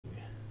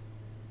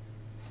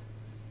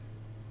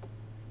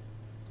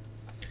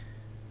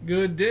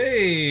Good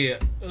day,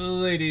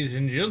 ladies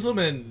and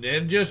gentlemen.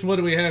 And just what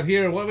do we have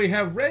here? Well, we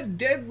have Red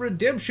Dead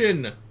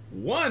Redemption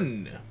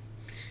 1.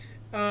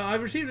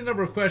 I've received a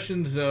number of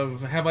questions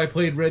of, have I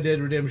played Red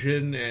Dead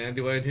Redemption, and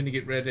do I intend to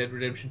get Red Dead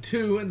Redemption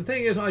 2? And the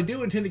thing is, I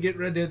do intend to get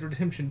Red Dead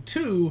Redemption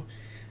 2,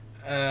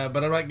 but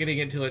I'm not getting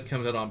it until it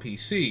comes out on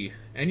PC.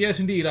 And yes,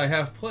 indeed, I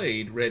have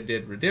played Red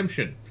Dead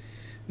Redemption.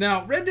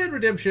 Now, Red Dead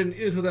Redemption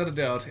is without a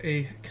doubt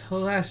a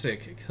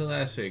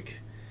classic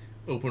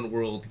open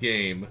world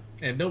game,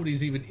 and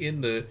nobody's even in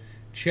the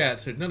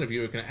chat, so none of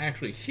you can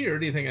actually hear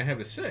anything I have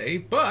to say,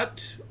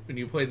 but when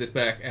you play this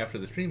back after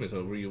the stream is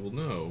over, you will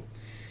know.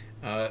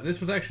 This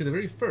was actually the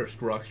very first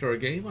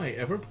Rockstar game I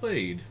ever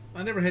played.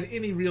 I never had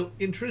any real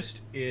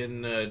interest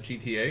in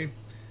GTA.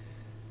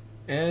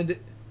 And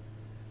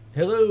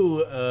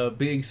hello,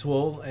 Big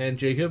Swole and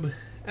Jacob.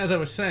 As I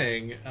was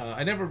saying,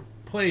 I never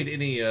played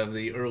any of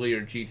the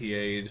earlier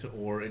GTAs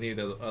or any of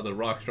the other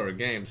Rockstar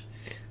games.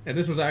 And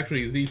this was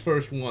actually the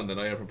first one that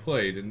I ever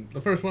played, and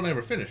the first one I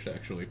ever finished,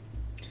 actually.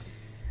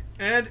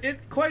 And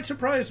it quite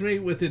surprised me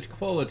with its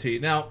quality.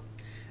 Now,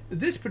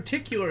 this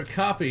particular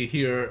copy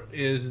here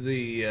is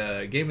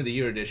the Game of the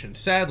Year edition.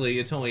 Sadly,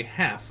 it's only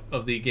half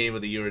of the Game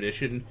of the Year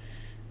edition.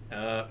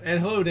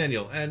 And hello,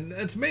 Daniel. And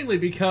it's mainly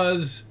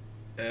because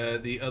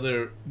the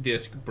other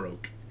disc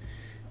broke.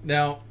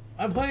 Now,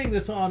 I'm playing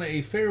this on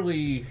a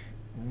fairly,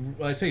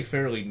 I say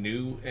fairly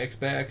new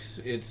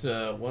Xbox. It's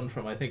one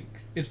from, I think,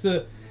 it's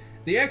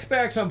the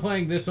Xbox I'm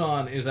playing this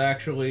on is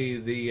actually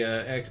the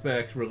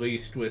Xbox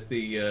released with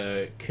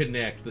the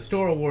Kinect, the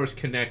Star Wars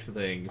Kinect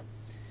thing.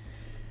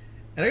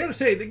 And I gotta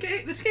say,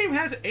 this game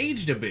has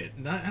aged a bit.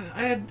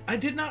 I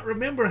did not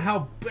remember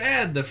how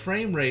bad the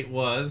frame rate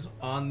was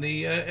on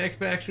the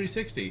Xbox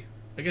 360.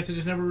 I guess I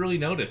just never really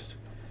noticed.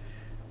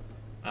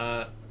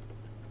 But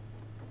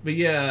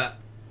yeah,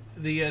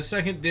 the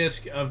second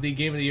disc of the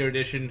Game of the Year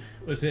edition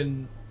was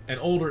in an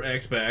older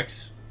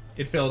Xbox.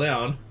 It fell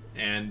down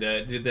and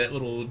did that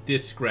little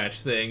disc scratch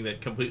thing that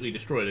completely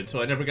destroyed it,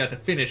 so I never got to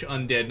finish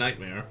Undead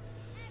Nightmare.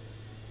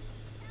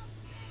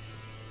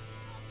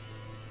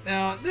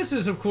 Now, this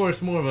is, of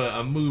course, more of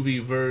a movie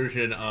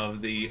version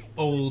of the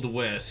Old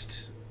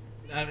West.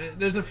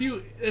 There's a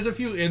few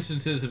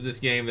instances of this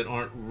game that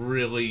aren't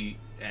really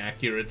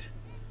accurate,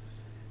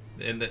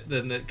 and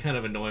that kind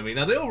of annoy me.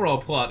 Now, the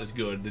overall plot is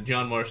good. The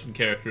John Marston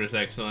character is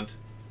excellent,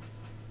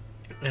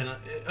 and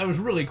I was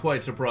really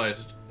quite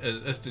surprised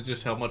as to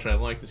just how much I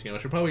like this game. I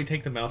should probably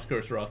take the mouse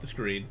cursor off the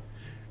screen.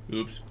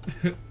 Oops.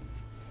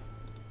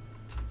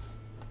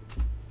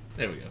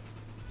 There we go.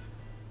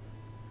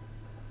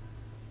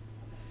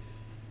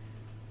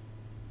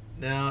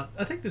 Now,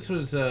 I think this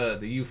was the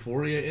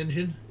Euphoria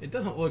engine. It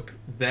doesn't look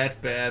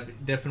that bad.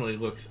 It definitely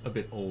looks a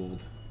bit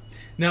old.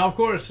 Now, of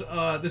course,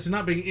 this is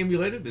not being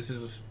emulated. This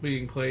is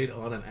being played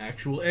on an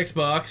actual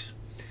Xbox.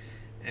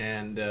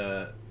 And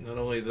not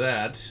only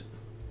that,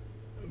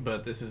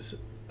 but this is...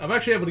 I'm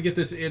actually able to get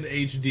this in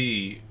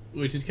HD,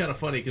 which is kind of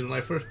funny, because when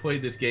I first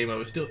played this game, I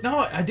was still... No,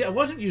 I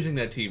wasn't using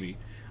that TV.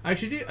 I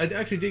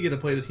actually did get to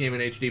play this game in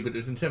HD, but it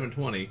was in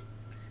 720,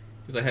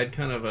 because I had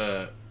kind of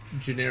a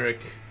generic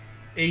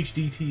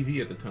HD TV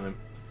at the time.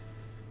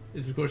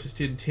 This, of course, is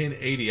in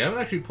 1080. I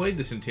haven't actually played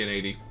this in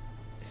 1080.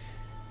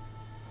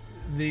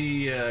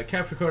 The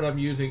capture card I'm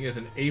using is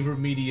an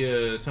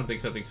AverMedia something.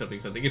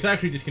 It's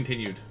actually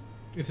discontinued.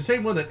 It's the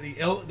same one that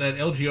that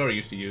LGR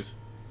used to use.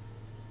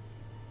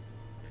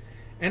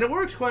 And it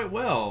works quite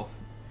well.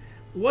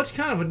 What's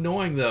kind of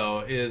annoying,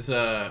 though, is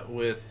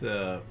with...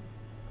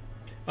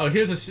 Oh,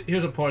 here's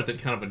a part that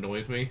kind of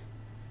annoys me.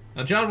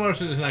 Now, John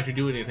Marston doesn't actually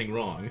do anything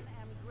wrong.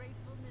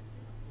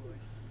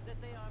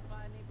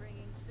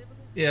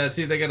 Yeah,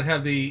 see, they gotta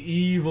have the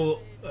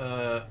evil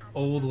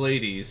old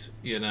ladies,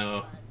 you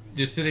know,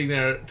 just sitting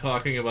there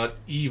talking about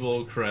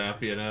evil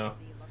crap, you know.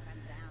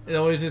 It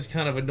always just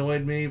kind of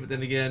annoyed me, but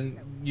then again,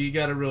 you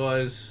gotta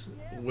realize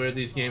where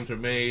these games are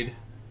made.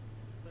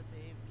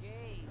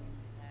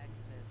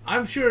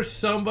 I'm sure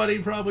somebody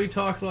probably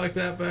talked like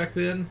that back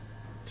then.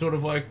 Sort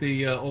of like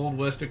the Old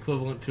West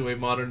equivalent to a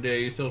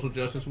modern-day social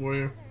justice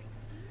warrior.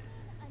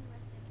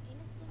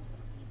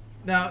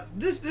 Now,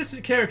 this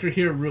character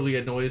here really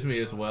annoys me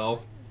as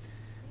well.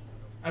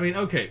 I mean,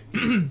 okay,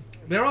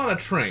 they're on a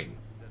train.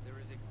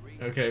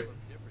 Okay,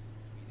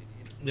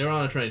 they're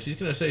on a train. She's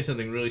gonna say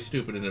something really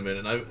stupid in a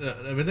minute. I've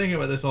been thinking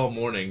about this all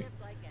morning,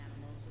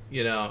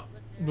 you know,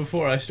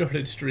 before I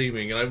started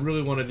streaming, and I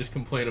really want to just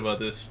complain about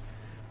this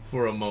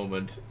for a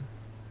moment.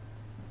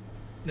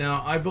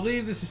 Now, I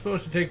believe this is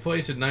supposed to take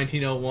place in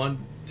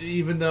 1901,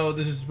 even though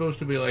this is supposed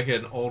to be like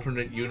an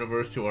alternate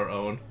universe to our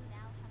own.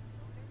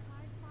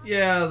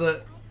 Yeah,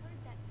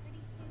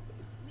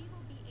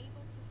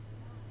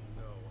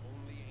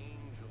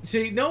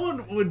 See, no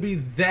one would be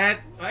that...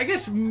 I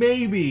guess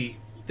maybe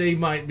they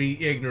might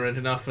be ignorant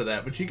enough for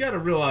that, but you gotta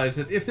realize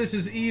that if this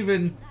is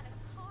even...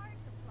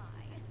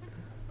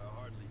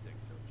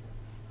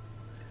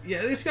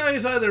 Yeah, this guy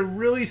is either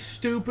really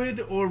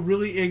stupid or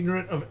really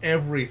ignorant of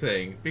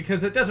everything,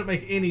 because it doesn't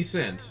make any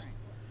sense.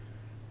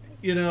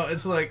 You know,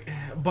 it's like,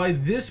 by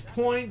this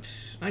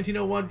point,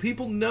 1901,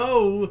 people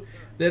know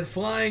that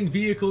flying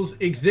vehicles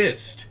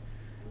exist.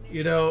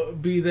 You know,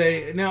 be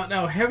they...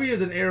 Now, heavier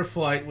than air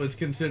flight was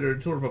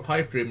considered sort of a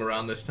pipe dream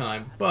around this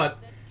time, but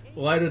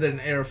lighter than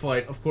air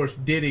flight, of course,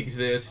 did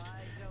exist.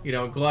 You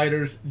know,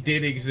 gliders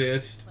did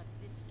exist.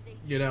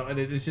 You know, and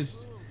it's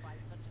just...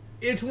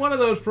 It's one of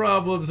those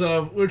problems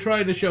of, we're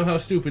trying to show how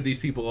stupid these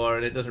people are,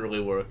 and it doesn't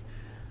really work.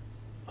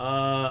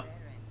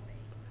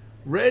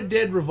 Red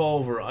Dead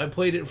Revolver. I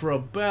played it for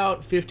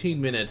about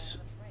 15 minutes.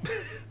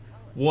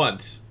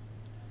 Once.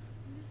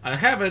 I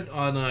have it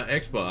on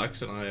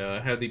Xbox, and I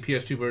have the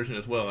PS2 version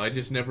as well. I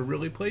just never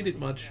really played it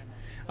much.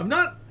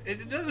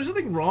 There's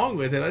nothing wrong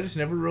with it, I just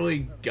never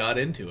really got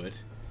into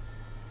it.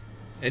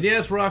 And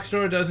yes,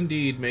 Rockstar does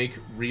indeed make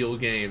real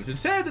games.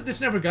 It's sad that this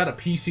never got a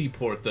PC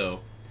port, though.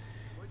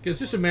 Because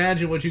just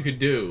imagine what you could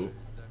do,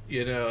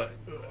 you know,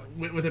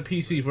 with a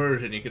PC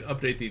version. You could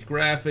update these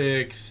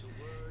graphics,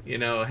 you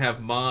know,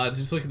 have mods.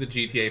 Just look at the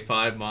GTA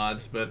 5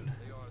 mods, but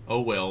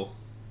oh well.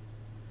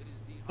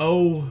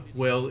 Oh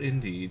well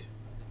indeed.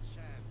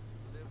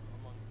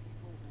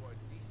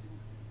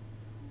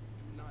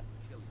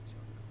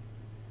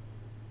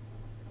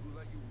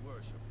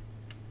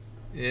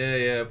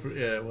 Yeah,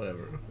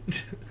 whatever.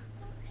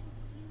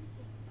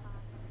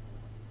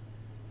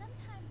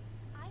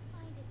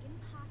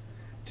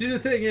 See, the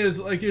thing is,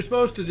 like, you're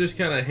supposed to just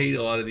kind of hate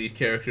a lot of these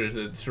characters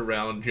that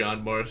surround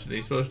John Marston.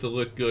 He's supposed to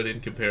look good in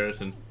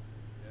comparison.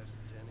 Yes,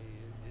 Jenny,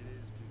 it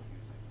is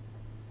confusing.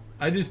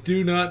 I just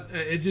do not...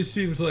 It just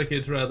seems like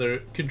it's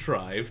rather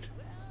contrived.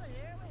 Well,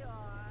 here we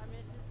are,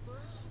 Mrs. Bush.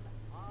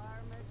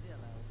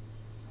 Armadillo.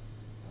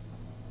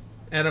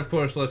 And, of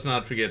course, let's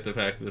not forget the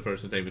fact that the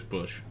person's name is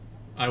Bush.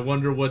 I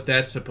wonder what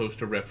that's supposed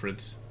to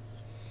reference.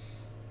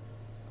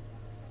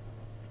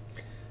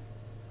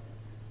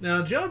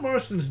 Now, John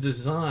Marston's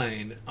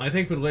design, I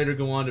think, would later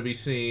go on to be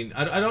seen.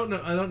 I don't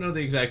know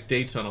the exact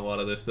dates on a lot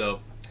of this,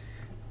 though.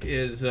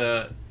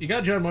 You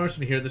got John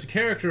Marston here. There's a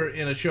character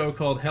in a show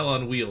called Hell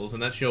on Wheels,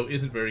 and that show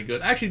isn't very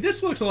good. Actually,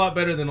 this looks a lot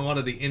better than a lot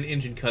of the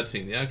in-engine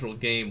cutscene. The actual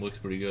game looks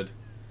pretty good.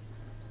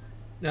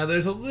 Now,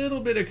 there's a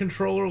little bit of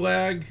controller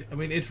lag. I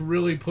mean, it's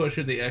really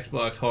pushing the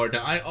Xbox hard.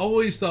 Now, I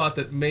always thought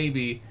that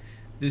maybe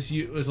this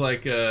was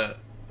like a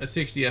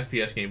 60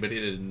 FPS game, but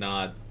it is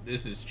not.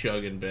 This is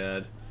chugging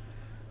bad.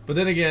 But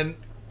then again,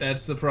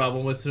 that's the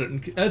problem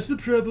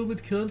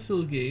with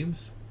console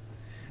games.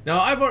 Now,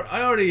 I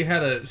already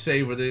had a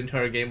save where the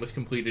entire game was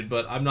completed,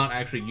 but I'm not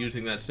actually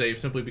using that save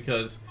simply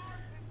because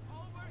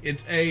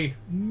it's a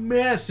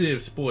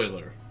massive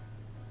spoiler.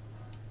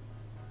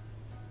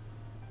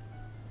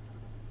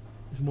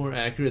 It's more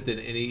accurate than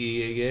any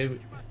EA game.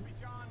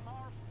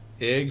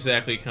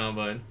 Exactly,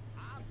 Combine.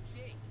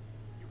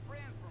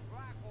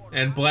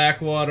 And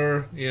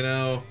Blackwater, you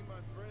know.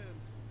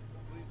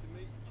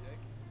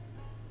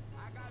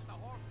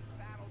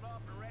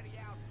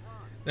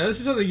 Now, this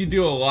is something you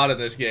do a lot in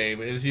this game.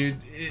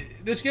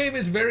 This game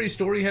is very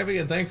story heavy,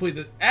 and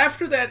thankfully,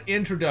 after that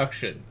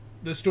introduction,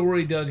 the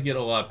story does get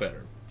a lot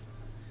better.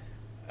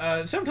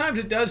 Sometimes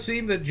it does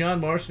seem that John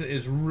Marston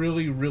is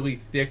really, really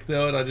thick,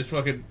 though, and I just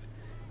fucking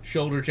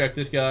shoulder check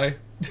this guy.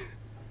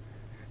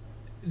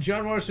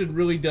 John Marston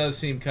really does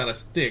seem kind of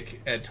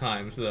thick at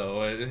times,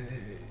 though,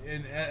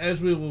 and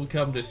as we will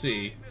come to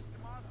see.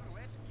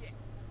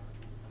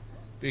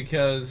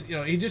 Because, you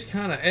know, he just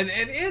kind of... And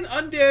in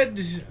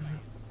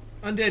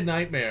Undead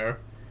Nightmare,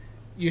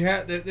 you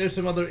have there's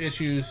some other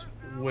issues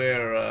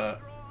where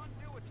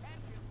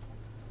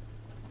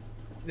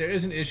there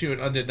is an issue in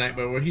Undead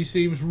Nightmare where he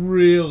seems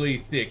really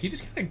thick. He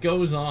just kind of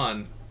goes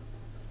on.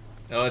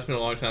 Oh, it's been a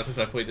long time since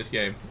I played this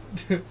game.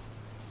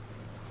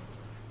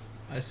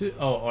 I see.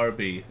 Oh,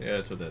 RB. Yeah,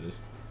 that's what that is.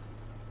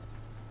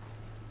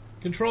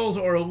 Controls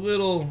are a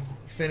little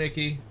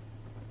finicky.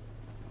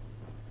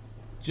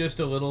 Just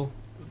a little.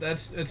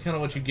 That's kind of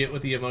what you get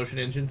with the Emotion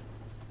Engine.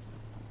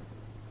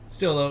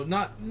 Still, though,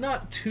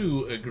 not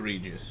too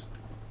egregious.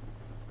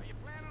 Are you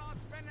planning on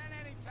spending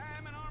any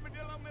time in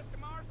Armadillo, Mr.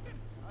 Marston?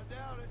 I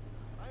doubt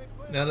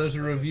it. Now, there's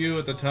a review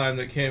at the time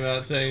that came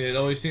out saying it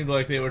always seemed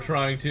like they were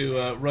trying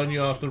to run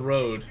you off the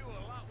road. You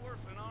a lot worse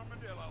than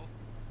Armadillo.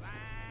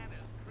 Fine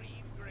as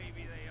cream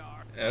gravy they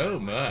are. Oh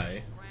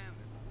my.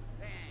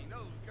 Dang,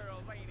 those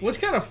girls ain't What's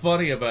kind of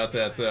funny about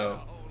that,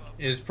 though,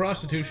 is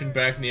prostitution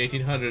back in the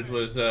 1800s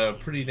was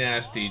pretty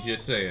nasty,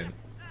 just saying.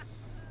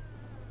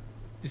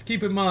 Just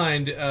keep in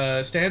mind,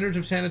 standards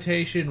of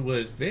sanitation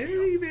was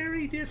very,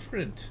 very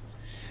different.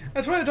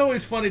 That's why it's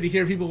always funny to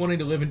hear people wanting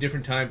to live in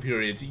different time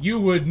periods. You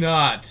would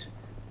not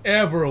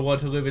ever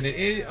want to live in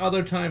any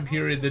other time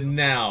period than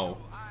now.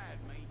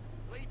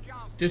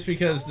 Just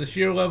because the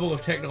sheer level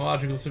of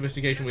technological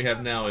sophistication we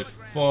have now is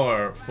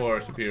far,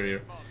 far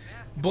superior.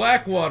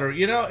 Blackwater,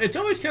 you know, it's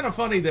always kind of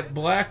funny that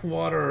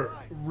Blackwater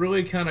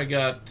really kind of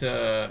got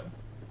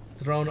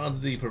thrown under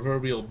the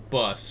proverbial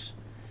bus.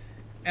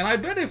 And I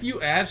bet if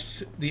you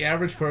asked the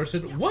average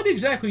person, what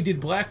exactly did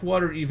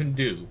Blackwater even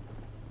do?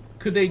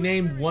 Could they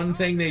name one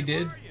thing they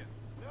did?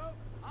 Nope,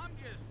 I'm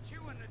just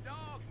chewing the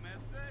dog,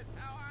 mister. It's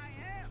how I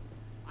am.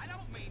 I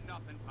don't mean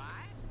nothing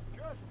right?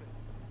 Trust me,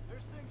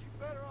 there's things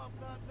you're better off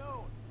not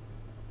knowing.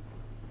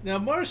 Now,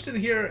 Marston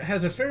here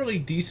has a fairly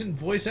decent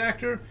voice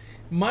actor.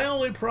 My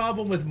only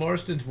problem with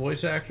Marston's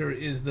voice actor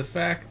is the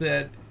fact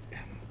that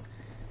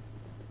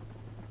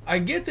I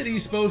get that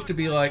he's supposed to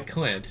be like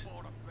Clint,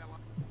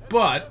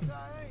 but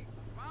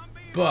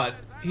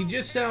he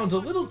just sounds a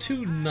little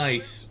too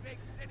nice.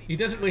 He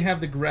doesn't really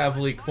have the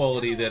gravelly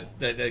quality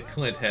that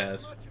Clint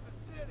has. Much of a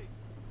city,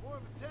 more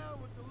of a town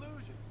with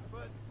delusions,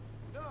 but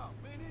no,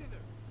 me neither.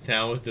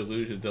 Town with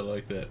delusions, I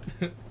like that.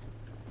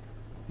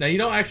 Now, you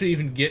don't actually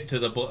even get to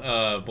the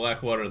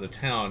Blackwater of the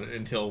town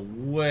until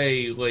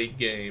way late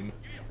game.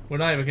 We're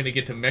not even going to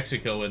get to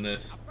Mexico in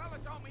this. A fella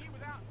told me he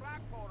was out in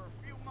Blackwater a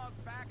few months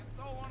back and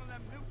stole one of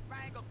them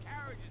newfangled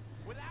carriages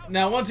without...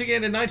 Now, once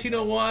again, in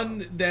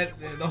 1901, the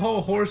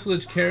whole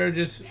horseless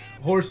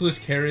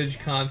carriage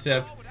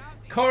concept,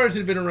 cars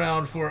had been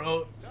around for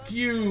a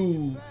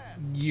few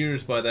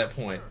years by that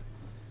point.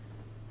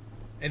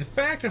 In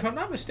fact, if I'm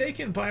not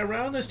mistaken, by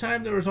around this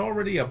time there was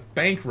already a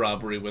bank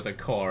robbery with a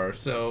car,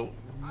 so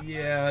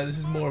yeah, this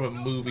is more of a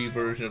movie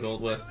version of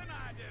Old West.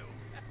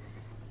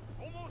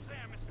 Almost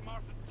there, Mr.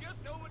 Marston.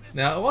 Just over this...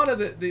 Now, a lot of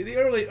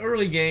the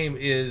early game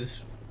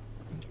is...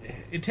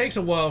 It takes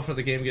a while for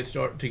the game to get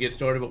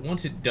started, but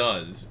once it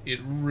does, it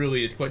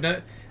really is quite...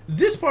 Now,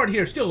 this part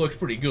here still looks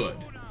pretty good.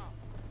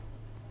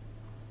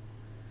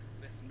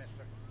 Listen,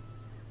 mister.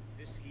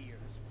 This here is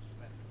what's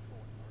left of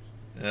Fort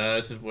Marston.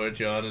 This is where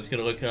John is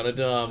going to look kind of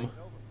dumb.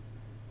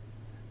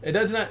 It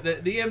does not... The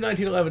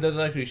M1911 doesn't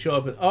actually show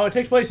up... Oh, it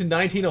takes place in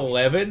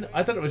 1911?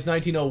 I thought it was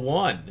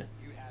 1901.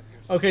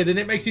 Okay, then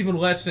it makes even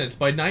less sense.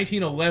 By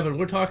 1911,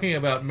 we're talking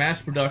about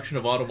mass production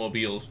of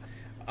automobiles.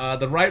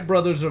 The Wright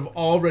brothers have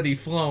already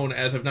flown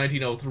as of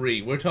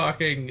 1903. We're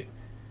talking...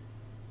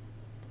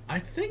 I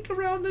think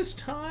around this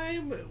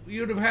time, you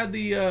would have had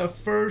the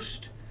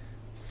first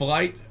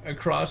flight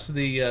across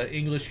the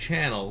English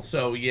Channel.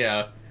 So,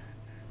 yeah.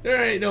 There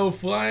ain't no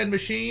flying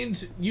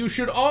machines. You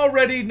should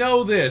already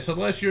know this,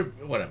 unless you're...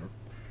 whatever.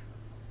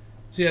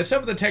 So, yeah,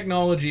 some of the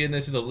technology in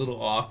this is a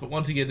little off, but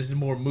once again, this is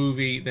more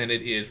movie than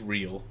it is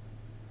real.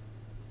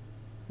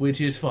 Which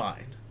is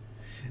fine.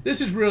 This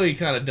is really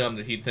kind of dumb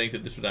that he'd think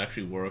that this would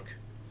actually work.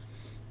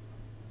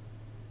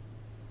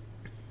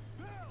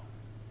 Bill!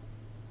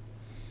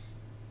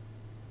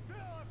 Bill,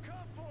 I've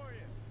come for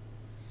you!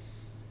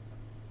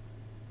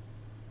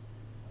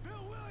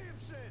 Bill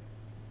Williamson!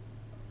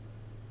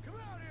 Come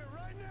out here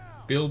right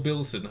now! Bill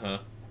Bilson, huh?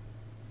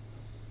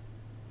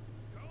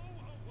 Go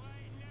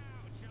away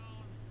now,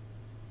 John.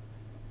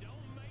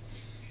 Don't make me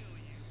kill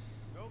you.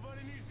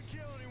 Nobody needs to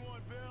kill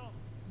anyone, Bill.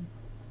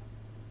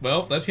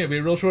 Well, that's going to be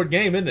a real short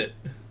game, isn't it?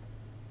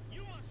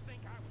 You must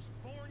think I was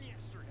born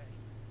yesterday.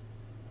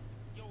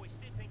 You always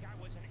did think I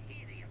was an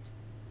idiot.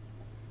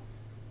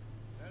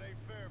 That ain't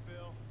fair,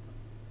 Bill.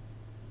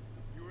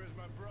 You were as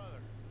my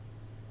brother.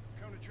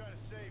 Come to try to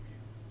save you.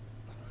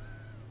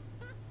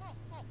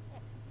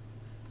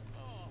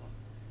 Oh.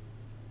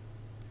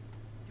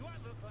 Do I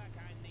look like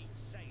I need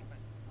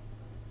saving?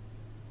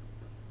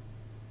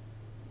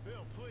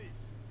 Bill, please.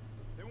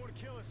 They want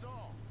to kill us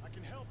all. I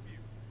can help you.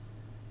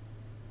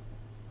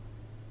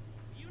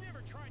 You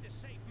never tried to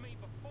save me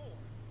before.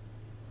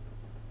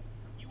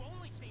 You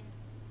only seem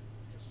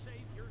to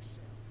save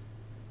yourself.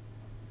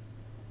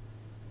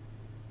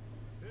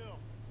 Bill,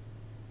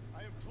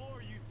 I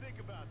implore you, think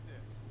about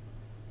this.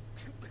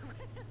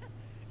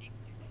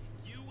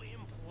 You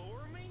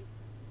implore me?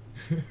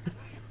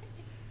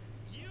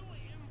 You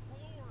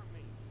implore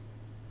me.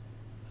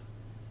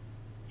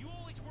 You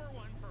always were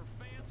one for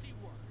fancy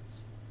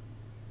words.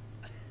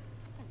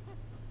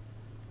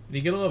 And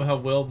you gotta love how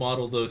well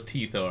modeled those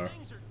teeth are.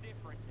 Things are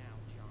different now,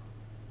 John.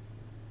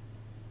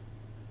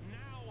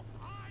 Now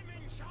I'm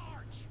in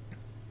charge.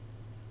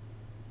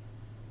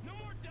 No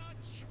more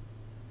Dutch.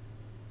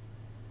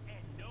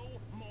 And no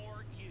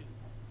more you.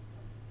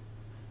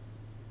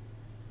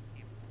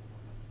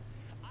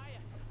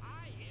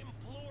 I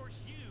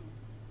implores you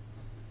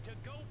to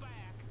go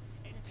back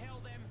and tell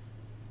them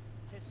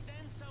to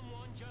send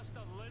someone just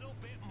a little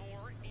bit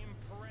more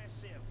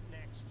impressive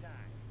next time.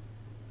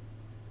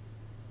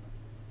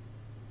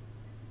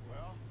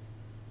 Well,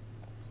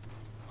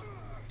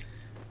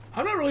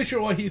 I'm not really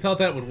sure why he thought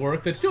that would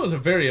work. That still is a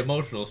very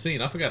emotional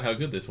scene. I forgot how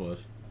good this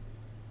was.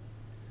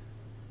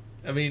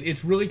 I mean,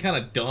 it's really kind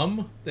of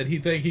dumb that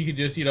he'd think he could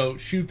just, you know,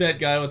 shoot that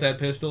guy with that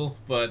pistol,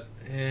 but,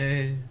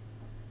 it's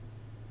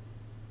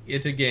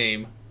a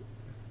game.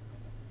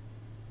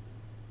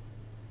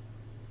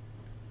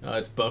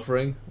 It's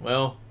buffering.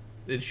 Well,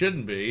 it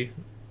shouldn't be.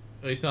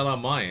 At least not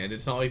on my end.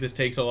 It's not like this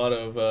takes a lot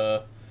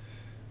of,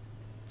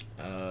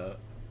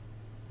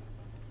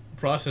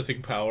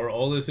 processing power.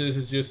 All this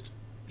is just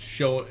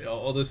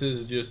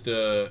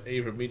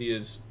Ava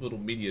Media's little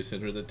media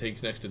center that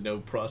takes next to no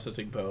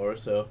processing power.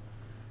 So,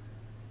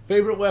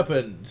 favorite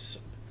weapons.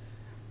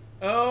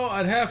 Oh,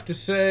 I'd have to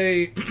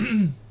say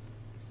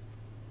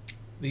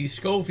the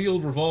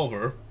Schofield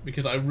revolver,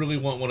 because I really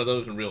want one of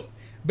those in real.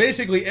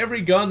 Basically,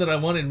 every gun that I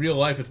want in real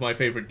life is my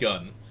favorite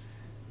gun.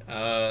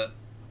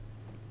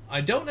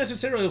 I don't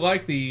necessarily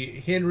like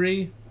the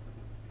Henry,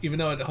 even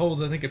though it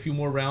holds, I think, a few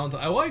more rounds.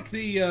 I like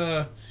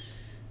the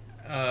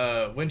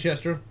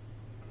Winchester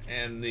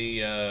and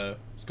the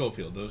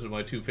Schofield. Those are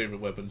my two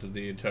favorite weapons of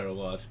the entire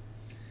lot.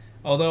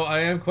 Although I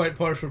am quite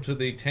partial to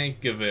the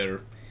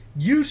Tankgewehr.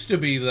 Used to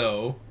be,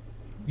 though.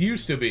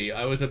 Used to be.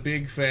 I was a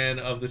big fan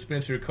of the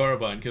Spencer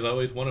carbine because I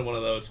always wanted one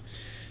of those.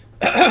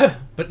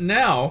 But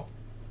now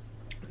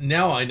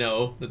I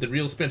know that the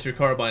real Spencer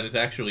carbine is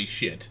actually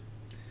shit.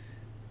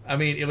 I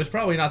mean, it was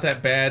probably not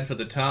that bad for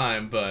the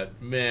time, but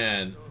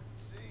man.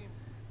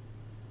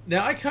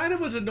 Now, I kind of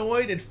was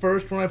annoyed at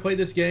first when I played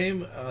this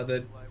game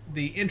that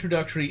the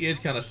introductory is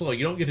kind of slow.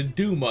 You don't get to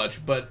do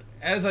much, but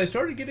as I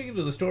started getting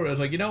into the story, I was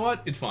like, you know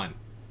what? It's fine.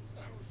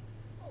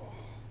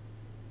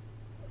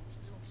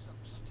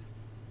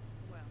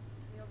 Well,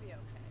 you'll be okay.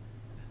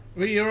 I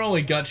mean, you're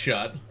only gut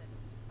shot. Fine.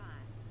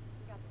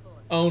 We got the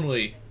bullet.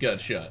 Only gut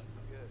shot.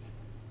 Good.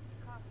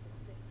 It cost us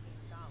 $15.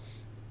 I'm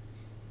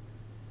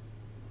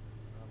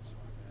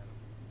sorry, madam.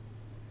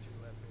 You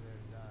left me there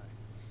to die.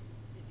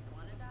 Did you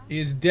want to die? He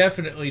is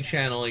definitely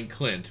channeling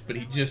Clint, but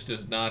he just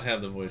does not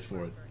have the voice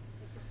for it.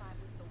 Victified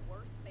with the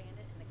worst bandit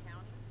in the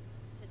county.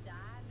 To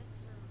die,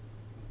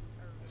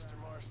 Mr.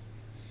 Marston.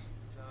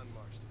 John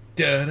Marston.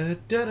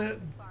 Da-da-da-da. McFarland.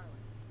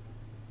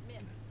 Miss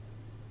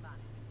Bonnie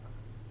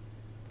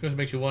McFarland. Of course, it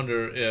makes you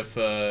wonder if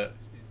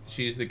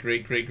she's the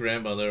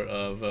great-great-grandmother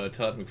of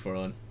Todd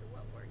McFarlane. So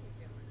what were you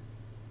doing?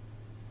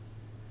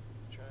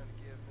 Trying to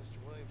give Mr.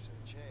 Williamson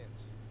a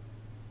chance.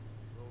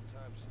 For old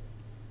time's sake.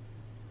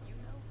 You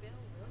know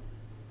Bill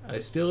Williamson. I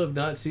still have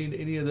not seen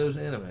any of those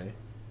anime. Well,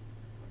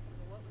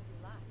 what was he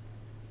like?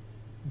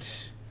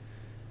 Just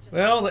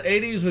Well, the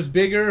 80s was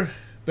bigger,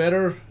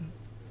 better,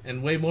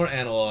 and way more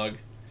analog.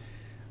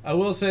 I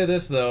will say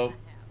this, though.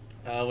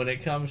 When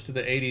it comes to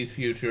the 80s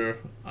future,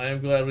 I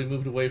am glad we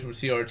moved away from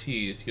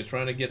CRTs, because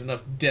trying to get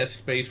enough desk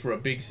space for a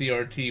big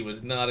CRT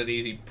was not an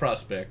easy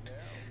prospect.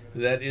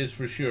 That is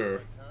for sure.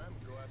 Time,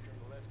 go after him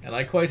the less And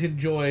I quite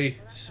enjoy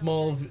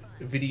small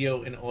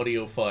video and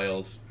audio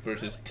files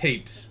versus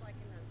tapes. like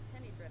in those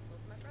penny dribbles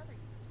my brother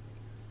used to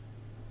read.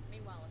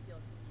 Meanwhile, if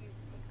you'll excuse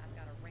me, I've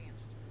got a ranch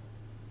to run.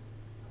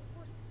 Of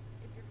course,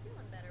 if you're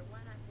feeling better, why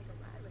not take a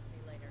ride with me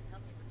later and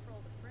help me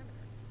patrol the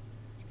perimeter?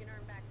 You can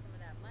earn back some of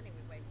that money we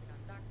wasted on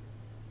doctors.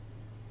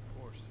 Of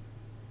course.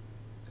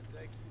 And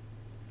thank you.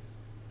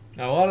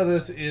 Now, a lot of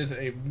this is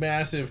a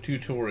massive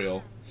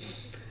tutorial.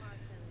 Mr.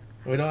 Marston,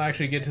 We don't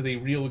actually get to the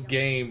real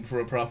game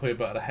for probably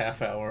about a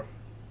half hour.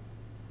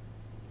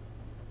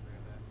 Bear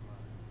that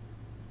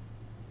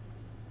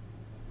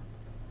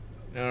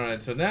in mind.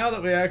 Alright, so now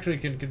that we actually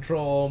can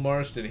control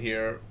Marston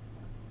here,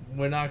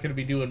 we're not going to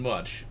be doing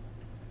much.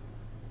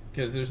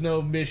 Because there's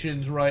no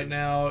missions right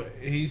now.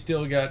 He's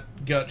still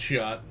got gut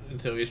shot,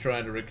 and so he's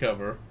trying to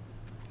recover.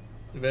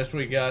 The best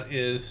we got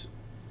is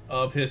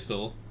a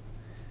pistol.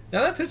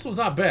 Now that pistol's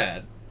not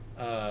bad.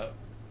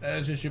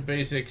 That's just your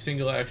basic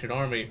single-action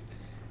army.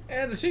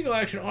 And the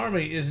single-action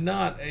army is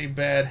not a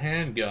bad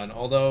handgun,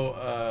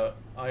 although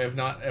I have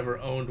not ever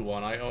owned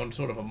one. I own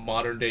sort of a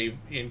modern-day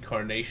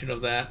incarnation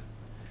of that,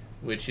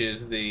 which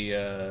is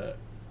the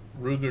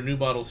Ruger New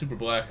Model Super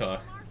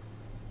Blackhawk. Marston,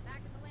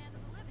 back in the land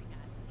of the living,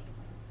 I see.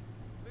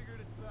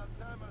 Figured it's about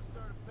time I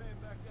started paying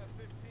back that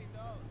 $15.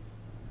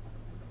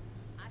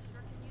 I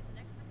sure can use an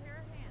extra pair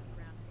of hands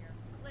around here.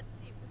 Let's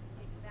see if we can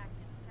get you back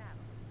in the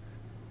saddle.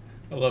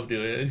 I love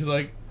doing it. It's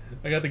like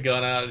I got the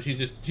gun out, and she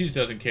just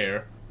doesn't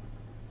care.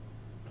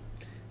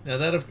 Now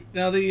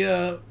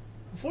the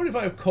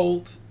 45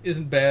 Colt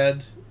isn't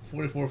bad.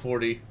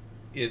 4440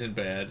 isn't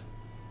bad.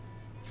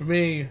 For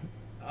me,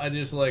 I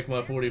just like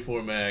my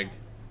 44 mag. It's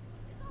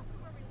also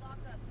where we lock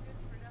up good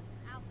for nothing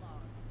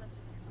outlaws, such as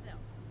yourself.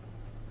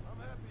 I'm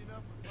happy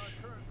enough with my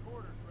current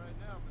quarters right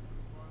now,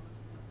 Mr.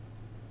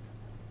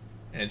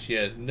 McFarland. And she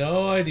has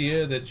no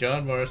idea that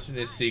John Marston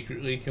is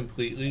secretly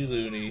completely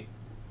loony.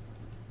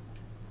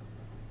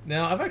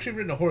 Now, I've actually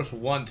ridden a horse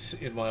once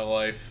in my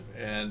life,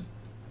 and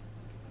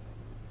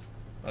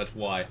that's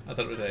why. I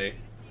thought it was A. See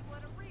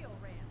what a real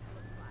ranch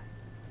looks like.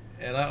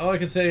 And all I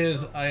can say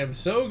is, I am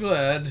so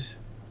glad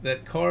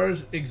that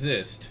cars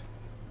exist.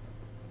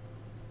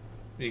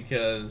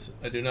 Because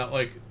I do not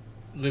like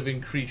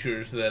living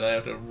creatures that I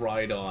have to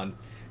ride on.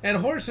 And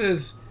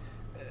horses,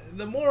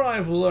 the more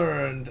I've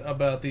learned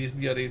about these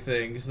beauty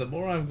things, the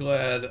more I'm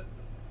glad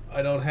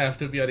I don't have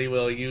to beauty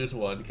well use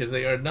one. Because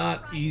they are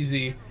not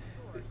easy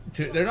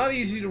they're not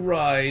easy to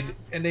ride,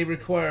 and they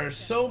require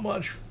so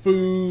much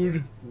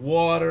food,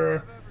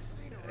 water,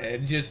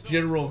 and just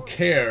general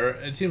care.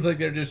 It seems like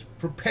they're just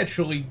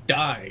perpetually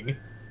dying.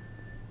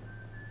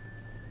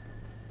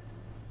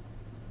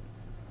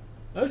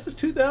 Oh, this is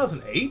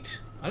 2008?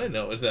 I didn't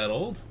know it was that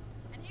old.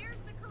 And here's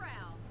the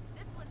corral.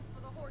 This one's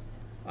for the horses.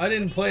 I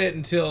didn't play it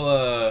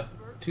until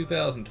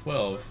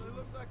 2012. It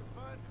looks like a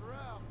fine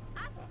corral.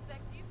 I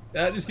suspect you've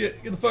Just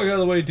get the fuck out of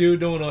the way,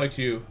 dude. No one likes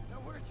you. Now,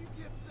 where'd you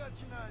get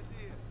such an idea?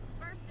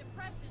 first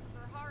impressions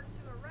are hard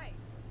to erase.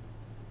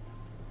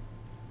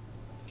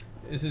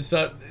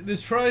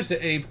 This tries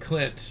to ape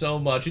Clint so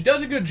much. It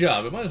does a good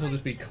job. It might as well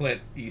just be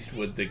Clint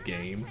Eastwood the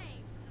game.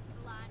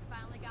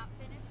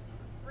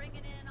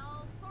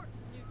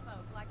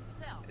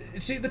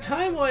 See, the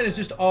timeline is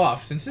just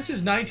off. Since this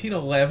is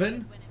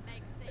 1911,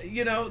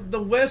 you know, the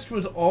West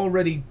was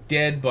already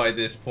dead by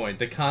this point.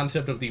 The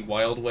concept of the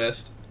Wild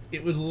West,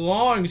 it was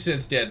long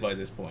since dead by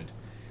this point.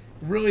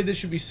 Really, this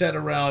should be set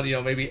around, you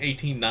know, maybe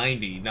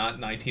 1890, not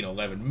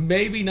 1911.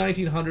 Maybe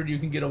 1900 you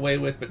can get away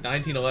with, but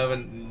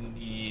 1911,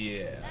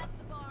 yeah. That's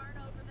the barn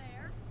over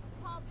there.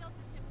 Paul built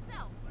it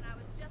himself when I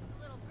was just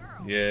a little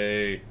girl.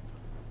 Yay.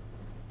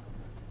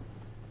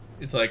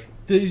 It's like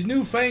these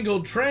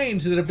newfangled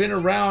trains that have been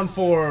around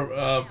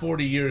for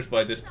 40 years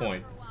by this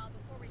point.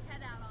 You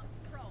get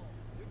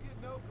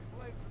no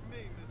complaint from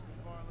me, Miss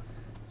McFarland.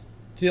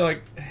 See,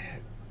 like,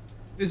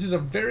 this is a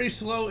very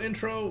slow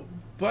intro,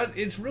 but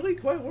it's really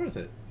quite worth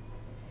it.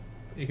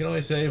 You can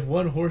only save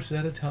one horse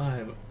at a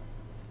time.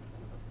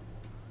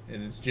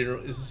 And it's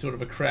sort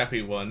of a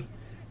crappy one.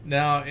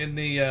 Now, in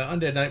the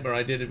Undead Nightmare,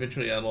 I did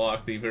eventually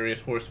unlock the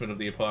various horsemen of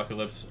the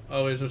apocalypse. I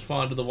always was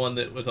fond of the one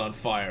that was on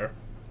fire.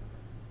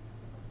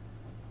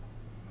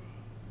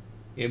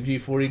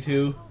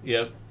 MG42,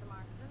 yep.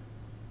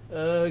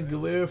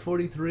 Guerre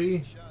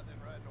 43.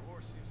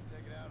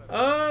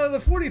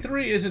 The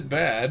 43 isn't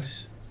bad.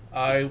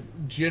 I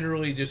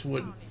generally just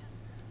wouldn't.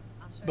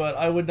 But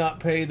I would not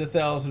pay the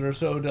 $1,000 or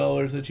so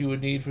that you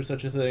would need for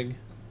such a thing.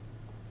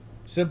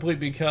 Simply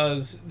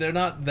because they're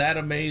not that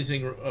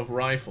amazing of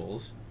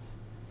rifles.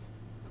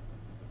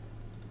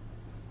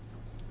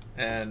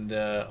 And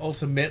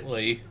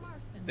ultimately,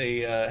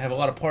 they have a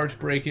lot of parts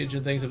breakage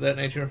and things of that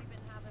nature.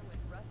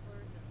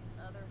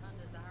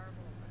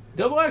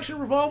 Double action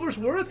revolvers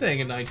were a thing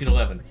in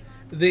 1911.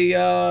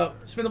 The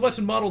Smith &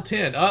 Wesson Model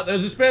 10.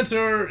 There's a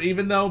Spencer,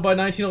 even though by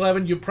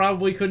 1911 you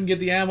probably couldn't get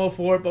the ammo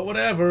for it, but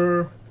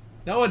whatever.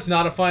 No, it's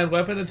not a fine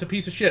weapon, it's a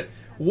piece of shit.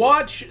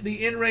 Watch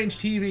the In-Range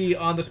TV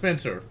on the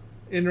Spencer.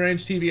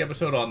 In-Range TV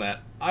episode on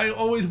that. I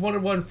always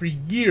wanted one for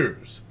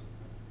years.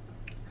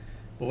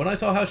 But when I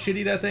saw how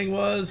shitty that thing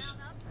was,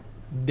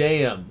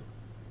 damn.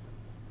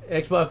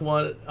 Xbox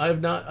One,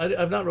 I've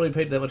not really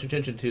paid that much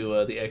attention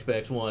to the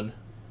Xbox One.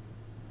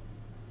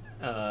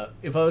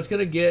 If I was going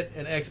to get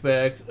an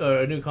Xbox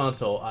or a new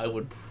console, I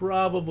would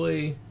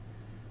probably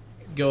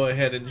go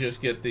ahead and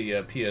just get the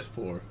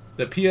PS4.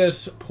 The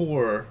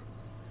PS4.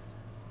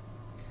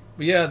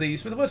 But yeah, the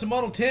Smith & Wesson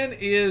Model 10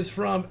 is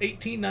from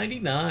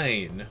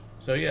 1899.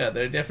 So yeah,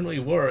 there definitely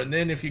were. And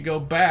then if you go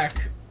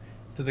back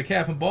to the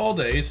cap and ball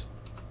days,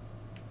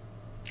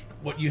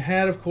 what you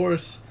had, of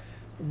course,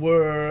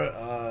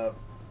 were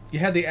you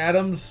had the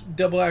Adams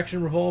double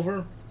action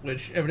revolver,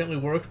 which evidently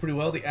worked pretty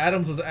well. The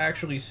Adams was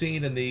actually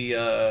seen in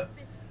the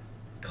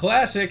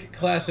classic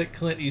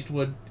Clint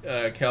Eastwood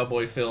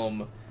cowboy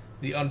film,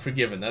 The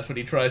Unforgiven. That's what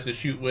he tries to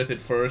shoot with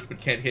at first, but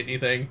can't hit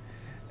anything.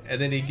 And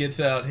then he gets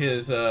out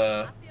his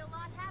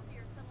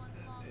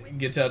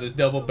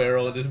double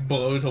barrel and just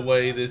blows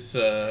away this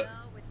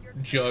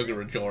jug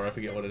or a jar. I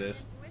forget what it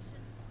is.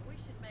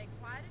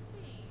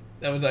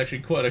 That was actually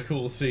quite a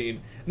cool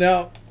scene.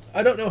 Now,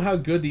 I don't know how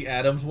good the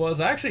Adams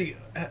was. I actually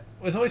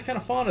was always kind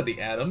of fond of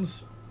the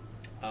Adams.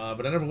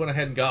 But I never went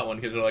ahead and got one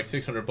because they're like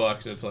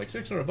 $600, and it's like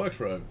 $600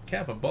 for a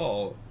cap and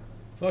ball.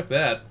 Fuck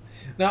that.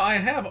 Now, I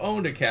have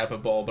owned a cap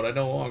and ball, but I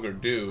no longer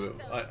do.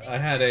 I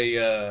had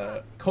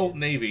a Colt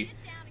Navy.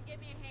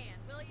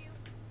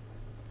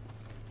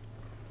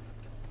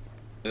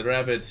 The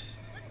rabbits.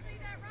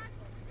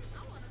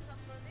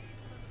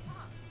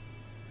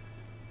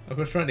 Of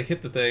course, trying to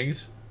hit the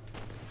things.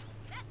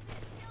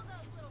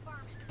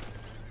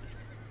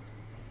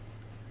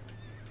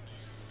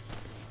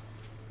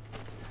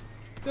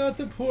 Not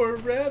the poor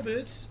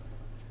rabbits.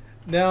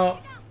 Now,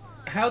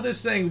 how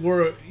this thing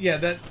works,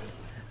 yeah,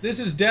 this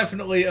is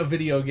definitely a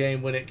video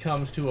game when it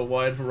comes to a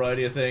wide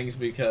variety of things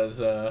because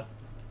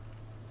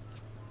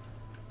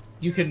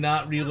you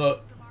cannot reload.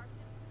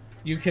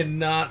 You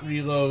cannot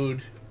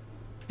reload.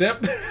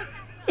 Yep.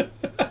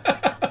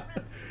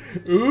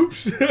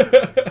 Oops.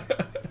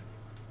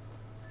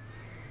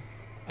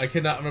 I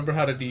cannot remember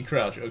how to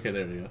decrouch. Okay,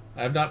 there we go.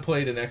 I have not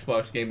played an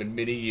Xbox game in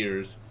many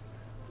years.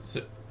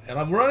 So, and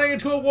I'm running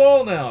into a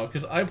wall now,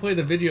 because I play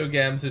the video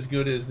games as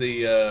good as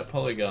the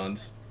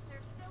polygons.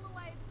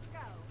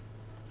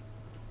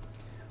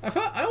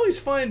 I always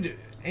find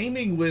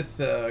aiming with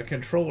a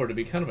controller to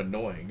be kind of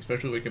annoying,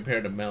 especially when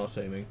compared to mouse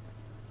aiming.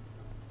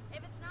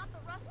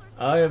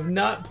 I have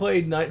not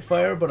played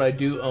Nightfire, but I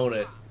do own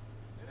it.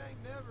 It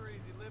ain't never easy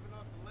living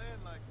off the land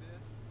like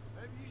this.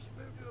 Maybe you should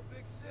move to a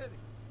big city,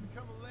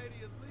 become a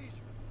lady of leisure.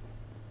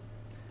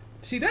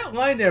 See, that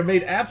line there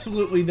made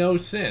absolutely no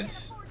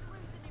sense.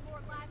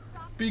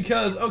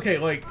 Because, okay,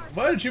 like,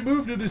 why don't you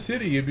move to the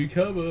city and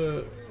become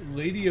a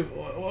lady of...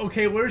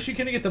 Okay, where is she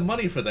going to get the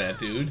money for that,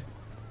 dude?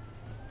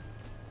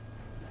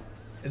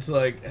 It's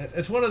like,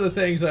 it's one of the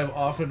things I've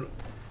often...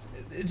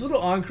 It's a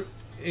little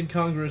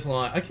incongruous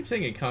line. I keep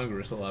saying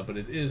incongruous a lot, but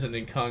it is an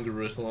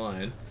incongruous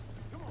line.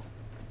 Come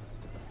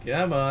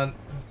on.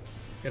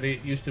 Gotta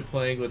get used to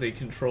playing with a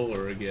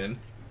controller again.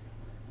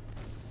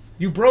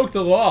 You broke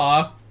the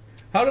law.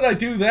 How did I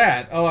do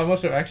that? Oh, I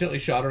must have accidentally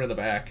shot her in the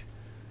back.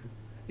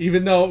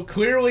 Even though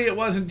clearly it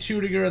wasn't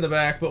shooting her in the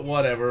back, but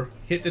whatever.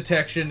 Hit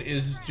detection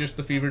is just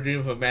the fever dream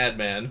of a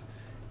madman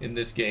in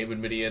this game in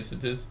many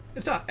instances.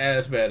 It's not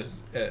as bad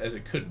as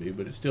it could be,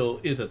 but it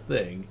still is a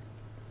thing.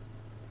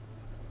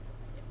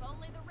 If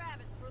only the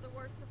rabbits were the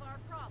worst of our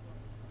problems.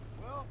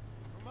 Well,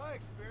 from my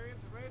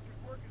experience, a rancher's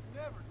work is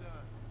never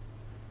done.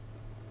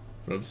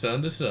 From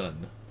sun to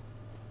sun.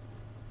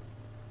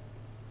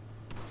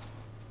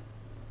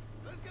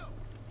 Let's go.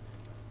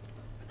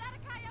 Was that a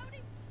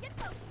coyote? Get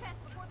those pests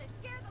before they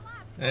scare the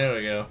life. There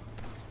we go.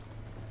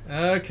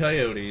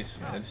 Coyotes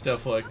and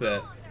stuff like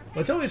that.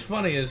 What's always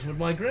funny is when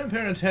my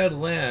grandparents had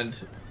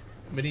land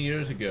many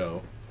years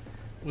ago,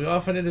 we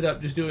often ended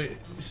up just doing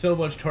so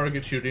much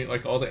target shooting,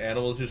 like all the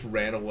animals just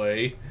ran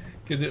away.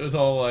 Because it was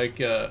all like,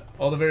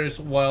 all the various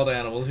wild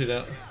animals, you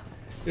know.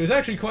 It was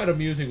actually quite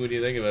amusing when you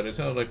think about it. It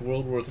sounded like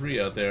World War III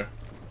out there.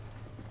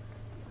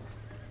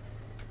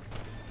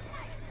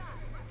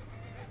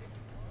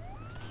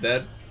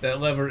 That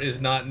lever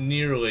is not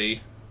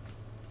nearly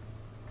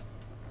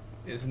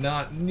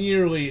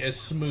as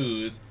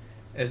smooth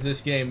as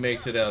this game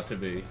makes it out to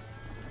be.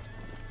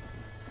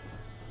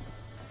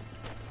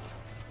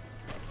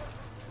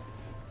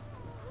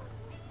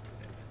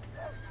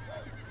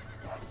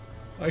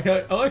 I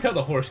like how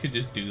the horse could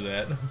just do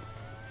that.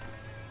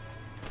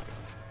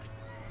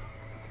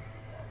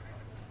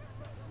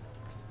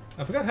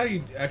 I forgot how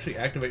you actually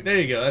activate. There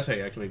you go. That's how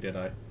you activate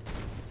Deadeye.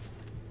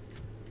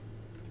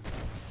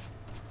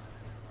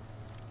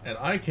 And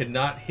I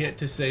cannot hit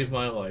to save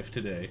my life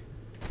today.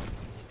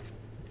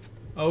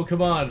 Oh,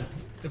 come on.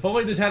 If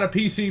only this had a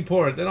PC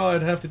port, then all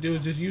I'd have to do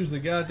is just use the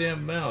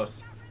goddamn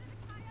mouse.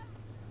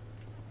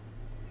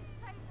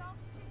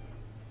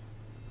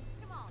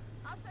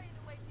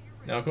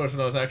 Now, of course, when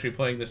I was actually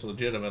playing this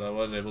legitimate, I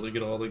was able to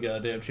get all the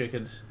goddamn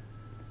chickens.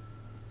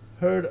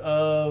 Heard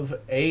of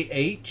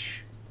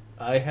AH?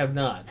 I have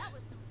not.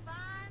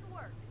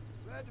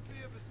 Glad to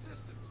be of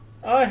assistance.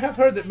 I have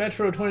heard that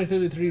Metro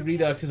 2033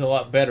 Redux is a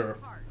lot better,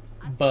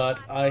 but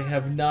I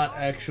have not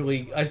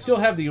actually... I still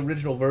have the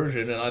original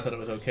version, and I thought it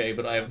was okay,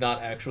 but I have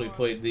not actually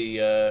played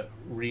the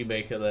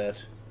remake of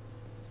that.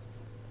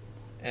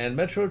 And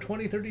Metro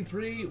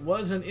 2033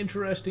 was an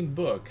interesting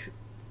book,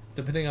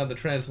 depending on the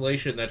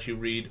translation that you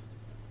read.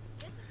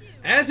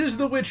 As is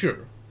The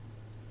Witcher.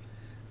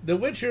 The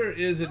Witcher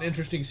is an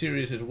interesting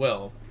series as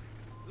well.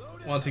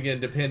 Once again,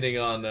 depending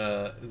on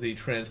the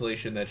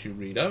translation that you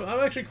read. I'm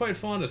actually quite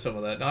fond of some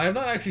of that. Now, I have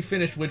not actually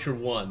finished Witcher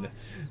 1,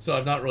 so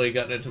I've not really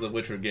gotten into the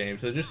Witcher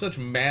games. They're just such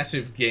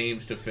massive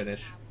games to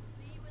finish.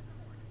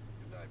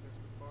 Good night, Miss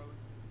McFarland.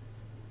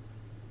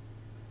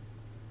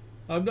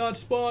 I'm not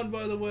spawned,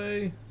 by the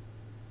way.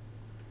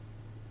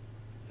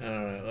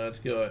 Alright, let's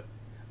go.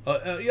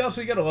 You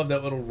also gotta love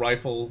that little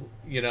rifle,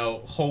 you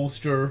know,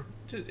 holster.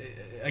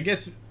 I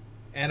guess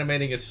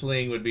animating a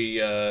sling would be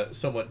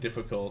somewhat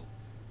difficult.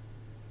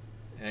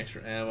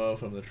 Extra ammo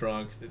from the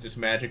trunk that just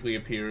magically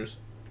appears.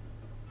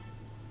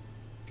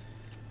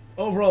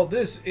 Overall,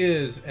 this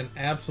is an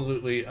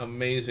absolutely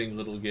amazing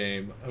little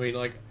game. I mean,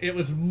 like, it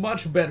was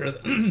much better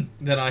than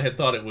I had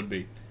thought it would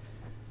be.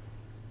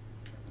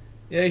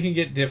 Yeah, you can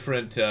get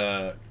different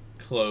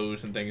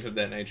clothes and things of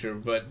that nature,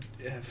 but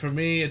for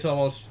me, it's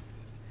almost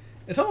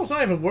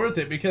not even worth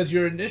it because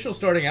your initial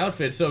starting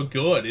outfit's so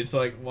good. It's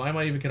like, why am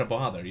I even gonna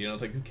bother? You know,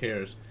 it's like, who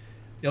cares?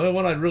 The only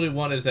one I really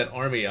want is that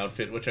army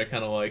outfit, which I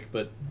kind of like,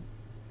 but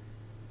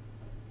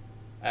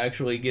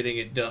actually getting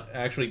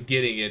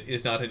it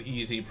is not an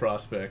easy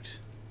prospect.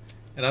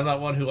 And I'm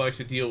not one who likes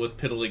to deal with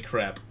piddly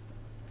crap.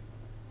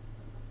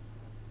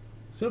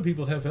 Some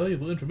people have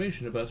valuable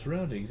information about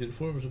surroundings in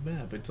forms of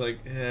map. It's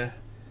like,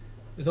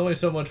 there's only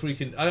so much we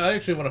can... I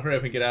actually want to hurry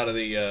up and get out of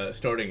the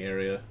starting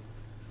area.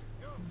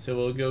 So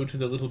we'll go to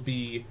the little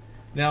B.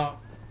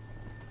 Now,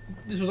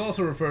 this was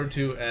also referred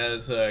to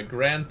as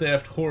Grand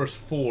Theft Horse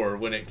 4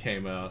 when it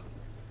came out.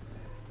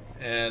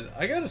 And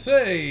I gotta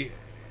say,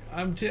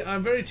 I'm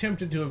very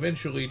tempted to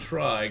eventually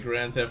try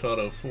Grand Theft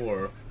Auto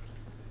 4.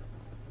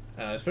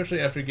 Especially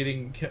after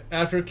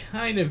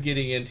kind of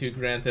getting into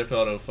Grand Theft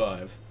Auto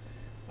 5.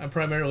 I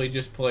primarily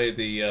just play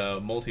the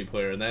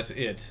multiplayer, and that's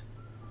it.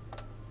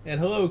 And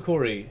hello,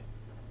 Corey.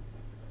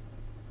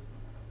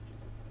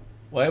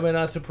 Why am I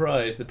not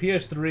surprised? The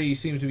PS3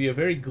 seems to be a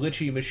very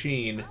glitchy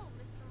machine. Oh,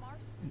 Mr.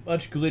 Marston.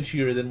 Much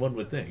glitchier than one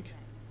would think.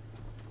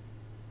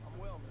 I'm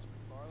well, Miss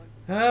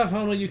McFarland. If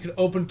only you could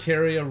open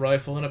carry a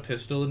rifle and a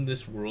pistol in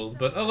this world,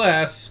 but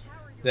alas,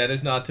 that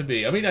is not to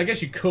be. I mean, I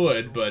guess you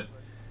could, but...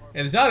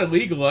 And it's not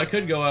illegal. I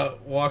could go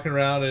out walking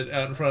around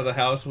out in front of the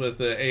house with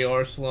the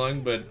AR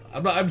slung, but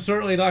I'm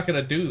certainly not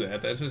going to do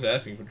that. That's just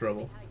asking for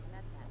trouble.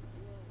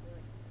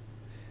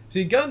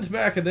 See, guns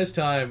back in this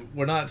time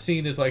were not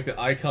seen as like the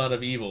icon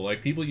of evil.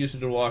 Like, people used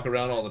to walk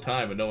around all the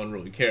time, and no one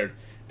really cared.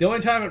 The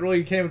only time it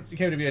really came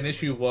to be an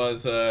issue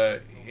was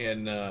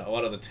in a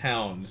lot of the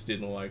towns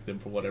didn't like them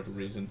for whatever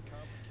reason.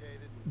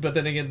 But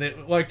then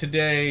again, like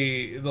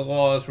today, the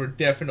laws were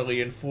definitely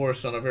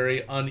enforced on a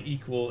very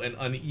unequal and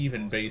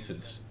uneven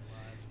basis.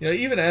 You know,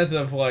 even as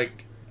of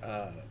like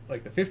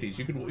the 50s,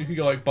 you could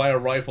go like buy a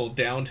rifle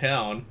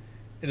downtown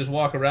and just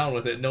walk around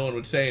with it. No one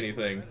would say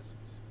anything,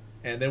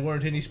 and there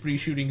weren't any spree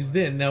shootings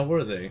then. Now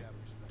were they?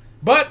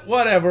 But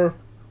whatever. Of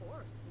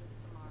course,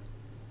 Mr. Marston.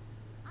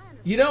 I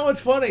understand. You know,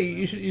 it's funny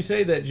you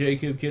say that,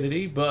 Jacob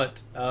Kennedy,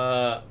 but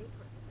I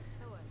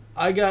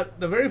got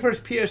the very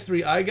first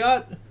PS3 I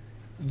got,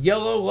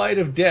 Yellow Light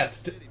of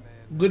Death,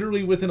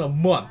 literally within a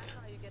month.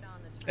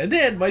 And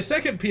then my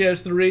second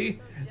PS3,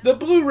 the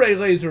Blu-ray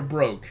laser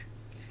broke.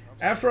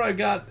 After I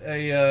got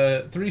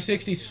a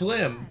 360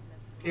 Slim,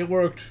 it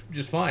worked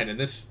just fine. And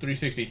this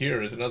 360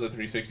 here is another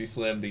 360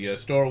 Slim, the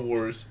Star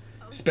Wars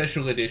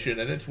Special Edition,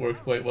 and it's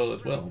worked quite well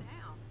as well.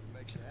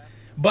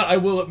 But I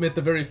will admit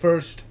the very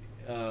first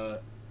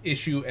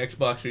issue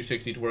Xbox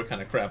 360 to work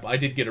kind of crap. I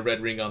did get a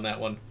red ring on that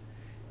one.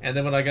 And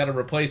then when I got a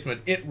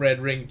replacement, it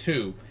red ring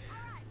too.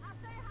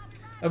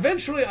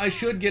 Eventually I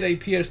should get a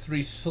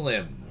PS3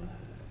 Slim,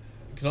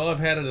 because all I've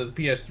had are the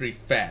PS3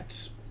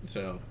 Fats.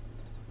 So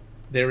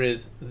there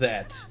is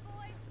that.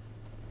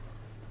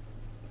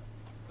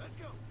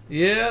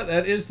 Yeah,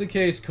 that is the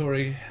case,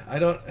 Corey. I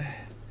don't...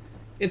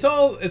 It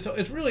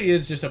really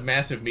is just a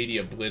massive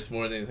media blitz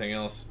more than anything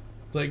else.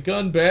 It's like,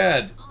 gun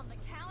bad. On the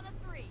count of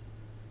 3.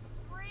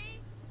 3,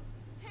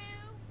 2,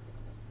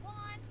 1.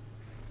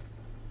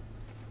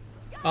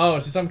 Oh,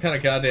 it's some kind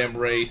of goddamn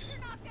race.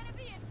 You're not gonna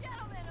be a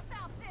gentleman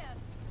about this.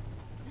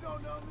 You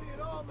don't know me at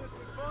all, Mr.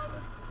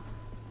 McFarland.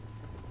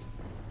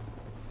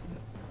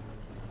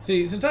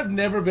 See, since I've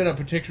never been a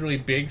particularly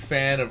big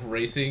fan of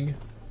racing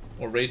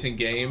or racing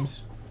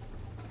games,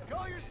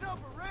 Call yourself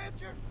a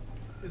rancher?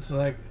 it's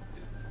like,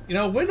 you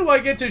know, when do I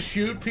get to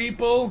shoot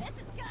people? This is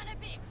gonna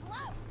be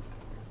close.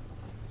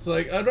 It's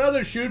like, I'd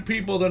rather shoot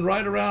people than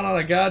ride around on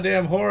a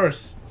goddamn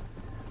horse.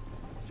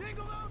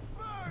 Jingle those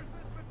spurs,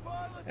 Mr.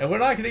 McFarland. And we're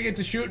not going to get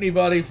to shoot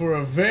anybody for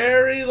a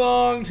very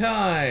long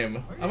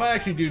time. I might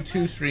actually do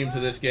 2 streams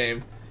of this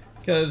game.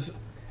 Because,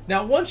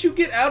 now once you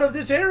get out of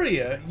this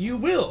area, you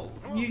will.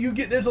 You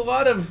get, there's a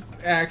lot of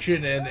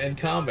action and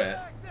combat.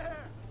 Back there.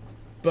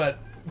 But,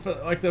 for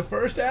like the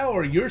first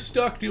hour, you're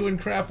stuck doing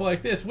crap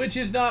like this, which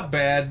is not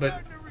bad, but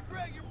Starting to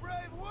regret your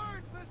brave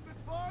words, Mr.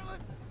 McFarland.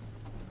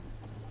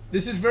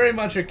 this is very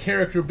much a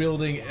character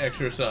building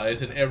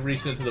exercise in every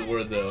sense of the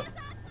word, though.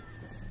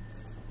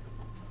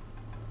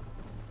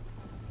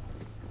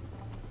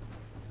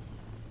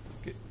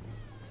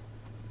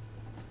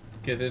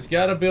 Because it's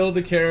got to build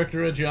the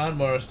character of John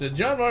Marston.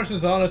 John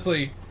Marston's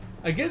honestly,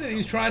 I get that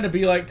he's trying to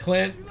be like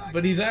Clint,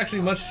 but he's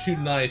actually much too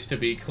nice to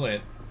be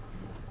Clint.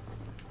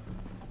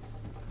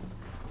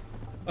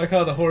 I like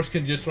how the horse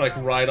can just like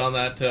ride on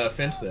that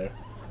fence there.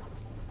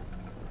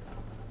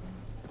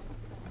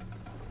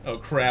 Oh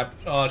crap.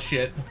 Oh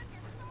shit.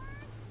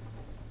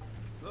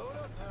 Slow it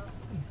up now.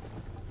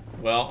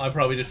 Well, I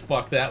probably just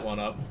fucked that one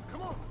up.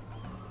 Come on.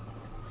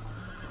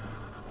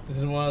 This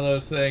is one of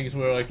those things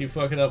where like you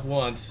fuck it up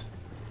once,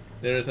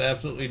 there's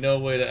absolutely no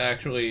way to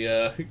actually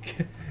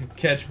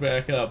catch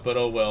back up, but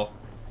oh well.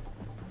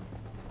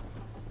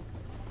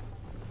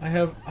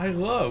 I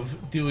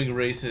love doing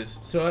races,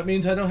 so that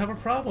means I don't have a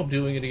problem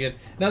doing it again.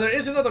 Now there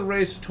is another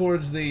race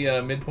towards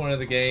the midpoint of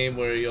the game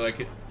where you're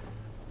like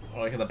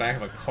in the back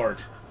of a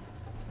cart.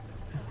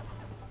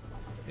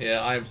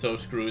 Yeah, I am so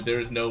screwed. There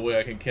is no way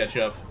I can catch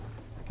up.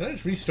 Can I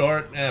just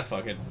restart? Eh,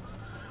 fuck it.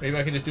 Maybe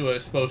I can just do a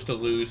supposed to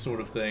lose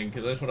sort of thing,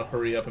 because I just want to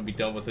hurry up and be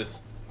done with this.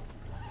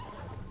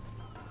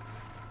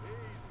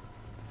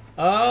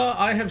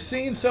 I have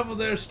seen some of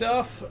their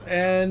stuff,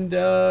 and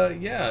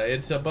yeah,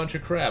 it's a bunch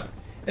of crap.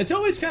 It's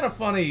always kind of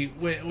funny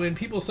when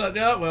people say,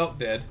 oh, well,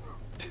 dead.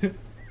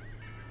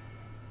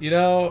 You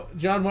know,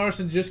 John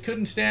Marston just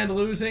couldn't stand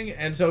losing,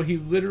 and so he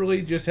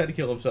literally just had to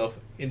kill himself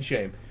in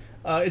shame.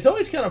 It's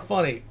always kind of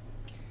funny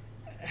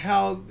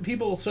how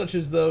people such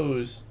as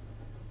those,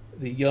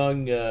 the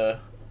young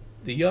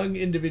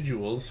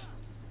individuals,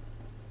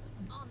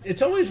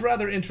 it's always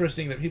rather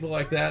interesting that people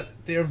like that,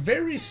 they're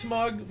very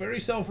smug, very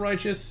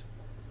self-righteous,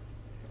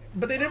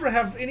 but they never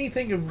have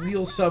anything of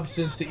real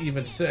substance to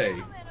even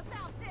say.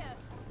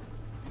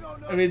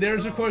 I mean,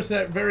 there's of course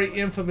that very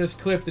infamous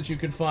clip that you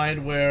can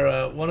find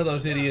where one of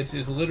those idiots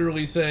is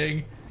literally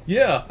saying,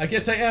 yeah, I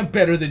guess I am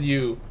better than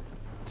you.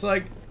 It's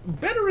like,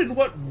 better in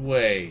what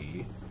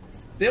way?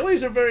 They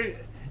always are very...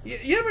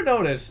 You ever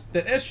notice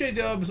that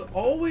SJWs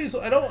always...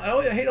 I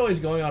hate always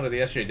going on to the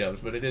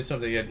SJWs, but it is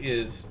something that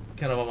is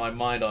kind of on my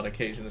mind on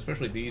occasion,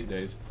 especially these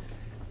days,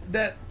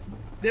 that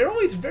they're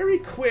always very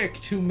quick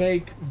to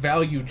make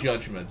value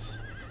judgments.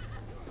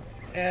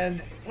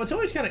 And what's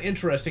always kind of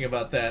interesting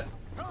about that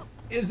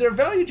is their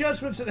value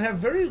judgments that have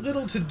very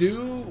little to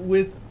do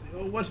with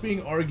what's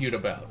being argued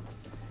about.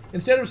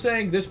 Instead of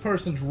saying this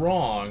person's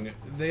wrong,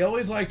 they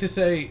always like to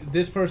say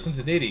this person's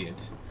an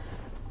idiot.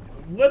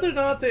 Whether or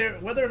not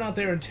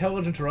they're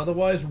intelligent or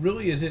otherwise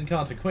really is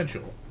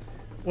inconsequential.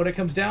 What it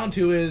comes down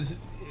to is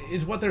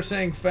what they're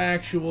saying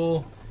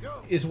factual?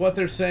 Is what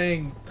they're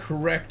saying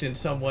correct in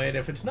some way? And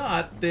if it's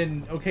not,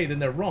 then okay, then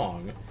they're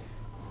wrong.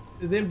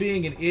 Them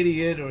being an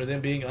idiot or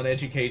them being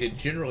uneducated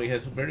generally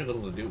has very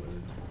little to do with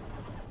it.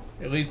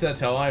 At least that's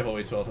how I've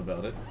always felt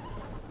about it.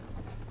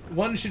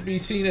 One should be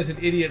seen as an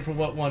idiot for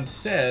what one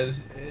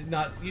says,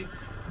 not...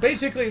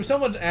 Basically, if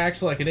someone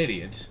acts like an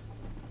idiot...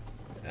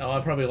 Oh,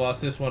 I probably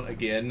lost this one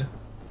again.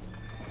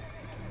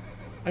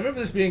 I remember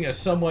this being a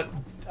somewhat...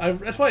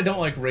 that's why I don't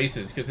like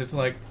races, because it's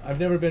like, I've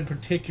never been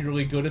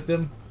particularly good at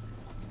them.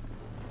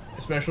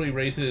 Especially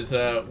races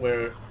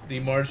where the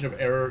margin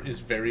of error is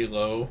very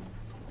low.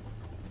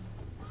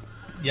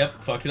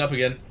 Yep, fucked it up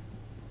again.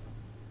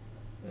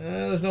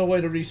 There's no way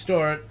to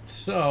restart,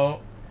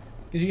 so...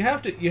 Because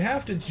you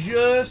have to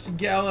just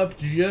gallop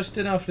just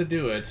enough to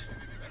do it.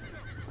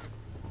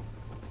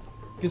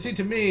 Because see,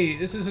 to me,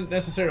 this isn't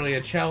necessarily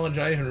a challenge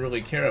I even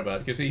really care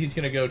about. Because see, he's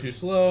going to go too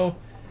slow.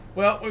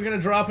 Well, we're going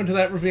to drop into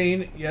that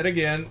ravine yet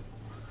again.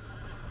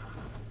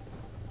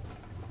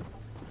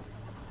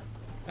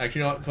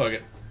 Actually, you know what? Fuck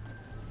it.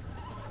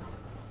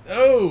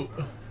 Oh!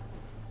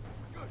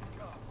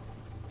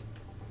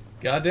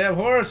 Goddamn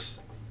horse!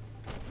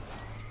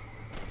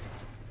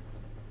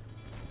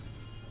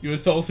 You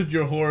assaulted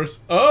your horse.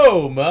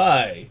 Oh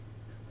my!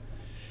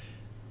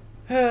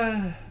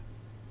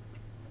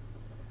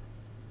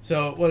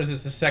 So, what is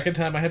this? The second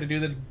time I had to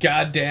do this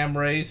goddamn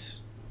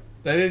race?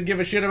 That I didn't give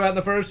a shit about in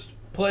the first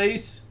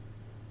place?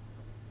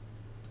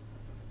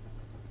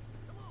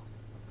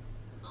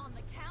 On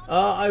the count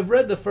I've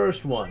read the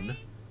first one.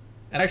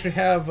 And actually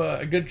have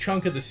a good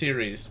chunk of the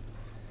series.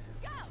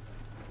 go.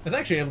 I was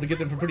actually able to get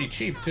them for pretty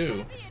cheap,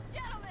 too. Be a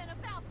gentleman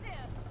about this.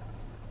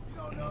 You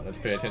don't know Let's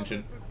the pay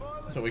attention. Ombudsman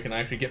Father? So we can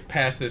actually get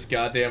past this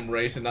goddamn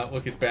race and not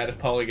look as bad as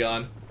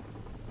Polygon.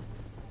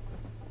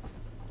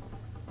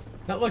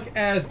 Not look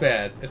as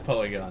bad as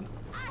Polygon.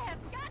 I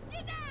have got you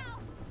now.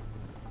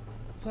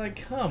 It's like,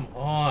 come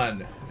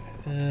on.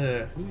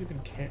 Who even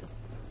cares?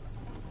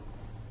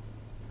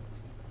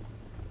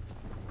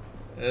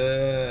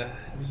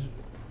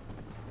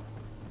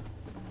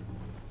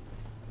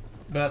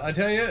 But I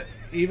tell you,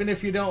 even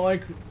if you don't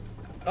like...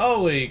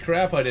 Holy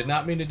crap, I did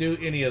not mean to do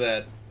any of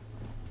that.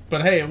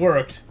 But hey, it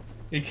worked.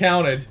 It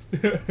counted.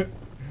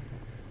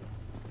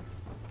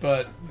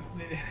 But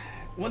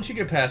once you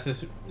get past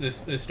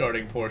this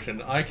starting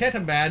portion, I can't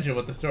imagine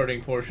what the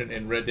starting portion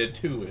in Red Dead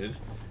 2 is.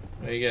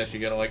 I guess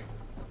you gotta like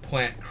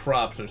plant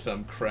crops or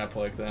some crap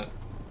like that.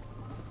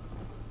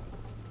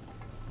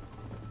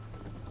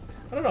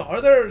 I don't know,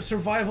 are there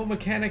survival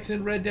mechanics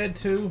in Red Dead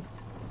 2?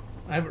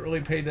 I haven't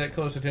really paid that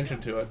close attention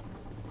to it.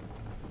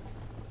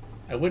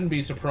 I wouldn't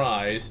be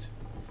surprised.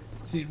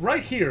 See,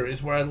 right here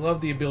is where I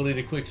love the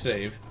ability to quick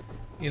save.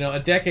 You know, a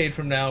decade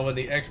from now when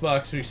the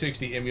Xbox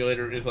 360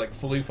 emulator is like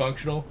fully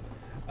functional,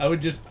 I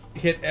would just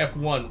hit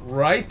F1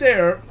 right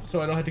there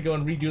so I don't have to go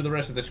and redo the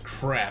rest of this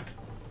crap.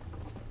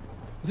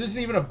 This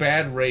isn't even a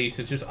bad race,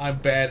 it's just I'm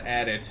bad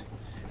at it.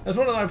 That's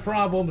one of my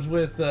problems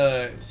with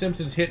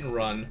Simpsons Hit and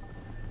Run,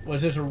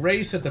 was there's a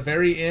race at the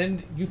very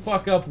end, you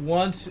fuck up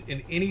once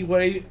in any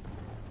way...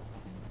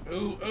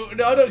 Ooh, ooh,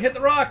 no, don't hit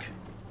the rock!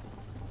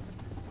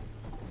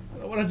 I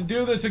don't want to have to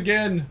do this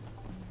again.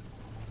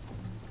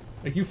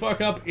 Like, you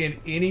fuck up in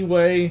any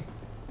way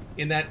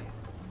in that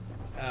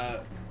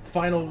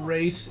final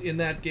race in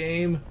that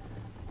game,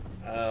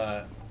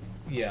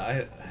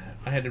 yeah,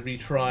 I had to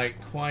retry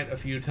quite a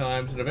few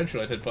times, and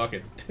eventually I said, fuck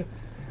it.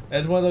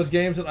 That's one of those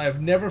games that I've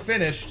never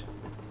finished,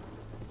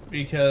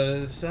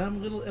 because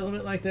some little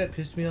element like that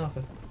pissed me off.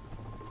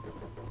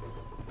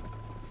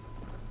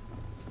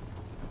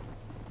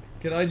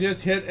 Can I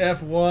just hit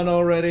F1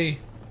 already?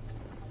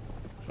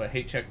 So I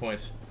hate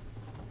checkpoints.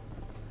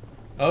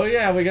 Oh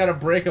yeah, we gotta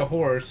break a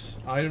horse.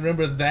 I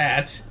remember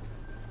that.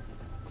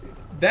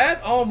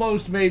 That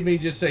almost made me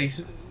just say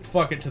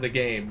fuck it to the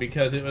game,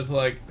 because it was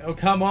like, oh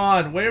come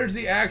on, where's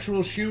the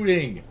actual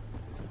shooting?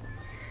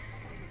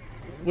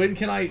 When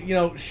can I, you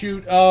know,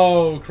 shoot?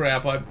 Oh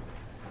crap, I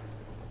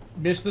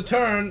missed the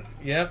turn.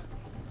 Yep.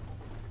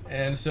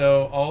 And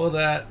so all of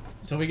that,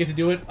 so we get to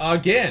do it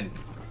again,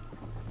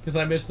 because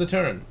I missed the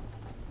turn.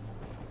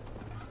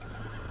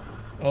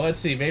 Well, let's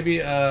see, maybe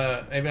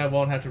maybe I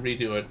won't have to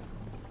redo it.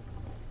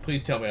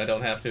 Please tell me I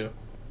don't have to.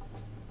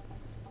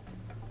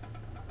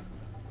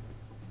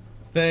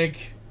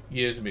 Thank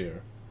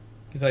Ysmir.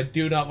 Because I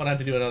do not want to have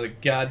to do another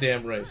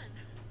goddamn race.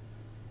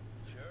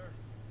 Sure.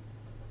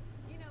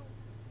 You know,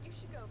 you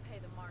should go pay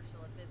the marshal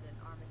a visit in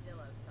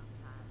Armadillo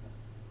sometime.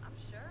 I'm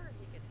sure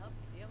he could help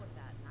you deal with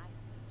that nice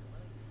Mr.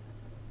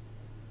 Williamson.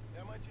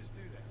 Yeah, I might just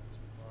do that,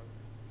 Mr. Farley.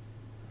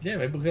 Yeah,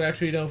 maybe we could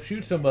actually, you know,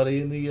 shoot somebody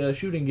in the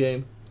shooting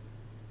game.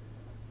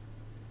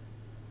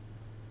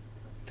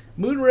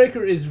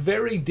 Moonraker is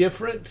very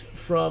different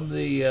from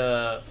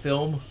the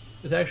film.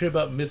 It's actually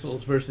about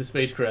missiles versus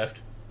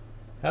spacecraft.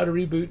 How to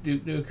reboot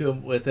Duke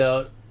Nukem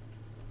without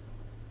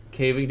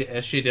caving to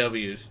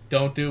SJWs.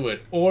 Don't do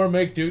it. Or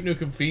make Duke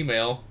Nukem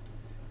female.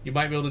 You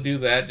might be able to do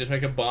that. Just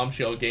make a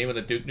bombshell game in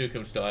a Duke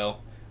Nukem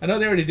style. I know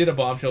they already did a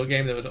bombshell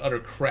game that was utter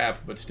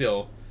crap, but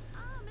still.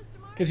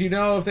 Mr. Because you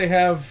know if they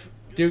have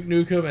Duke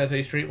Nukem as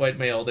a straight white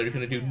male, they're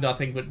going to do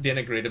nothing but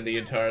denigrate him the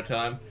entire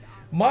time.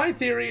 My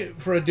theory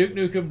for a Duke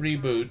Nukem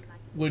reboot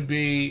would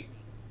be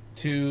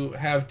to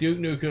have Duke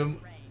Nukem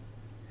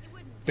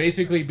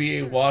basically be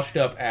a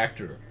washed-up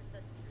actor.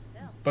 Such as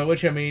yourself. By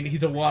which I mean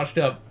he's a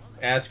washed-up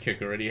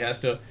ass-kicker, and he has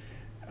to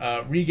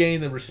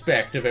regain the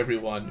respect of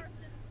everyone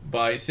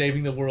by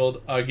saving the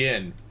world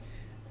again.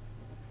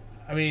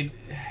 I mean,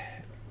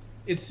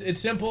 it's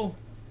simple.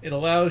 It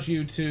allows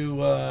you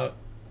to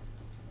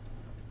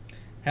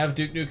have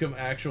Duke Nukem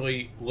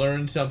actually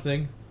learn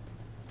something.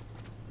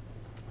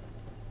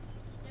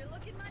 You're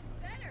looking much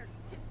better,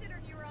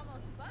 considering you were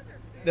almost buzzard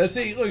food. Now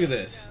see, look at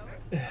this.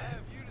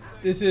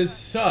 This is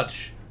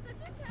such So do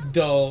tell me,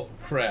 dull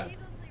crap.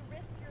 needlessly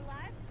risk your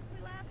life since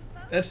we last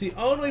spoke? That's the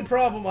only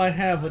problem I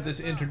have with this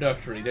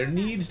introductory. There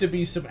needs to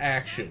be some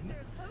action. There's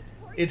hope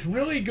for you. It's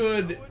really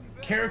good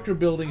character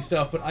building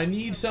stuff, but I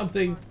need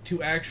something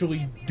to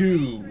actually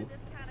do. This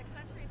kind of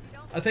country if you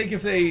don't I think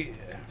if they...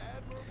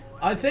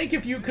 I think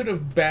if you could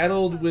have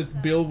battled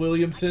with Bill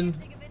Williamson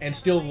and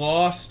still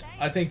lost,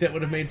 I think that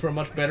would have made for a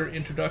much better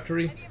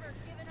introductory. Have you ever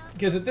given up?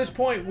 Because at this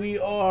point, we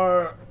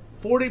are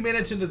 40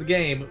 minutes into the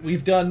game.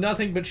 We've done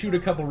nothing but shoot a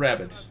couple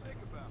rabbits.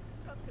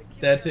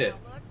 That's it.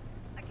 Look,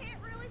 I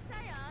can't really say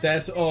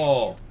That's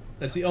all.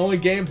 That's the only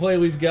gameplay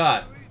we've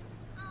got.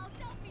 Oh,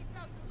 don't be so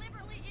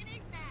deliberately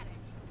enigmatic.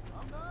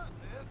 I'm not,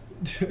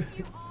 miss.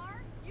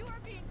 You are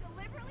being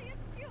deliberately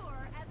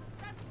obscure as a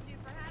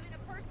substitute for having a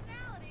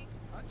personality.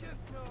 I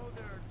just know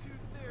there are two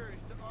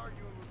theories to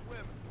arguing with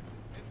women,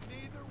 and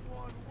neither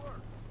one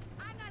works.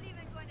 I'm not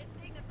even going to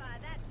dignify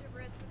that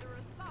gibberish with a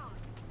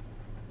response.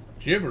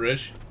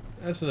 Gibberish?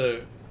 That's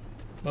the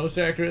most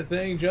accurate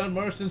thing John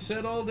Marston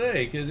said all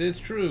day, because it's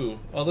true.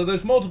 Although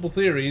there's multiple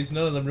theories,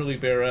 none of them really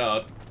bear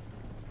out.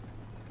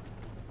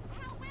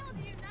 How well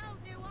do you know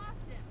New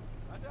Austin?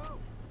 I don't.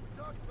 We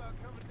talked about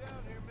coming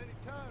down here many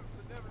times,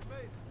 but never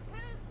made it.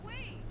 Who's we?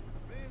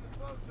 Me and the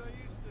folks I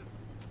used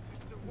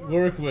to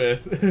Work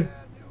with. Yeah, New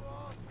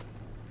Austin,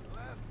 the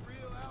last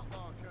real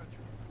outlaw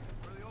country,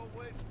 where the old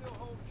ways still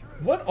hold true.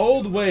 What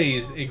old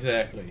ways,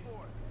 exactly? You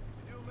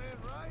do a man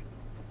right,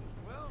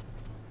 well,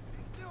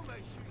 he still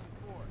may shoot you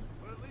for it,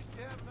 but at least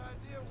you have an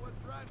idea of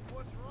what's right and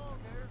what's wrong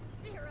there.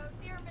 Dear, oh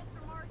dear, Mr.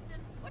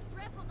 Marston. What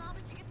dreadful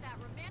novel did you get that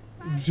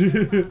romanticized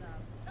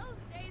out of?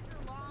 Those days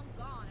are long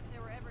gone, if they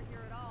were ever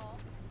here at all.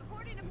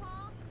 According to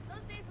Paul,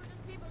 those days were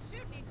just people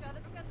shooting each other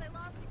because they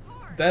lost a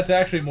card. That's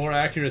actually more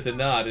accurate than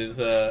not, is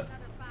Another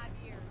 5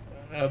 years.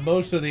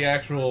 most of the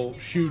actual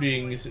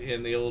shootings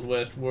in the Old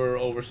West were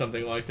over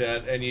something like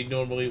that, and you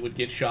normally would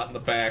get shot in the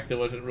back. There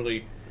wasn't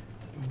really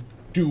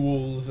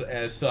duels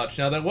as such.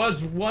 Now, there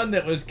was one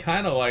that was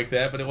kind of like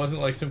that, but it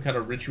wasn't like some kind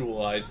of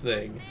ritualized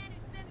thing. Man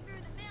who's been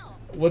through the mill.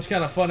 What's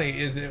kind of funny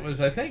is it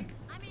was, I think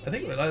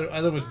it was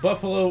either was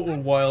Buffalo or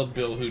Wild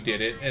Bill who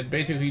did it, and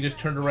basically he just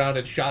turned around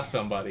and shot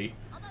somebody.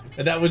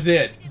 And that was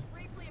it.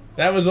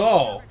 That was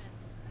all.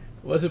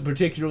 It wasn't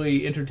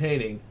particularly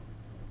entertaining.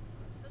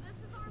 So this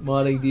is our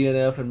Modding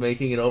DNF and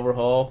making an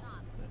overhaul.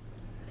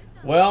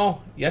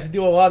 Well, you have to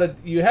do a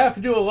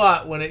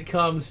lot when it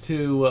comes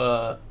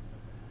to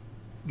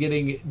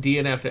getting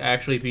DNF to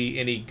actually be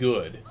any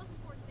good. most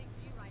important thing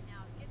for you right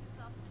now is get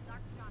yourself into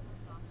Dr.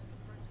 Johnson's office to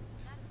purchase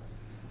some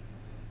medicine.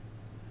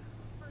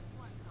 First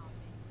one's on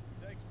me.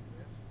 Thank you,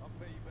 miss. I'll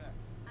pay you back.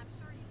 I'm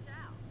sure you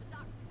shall. The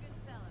doc's a good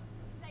fellow.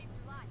 He saved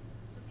your life,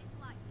 so be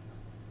polite to him.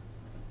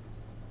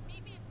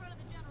 Meet me in front of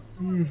the general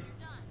store when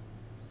you're done.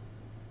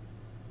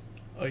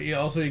 Yeah,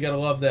 also, you gotta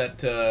love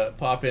that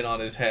pop in on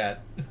his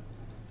hat.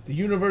 The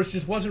universe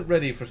just wasn't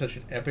ready for such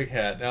an epic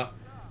hat. Now,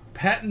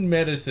 patent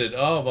medicine.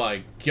 Oh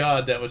my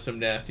god, that was some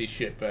nasty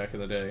shit back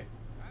in the day.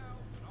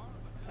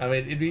 I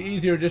mean, it'd be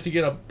easier just to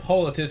get a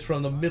poultice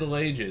from the Middle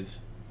Ages.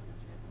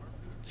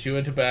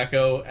 Chewing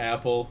tobacco,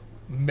 apple,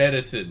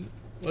 medicine.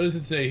 What does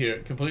it say here?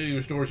 It completely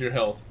restores your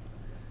health.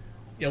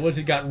 Yeah, what's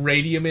it got?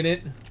 Radium in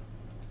it?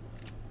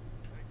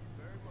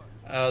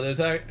 There's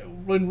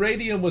when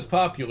radium was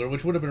popular,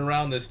 which would have been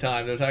around this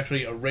time, there was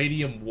actually a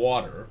radium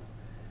water.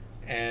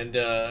 And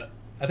I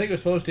think it was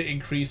supposed to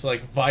increase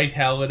like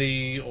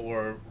vitality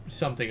or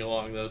something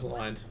along those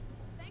lines.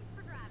 Thanks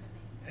for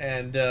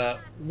driving me. And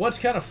what's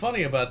kind of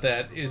funny about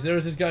that is there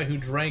was this guy who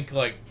drank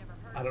like,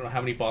 I don't know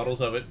how many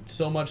bottles of it,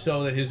 so much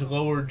so that his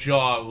lower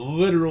jaw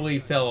literally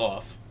fell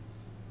off.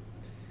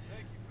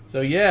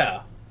 So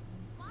yeah.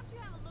 Why don't you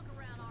have a look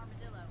around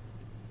Armadillo?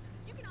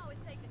 You can always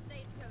take the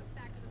stagecoach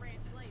back to the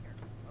ranch later.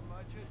 I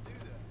might just do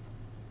that.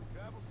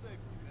 Travel safely,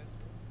 miss.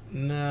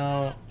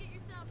 No. Get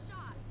yourself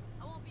shot.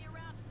 I won't be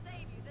around to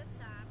save you this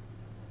time.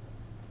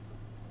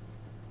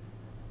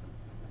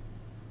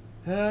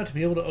 To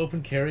be able to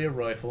open carry a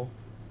rifle.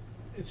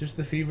 It's just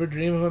the fever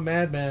dream of a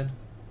madman.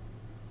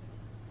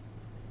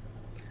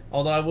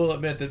 Although I will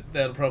admit that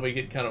that'll probably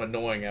get kind of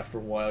annoying after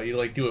a while. You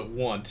like do it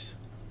once.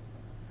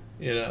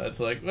 You know, it's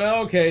like,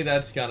 well, okay,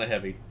 that's kind of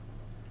heavy.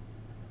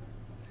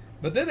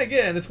 But then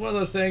again, it's one of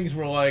those things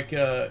where like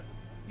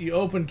you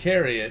open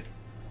carry it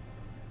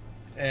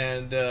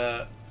and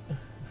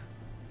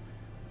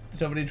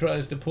somebody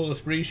tries to pull a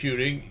spree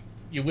shooting,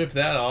 you whip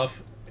that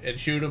off and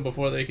shoot them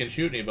before they can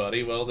shoot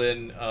anybody. Well,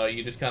 then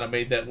you just kind of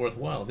made that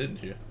worthwhile,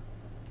 didn't you?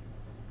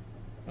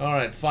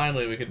 Alright,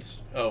 finally we could...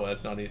 Oh,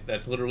 that's not...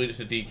 That's literally just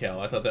a decal.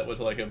 I thought that was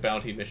like a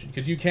bounty mission.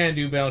 Because you can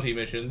do bounty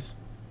missions.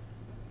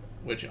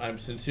 Which I'm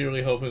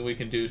sincerely hoping we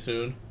can do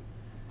soon.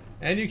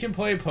 And you can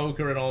play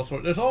poker and all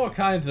sorts... There's all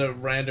kinds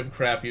of random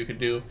crap you can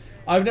do.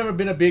 I've never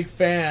been a big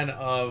fan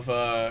of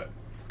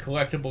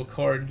collectible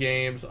card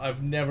games.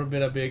 I've never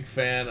been a big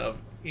fan of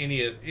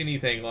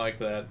anything like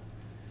that.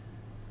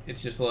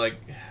 It's just like,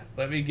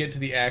 let me get to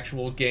the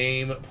actual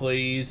game,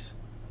 please.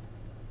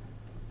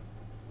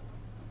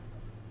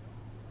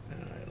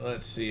 Alright,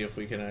 let's see if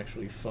we can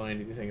actually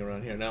find anything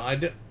around here. Now,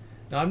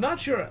 I'm not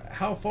sure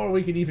how far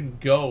we can even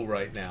go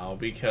right now,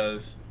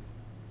 because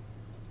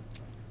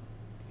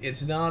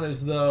it's not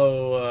as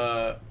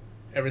though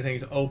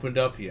everything's opened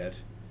up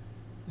yet.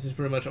 This is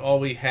pretty much all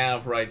we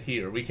have right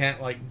here. We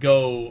can't, like,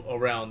 go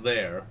around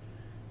there,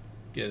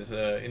 because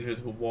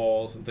invisible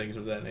walls and things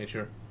of that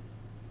nature.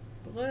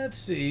 But let's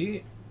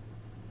see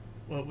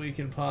what we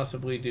can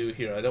possibly do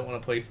here. I don't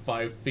want to play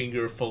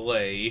five-finger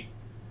fillet.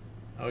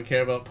 I don't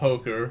care about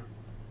poker.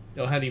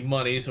 Don't have any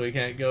money, so we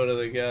can't go to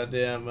the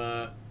goddamn...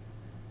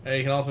 Hey,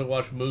 you can also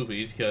watch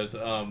movies, because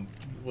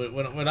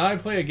when I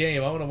play a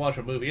game, I want to watch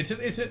a movie.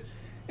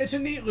 It's a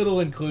neat little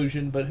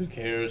inclusion, but who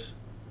cares?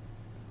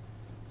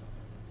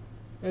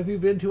 Have you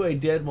been to a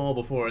dead mall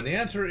before? And the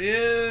answer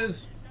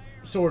is...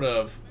 sort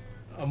of.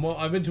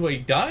 I've been to a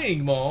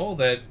dying mall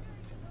that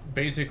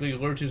basically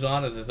lurches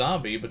on as a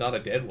zombie, but not a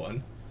dead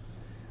one.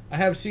 I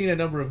have seen a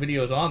number of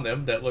videos on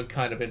them that look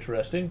kind of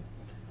interesting.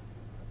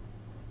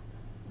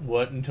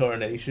 What in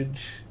tarnation?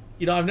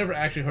 You know, I've never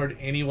actually heard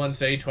anyone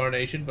say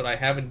tarnation, but I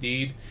have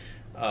indeed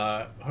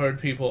heard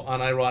people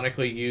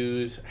unironically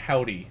use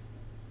howdy.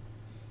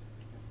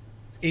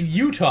 In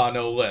Utah,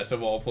 no less,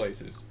 of all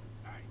places.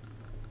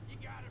 You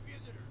got a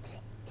visitor.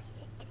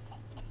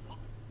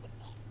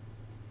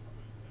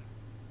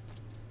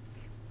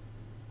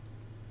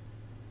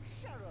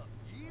 Shut up,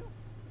 you.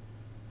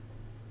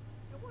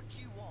 Now what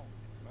you want?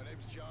 My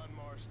name's John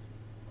Marston.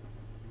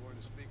 You wanted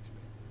to speak to me?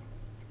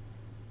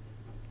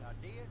 I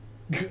did?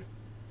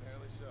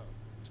 Apparently so.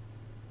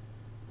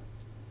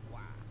 Why?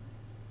 I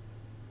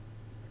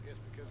guess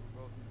because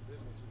we're both in the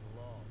business of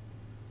the law.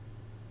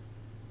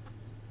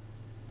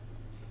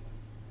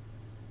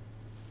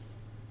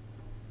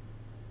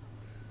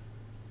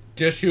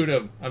 Just shoot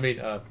him. I mean,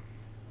 You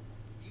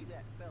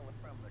that fella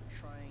from the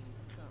train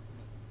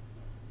company?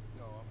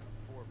 No, I'm from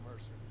Fort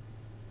Mercer.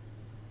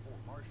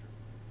 Fort Mercer?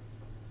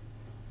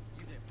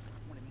 You them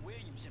one of them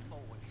Williamson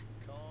boys?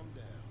 Calm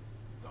down.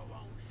 Go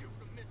on, shoot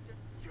him, mister.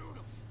 Shoot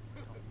him.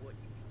 Oh, what,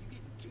 you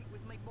getting cute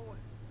with me, boy?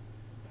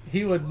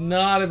 he would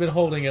not have been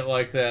holding it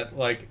like that,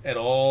 like, at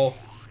all.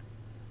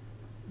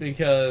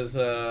 Because,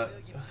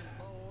 Williamson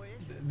boys?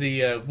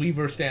 the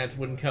Weaver stance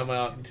wouldn't come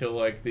out until,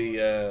 like,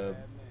 the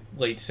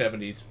late 70s.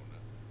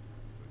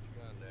 Put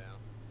your gun down.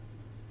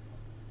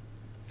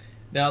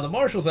 Now, the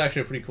Marshal's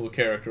actually a pretty cool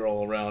character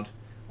all around.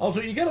 Also,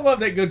 you gotta love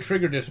that good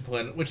trigger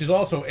discipline, which is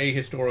also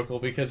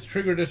ahistorical, because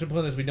trigger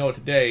discipline as we know it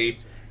today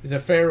is a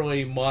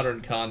fairly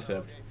modern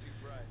concept.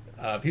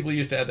 People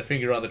used to have the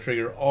finger on the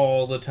trigger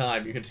all the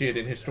time. You can see it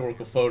in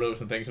historical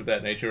photos and things of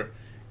that nature.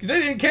 Because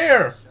they didn't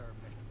care!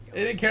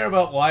 They didn't care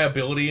about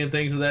liability and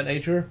things of that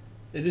nature.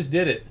 They just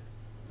did it.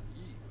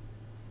 You.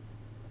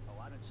 Oh,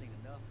 I done seen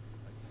enough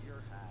of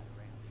your hide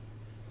around here.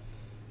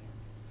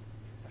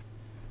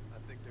 I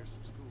think there's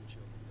some school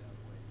children down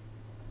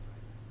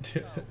the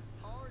way.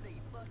 Oh,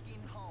 hardy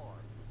fucking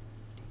hard.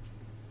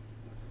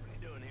 What are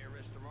you doing here,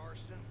 Mr.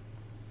 Marston?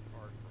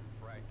 Apart from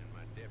frightening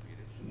my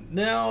deputies.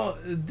 Now,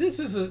 this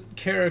is a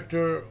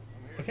character...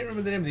 I can't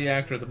remember the name of the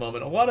actor at the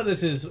moment. A lot of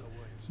this is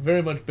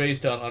very much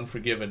based on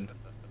Unforgiven.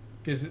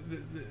 Because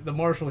the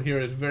Marshal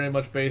here is very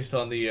much based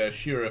on the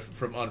sheriff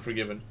from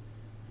Unforgiven.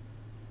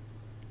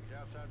 He's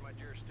outside my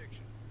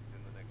jurisdiction,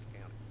 in the next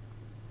county.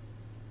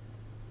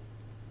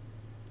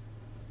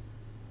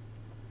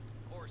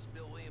 Of course,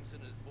 Bill Williamson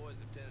and his boys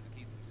have tended to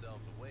keep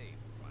themselves away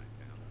from my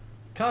town.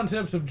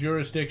 Concepts of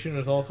jurisdiction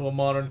is also a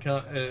modern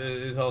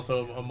I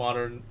also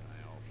ain't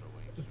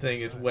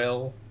thing as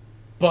well.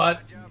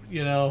 But,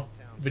 you know,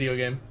 video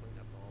game. clean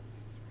up all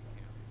these three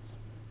counties.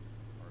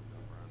 Hard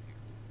enough around here.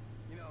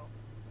 You know,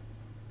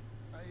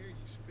 I hear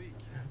you speak.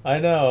 I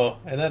know,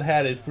 and that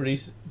hat is pretty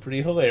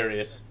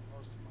hilarious.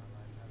 Most of my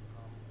life had a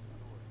problem with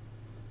authority.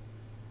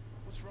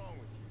 What's wrong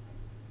with you?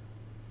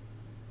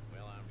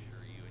 Well, I'm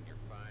sure you and your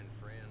fine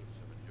friends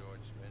have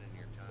enjoyed spending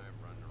your time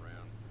running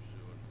around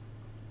pursuing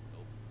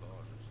noble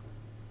causes.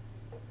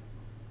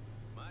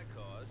 My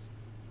cause is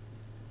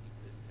to keep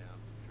this town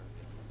from turning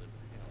into a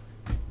living hell.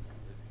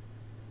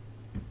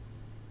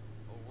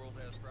 The whole world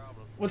has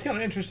problems. What's kind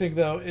of interesting,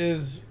 though,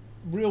 is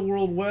Real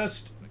World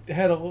West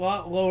had a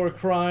lot lower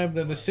crime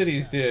than the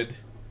cities did.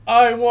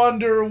 I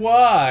wonder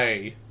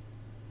why.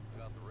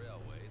 About the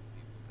railway, the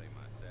people pay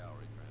my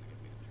salary trying to get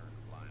me to turn a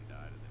blind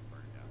eye to them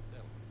burned down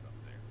settlements up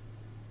there.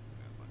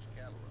 Got a bunch of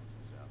cattle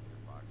rustlers out near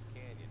Fox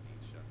Canyon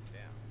needs shutting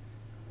down.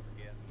 Not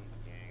forgetting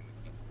the gang that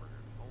keeps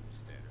murdering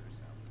homesteaders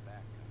out in the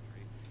back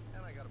country.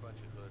 And I got a bunch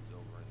of hoods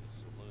over in the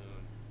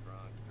saloon,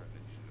 drunk,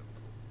 threatening to shoot up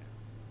the whole town.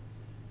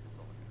 That's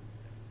all I got to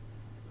say.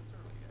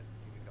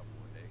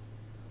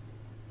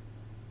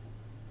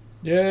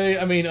 Yay!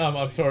 I mean,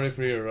 I'm sorry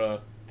for your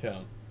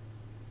town.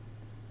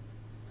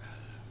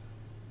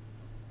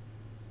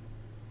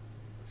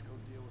 Let's go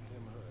deal with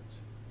them hoods.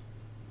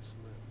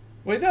 Slim.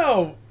 Wait,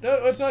 no!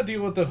 No, let's not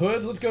deal with the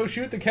hoods. Let's go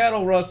shoot the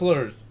cattle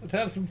rustlers. Let's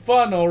have some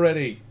fun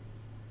already.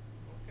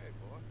 Okay,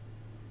 boy.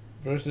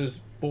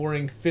 Versus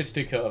boring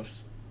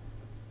fisticuffs.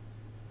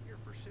 You're a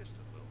persistent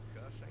little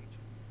cuss, ain't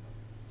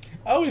you?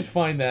 I always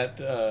find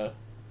that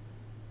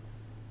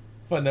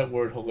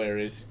word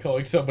hilarious,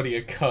 calling somebody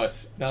a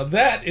cuss. Now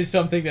that is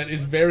something that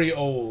is very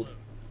old.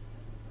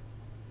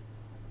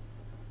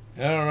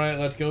 Alright,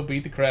 let's go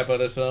beat the crap out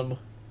of some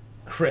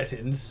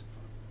cretins.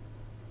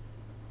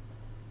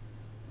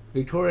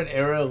 Victorian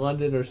era,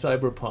 London, or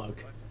cyberpunk?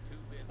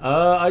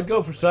 I'd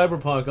go for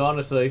cyberpunk,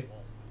 honestly.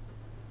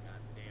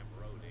 Goddamn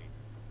road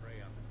agents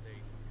prey on the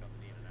stations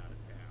coming in and out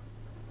of town.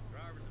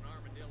 Drivers in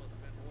Armadillo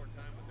spend more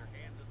time with their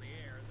hands in the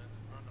air than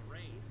on the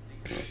range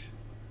these days.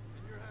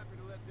 And you're happy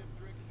to let them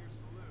drink in your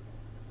saloon?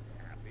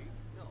 Happy?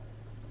 No.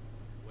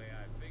 The way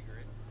I figure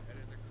it,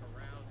 better they're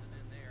carousing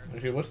in there.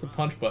 Actually, what's the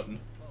punch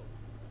button?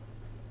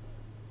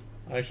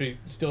 I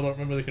actually still don't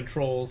remember the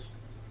controls.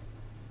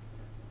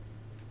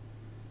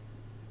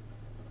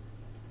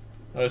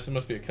 Oh, this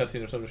must be a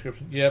cutscene of some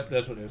description. Yep,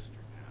 that's what it is.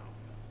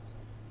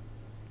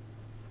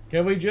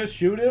 Can we just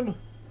shoot him? Let's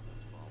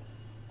follow.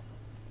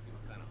 See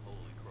what kind of hole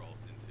he crawls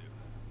into.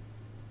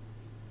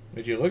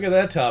 Would you look at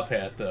that top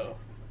hat, though?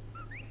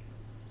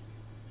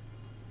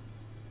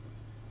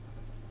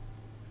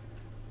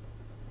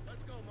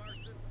 Let's go,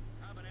 Marston.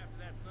 How about after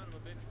that son of a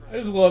bitch I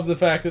just love the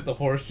fact that the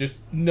horse just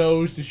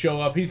knows to show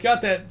up. He's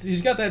got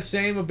that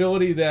same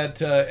ability that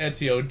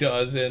Ezio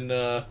does in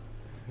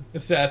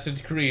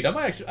Assassin's Creed. I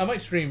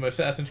might stream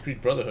Assassin's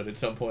Creed Brotherhood at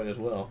some point as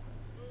well.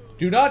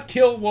 Do not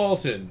kill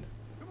Walton.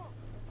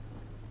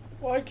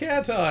 Why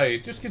can't I?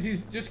 Just because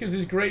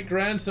his great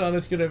grandson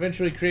is gonna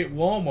eventually create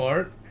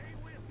Walmart. Hey,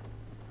 Whip.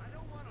 I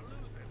don't want to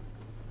lose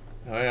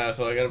him. Oh yeah,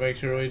 so I gotta make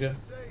sure we do.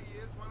 Say he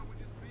is. Why don't we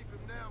just beef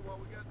him now while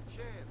we got the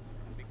chance?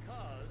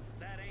 Because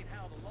that ain't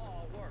how the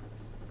law works.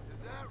 Is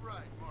that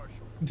right,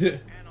 Marshal?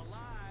 And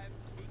alive,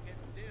 he can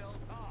still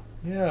talk.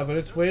 Yeah, but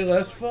it's way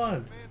less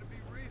fun. Man to be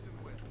reasoned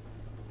with.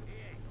 He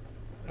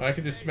ain't. I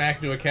could just smack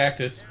into a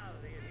cactus.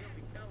 Reality, and he'll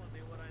be telling me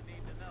what I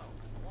need to know.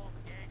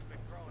 Walton gang's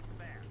been growing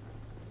fast.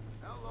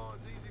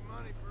 Outlawing's easy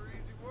money for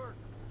easy work.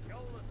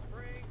 Shola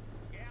Springs,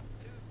 Gap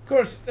Tooth. Of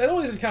course, that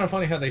always is kind of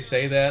funny how they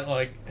say that.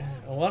 Like,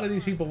 a lot of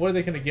these people, what are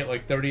they going to get,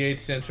 like 38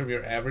 cents from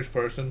your average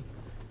person?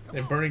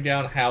 They're burning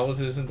down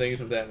houses and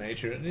things of that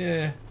nature.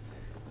 Yeah.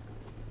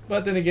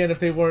 But then again, if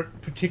they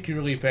weren't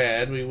particularly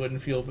bad,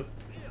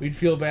 we'd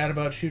feel bad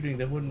about shooting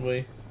them, wouldn't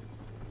we?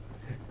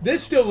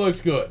 This still looks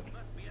good.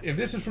 If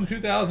this is from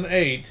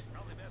 2008,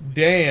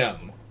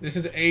 damn. This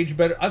is aged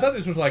better. I thought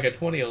this was like a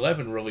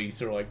 2011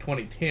 release or like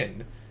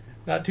 2010,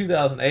 not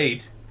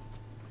 2008.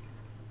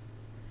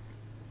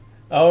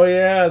 Oh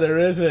yeah, there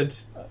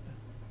isn't.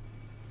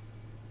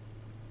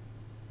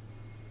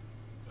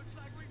 Looks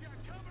like we got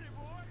company,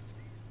 boys.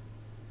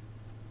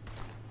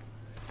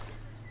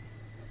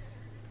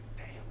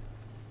 Damn.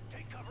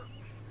 Take cover.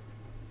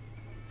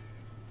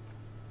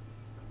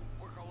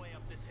 Work our way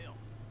up this hill.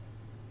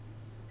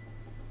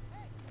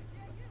 Hey,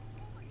 yeah, you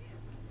over here.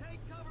 Take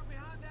cover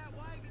behind that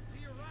wagon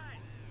to your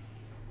right.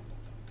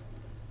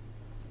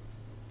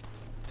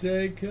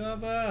 Take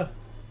cover.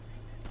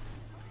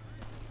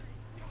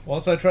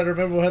 Whilst I try to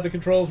remember how the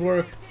controls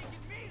work.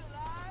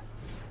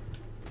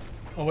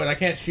 Oh wait, I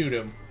can't shoot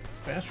him.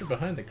 Bastard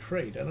behind the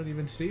crate. I don't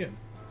even see him.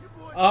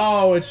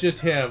 Oh, it's just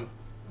him.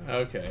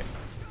 Okay.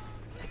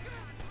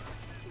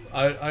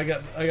 I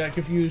got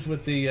confused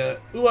with the.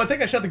 Ooh, I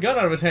think I shot the gun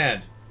out of his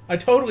hand. I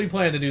totally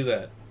planned to do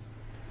that.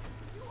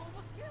 You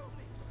almost killed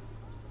me.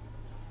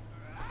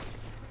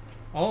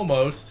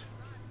 Almost.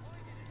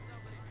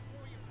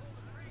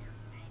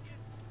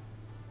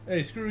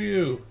 Hey, screw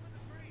you.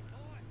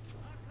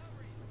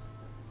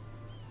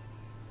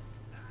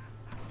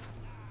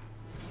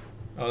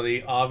 Oh,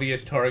 the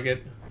obvious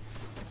target.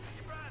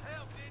 You brought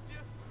help, did you?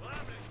 Well, I'm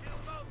gonna kill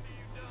both of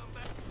you dumb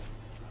bastards.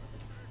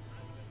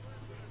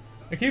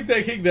 I keep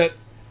thinking that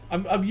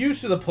I'm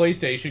used to the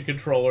PlayStation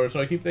controller, so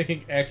I keep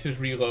thinking X is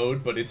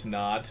reload, but it's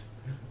not.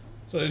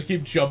 So I just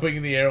keep jumping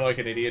in the air like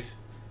an idiot.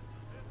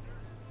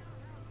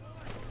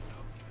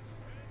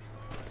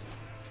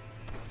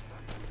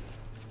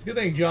 It's a good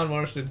thing John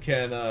Marston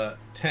can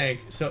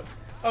tank. So,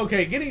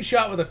 okay, getting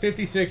shot with a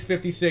 56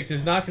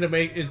 is not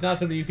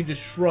something you can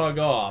just shrug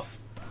off.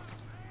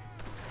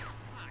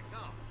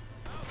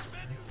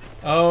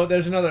 Oh,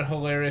 there's another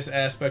hilarious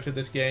aspect of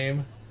this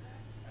game.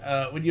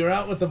 When you're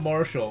out with the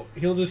marshal,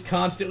 he'll just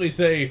constantly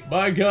say,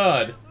 "My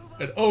God,"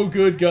 and "Oh,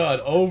 good God,"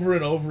 over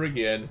and over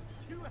again.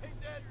 You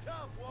ain't that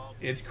tough, Walt.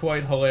 It's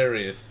quite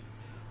hilarious.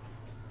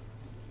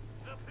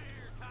 Up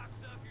here,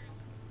 cocksuckers.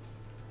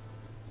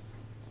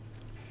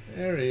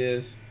 There he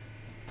is.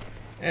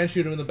 And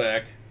shoot him in the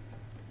back.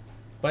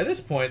 By this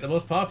point, the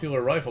most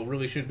popular rifle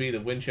really should be the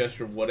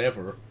Winchester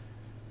whatever.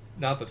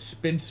 Not the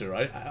Spencer.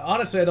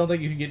 Honestly, I don't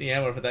think you can get any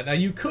ammo for that. Now,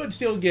 you could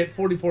still get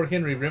 44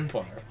 Henry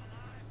rimfire.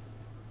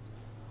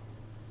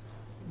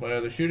 by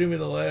either shooting me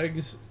in the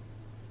legs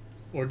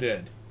or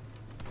dead.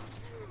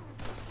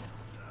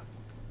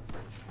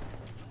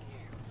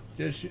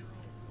 Just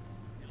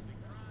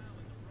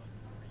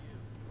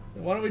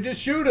why don't we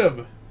just shoot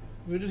him?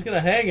 We're just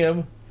gonna hang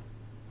him.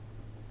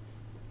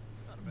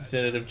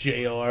 Representative JR.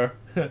 How'd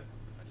you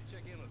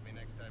check in with me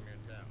next time you're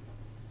in town?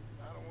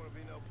 I don't want to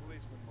be no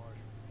policeman, Marshal.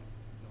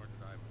 Nor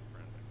did I, my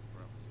friend. I can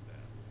promise you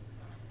that.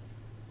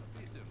 I'll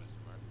see you soon, Mr.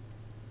 Marston.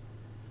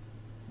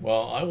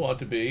 Well, I want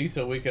to be,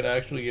 so we could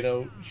actually, you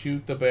know,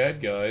 shoot the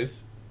bad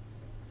guys.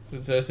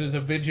 Since this is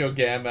a video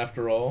game,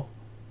 after all.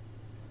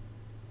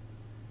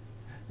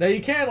 Now,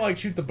 you can, like,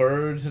 shoot the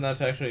birds, and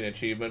that's actually an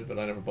achievement, but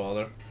I never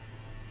bother.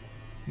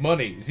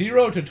 Money.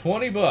 0 to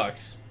 20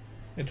 bucks.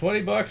 And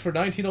 20 bucks for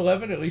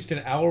 1911, at least in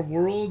our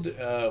world,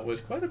 was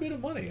quite a bit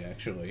of money,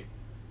 actually.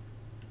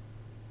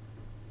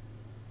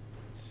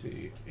 Let's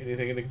see.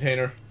 Anything in the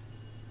container?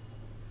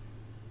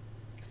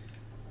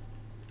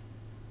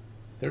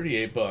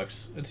 38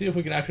 bucks. Let's see if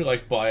we can actually,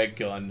 like, buy a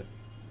gun.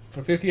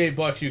 For 58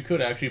 bucks, you could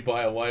actually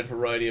buy a wide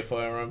variety of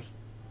firearms.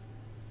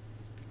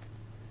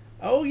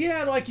 Oh,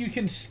 yeah, like, you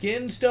can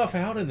skin stuff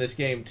out in this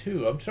game,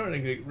 too. I'm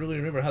starting to really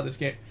remember how this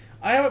game...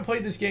 I haven't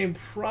played this game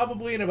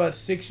probably in about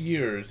 6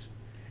 years.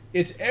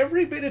 It's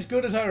every bit as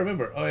good as I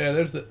remember. Oh, yeah,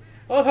 there's the...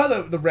 I love how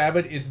the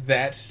rabbit is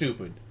that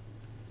stupid.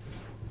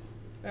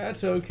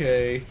 That's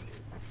okay.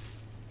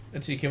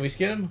 Let's see, can we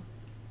skin him?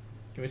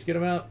 Can we skin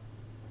him out?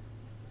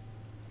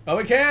 Oh,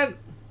 we can!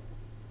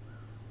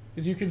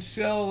 Because you can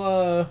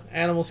sell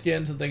animal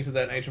skins and things of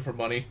that nature for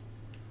money.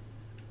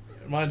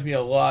 It reminds me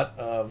a lot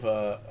of...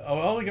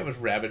 all we got was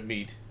rabbit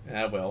meat.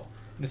 Ah, well.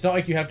 And it's not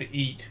like you have to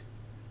eat.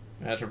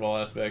 Natural ball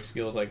aspects,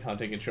 skills like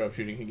hunting and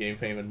sharpshooting can gain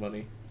fame and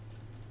money.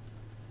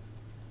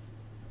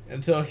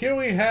 And so here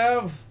we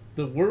have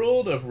the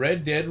world of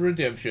Red Dead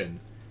Redemption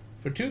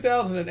for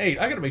 2008.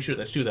 I gotta make sure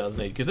that's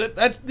 2008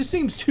 because this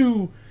seems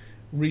too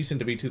recent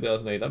to be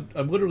 2008.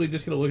 I'm literally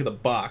just gonna look at the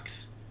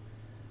box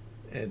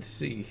and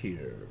see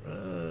here.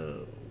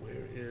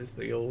 Where is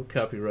the old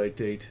copyright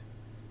date?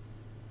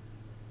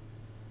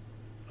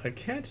 I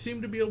can't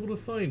seem to be able to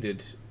find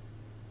it.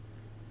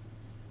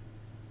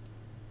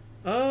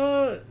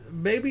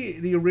 Maybe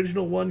the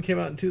original one came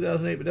out in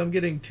 2008, but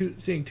I'm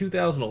seeing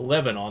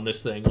 2011 on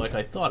this thing like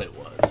I thought it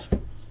was.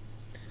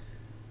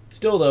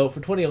 Still, though, for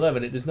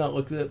 2011, it does not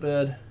look that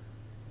bad.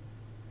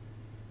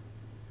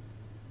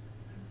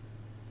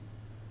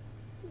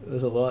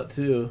 There's a lot,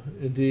 too,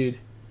 indeed.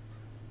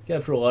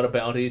 Capture a lot of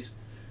bounties.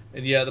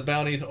 And yeah, the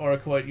bounties are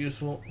quite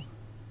useful.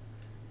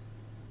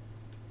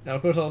 Now,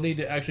 of course, I'll need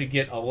to actually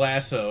get a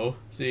lasso,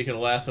 so you can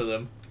lasso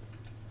them.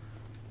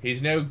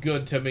 He's no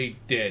good to me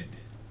dead.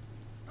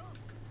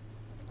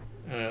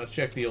 Alright, let's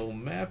check the old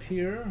map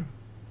here.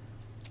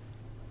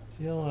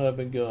 See how long I've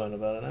been gone?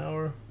 About an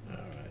hour?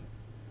 Alright.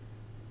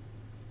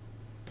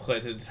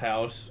 Pleasant's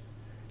house.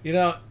 You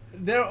know,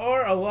 there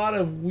are a lot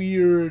of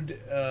weird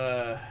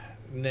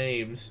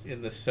names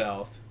in the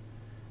South,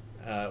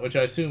 which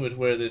I assume is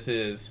where this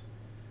is.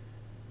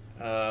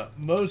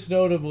 Most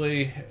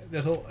notably,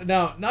 there's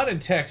now not in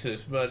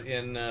Texas, but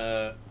in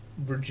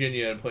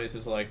Virginia and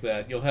places like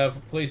that. You'll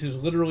have places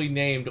literally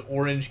named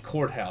Orange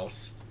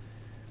Courthouse,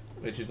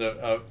 which is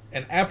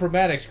an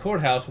Appomattox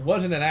courthouse.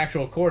 Wasn't an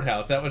actual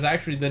courthouse. That was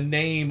actually the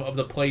name of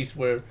the place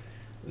where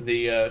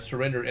the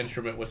surrender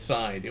instrument was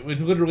signed. It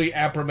was literally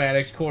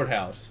Appomattox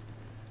Courthouse.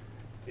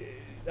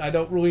 I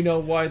don't really know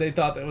why they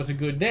thought that was a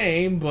good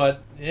name,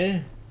 but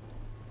eh.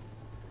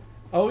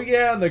 Oh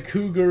yeah, and the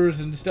Cougars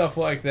and stuff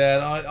like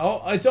that.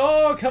 It's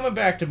all coming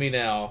back to me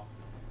now.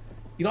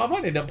 You know, I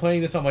might end up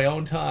playing this on my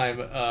own time,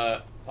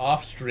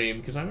 off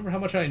stream, because I remember how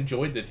much I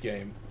enjoyed this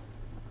game.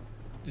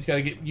 Just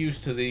gotta get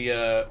used to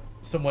the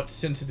somewhat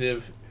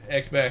sensitive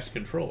Xbox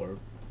controller.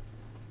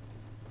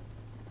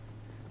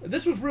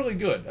 This was really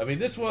good. I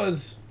mean,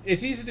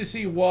 it's easy to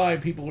see why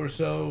people were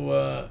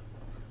so,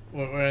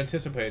 were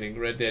anticipating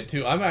Red Dead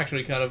 2. I'm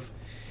actually kind of,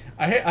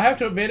 I have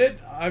to admit it,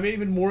 I'm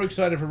even more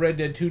excited for Red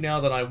Dead 2 now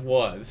than I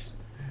was.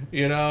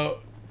 You know,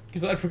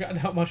 because I'd forgotten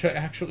how much I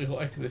actually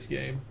liked this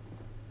game.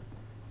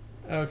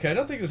 Okay, I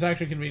don't think there's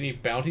actually going to be any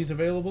bounties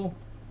available.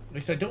 At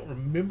least I don't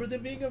remember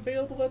them being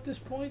available at this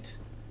point.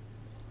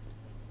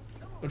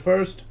 But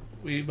first,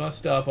 we must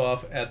stop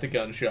off at the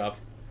gun shop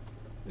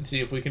and see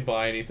if we can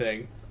buy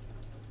anything.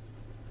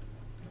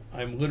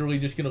 I'm literally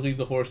just going to leave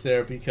the horse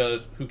there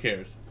because who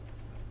cares?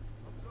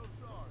 I'm so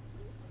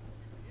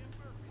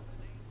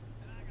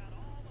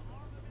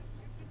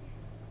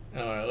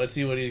sorry. Alright, let's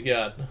see what he's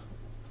got.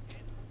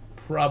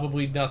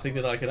 Probably nothing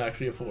that I can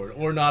actually afford.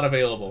 Or not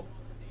available.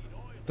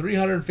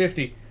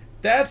 350.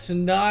 That's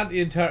not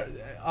entire.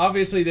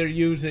 Obviously, they're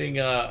using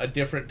a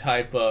different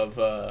type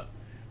of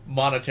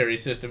monetary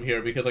system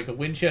here because, like, a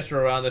Winchester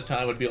around this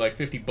time would be like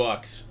 50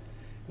 bucks,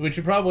 which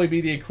would probably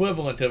be the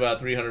equivalent to about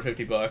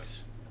 350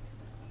 bucks.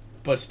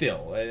 But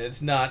still,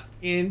 it's not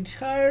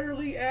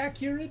entirely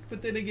accurate.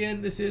 But then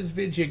again, this is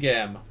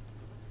Vigigam.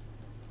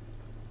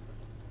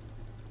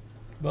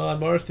 Come on,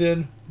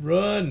 Marston,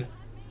 run!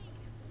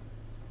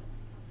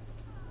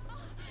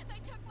 They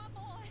took my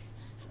boy.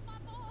 My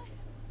boy.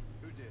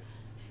 Who did?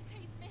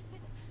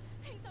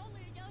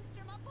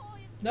 monster, my boy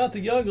is... Not the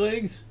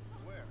younglings.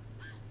 Where?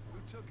 Who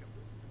took him?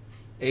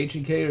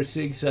 H&K or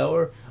Sig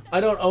Sauer. I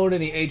don't own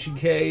any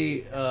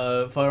H&K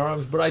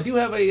firearms, but I do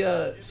have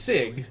a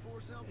SIG.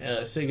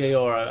 SIG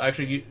AR. I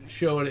actually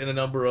showed it in a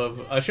number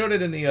of... I showed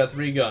it in the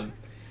 3-gun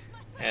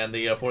and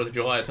the 4th of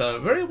July. It's a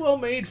very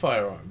well-made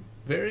firearm.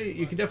 Very...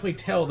 You can definitely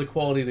tell the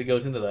quality that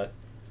goes into that.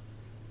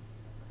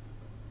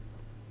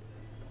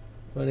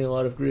 Finding a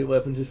lot of great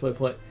weapons just by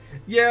playing.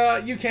 Yeah,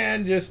 you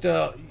can just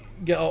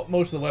get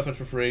most of the weapons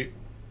for free.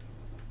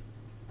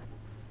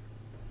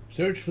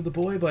 Search for the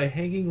boy by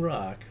Hanging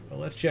Rock. Well,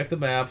 let's check the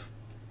map.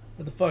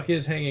 What the fuck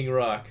is Hanging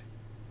Rock?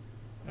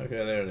 Okay,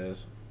 there it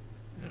is.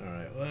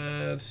 Alright,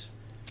 let's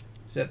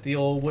set the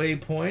old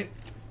waypoint.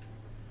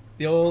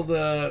 The old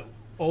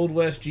Old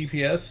West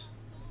GPS.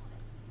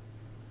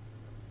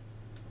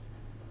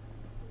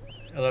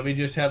 And let me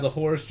just have the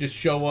horse just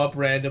show up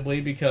randomly,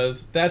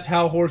 because that's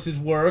how horses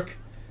work.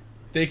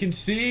 They can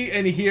see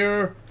and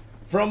hear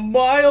from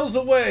miles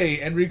away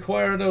and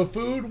require no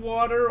food,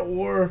 water,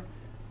 or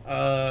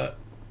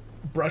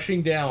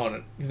brushing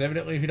down. Because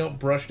evidently if you don't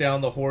brush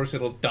down the horse,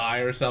 it'll die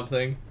or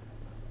something.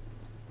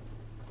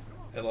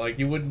 And like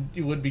you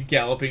wouldn't be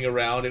galloping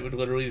around. It would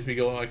literally just be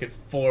going like at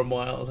 4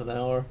 miles an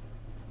hour.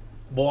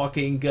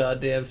 Walking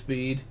goddamn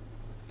speed.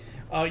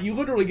 You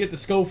literally get the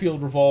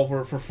Schofield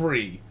revolver for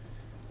free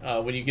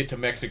when you get to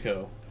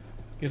Mexico.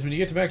 Because when you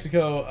get to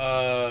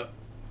Mexico,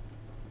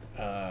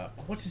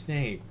 what's his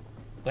name?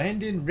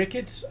 Landon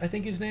Ricketts, I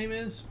think his name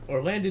is?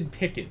 Or Landon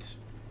Pickett.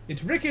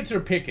 It's Ricketts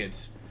or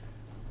Pickett.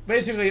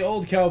 Basically,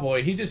 old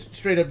cowboy, he just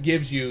straight up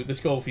gives you the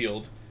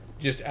Schofield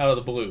just out of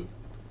the blue.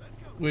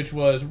 Which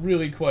was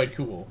really quite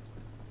cool.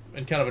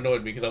 And kind of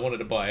annoyed me because I wanted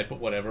to buy it, but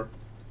whatever.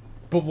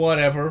 But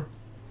whatever.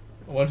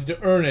 I wanted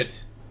to earn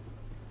it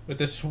with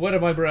the sweat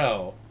of my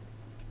brow.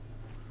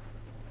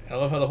 And I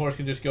love how the horse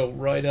can just go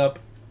right up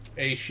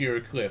a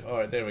sheer cliff.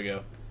 Alright, there we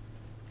go.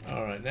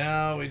 Alright,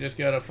 now we just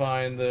gotta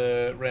find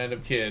the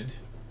random kid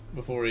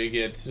before he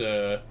gets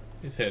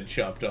his head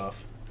chopped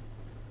off.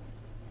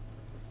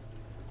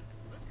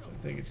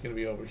 I think it's gonna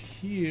be over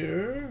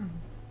here.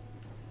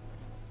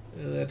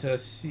 Let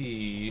us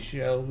see,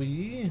 shall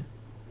we?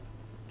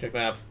 Check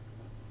map.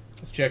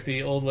 Let's check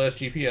the Old West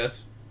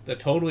GPS that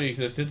totally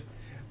existed.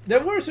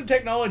 There were some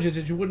technologies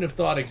that you wouldn't have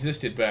thought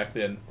existed back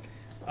then.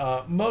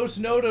 Most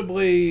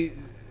notably,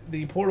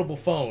 the portable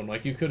phone.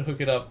 Like, you could hook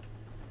it up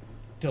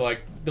to,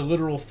 like, the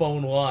literal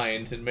phone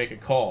lines and make a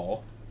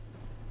call.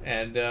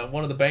 And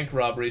one of the bank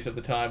robberies at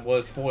the time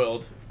was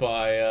foiled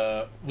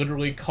by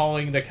literally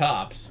calling the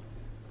cops.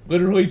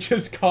 Literally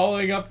just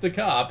calling up the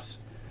cops.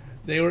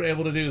 They were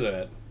able to do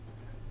that.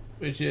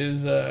 Which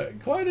is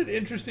quite an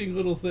interesting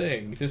little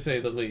thing, to say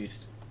the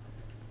least.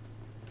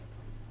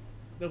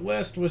 The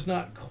West was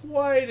not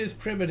quite as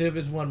primitive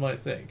as one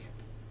might think.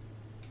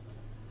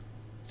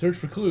 Search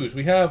for clues.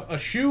 We have a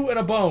shoe and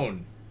a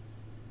bone.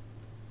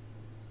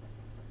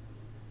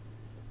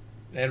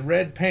 And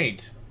red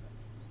paint.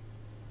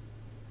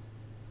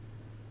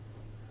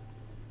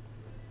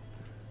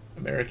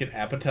 American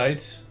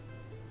appetites.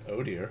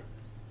 Oh dear.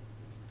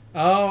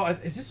 Oh,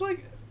 is this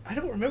like... I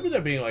don't remember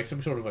there being like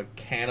some sort of a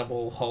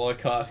cannibal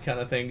Holocaust kind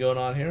of thing going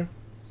on here.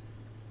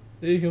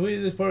 You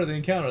completed this part of the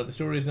encounter. The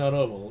story is not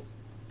oval.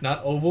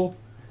 Not oval?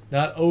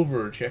 Not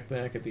over. Check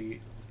back at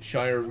the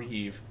Shire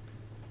Reeve.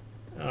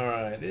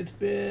 Alright, it's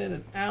been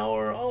an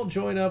hour. I'll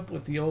join up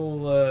with the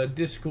old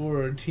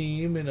Discord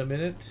team in a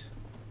minute.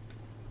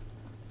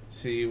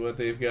 See what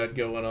they've got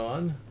going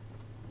on.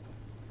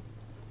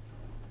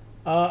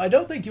 I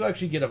don't think you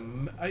actually get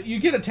a... You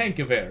get a tank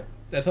of air.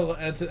 That's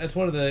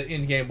one of the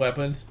in-game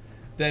weapons.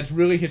 That's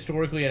really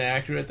historically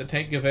inaccurate. The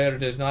tank of air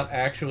does not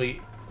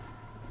actually...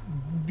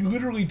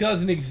 Literally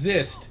doesn't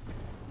exist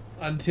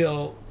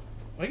until...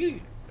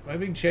 Am I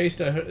being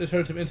chased? I just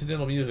heard some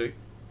incidental music.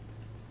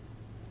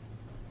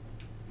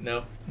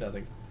 Nope,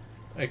 nothing.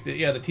 Like,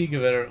 the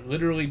T-Gewehr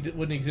literally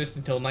wouldn't exist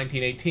until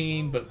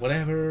 1918, but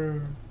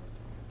whatever.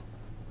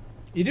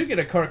 You do get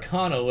a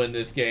Carcano in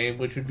this game,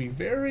 which would be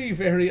very,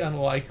 very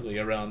unlikely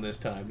around this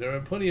time. There are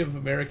plenty of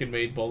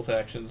American-made bolt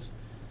actions.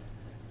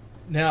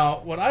 Now,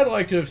 what I'd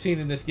like to have seen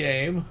in this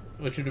game,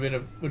 which would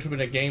have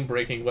been a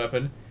game-breaking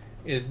weapon,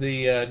 is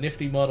the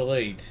nifty Model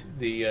 8,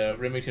 the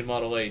Remington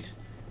Model 8,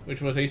 which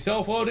was a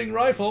self-loading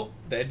rifle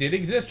that did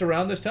exist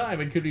around this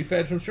time and could be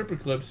fed from stripper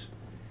clips.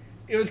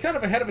 It was kind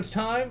of ahead of its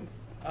time,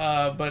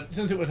 but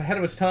since it was ahead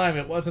of its time,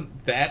 it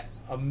wasn't that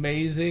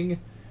amazing,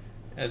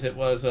 as it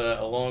was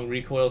a long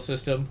recoil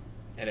system,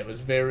 and it was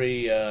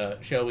very,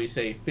 shall we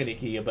say,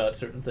 finicky about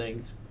certain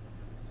things.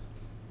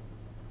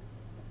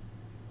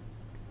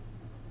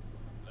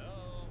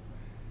 Hello?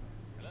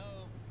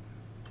 Hello?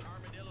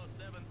 Armadillo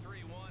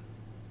 731?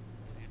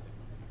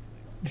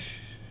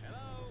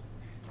 Hello?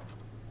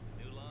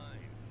 New line.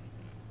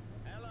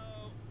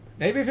 Hello?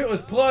 Maybe if it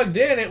was plugged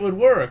in, it would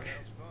work.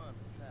 Sounds fun.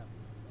 What's happening?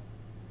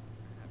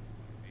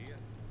 Idea?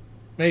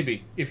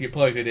 Maybe, if you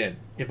plugged it in,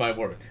 it might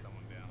work.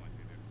 Someone down like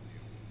they did for you.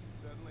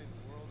 Suddenly,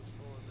 the world is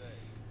full of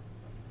days.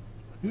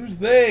 Who's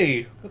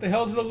they? What the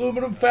hell's an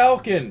aluminum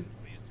falcon?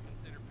 We used to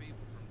consider people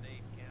from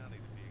Dade County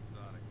to be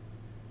exotic.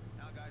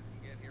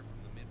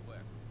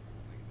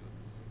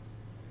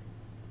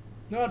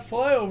 not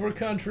flyover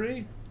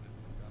country.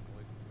 Got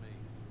away from me.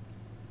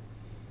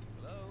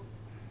 Hello?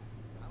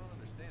 I don't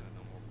understand it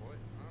no more, boy.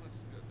 Honest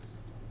to goodness.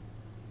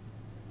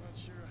 Not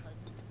sure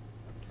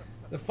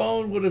I... The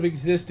phone would have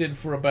existed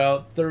for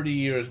about 30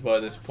 years by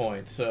this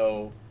point,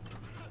 so...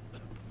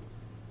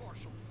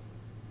 Marshall.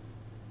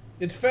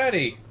 It's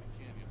Fatty.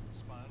 Canyon,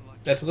 spine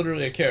like That's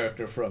literally a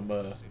character from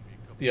Send me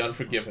a couple The of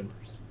Unforgiven.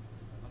 numbers.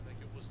 I think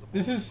it was the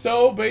This is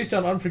so based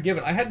on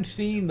Unforgiven. I hadn't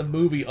seen the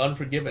movie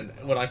Unforgiven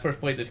when I first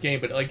played this game,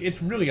 but like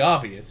it's really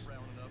obvious.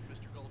 rounding up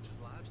Mr. Gulch's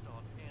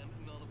livestock, and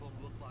none of them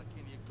look like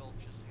any of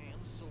Gulch's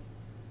hands, so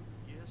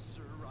yes,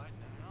 sir, right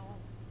now.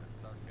 That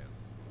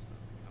sarcasm's most not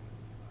be coming to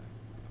you.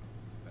 It's gonna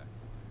back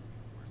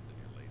worse than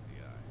your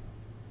lazy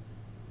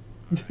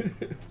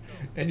eye.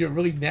 And your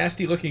really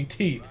nasty looking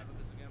teeth. Try with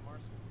this again,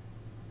 Marshal?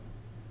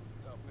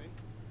 Help me.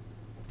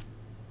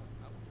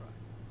 I will try.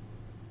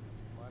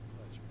 My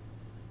pleasure.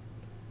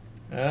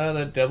 Ah,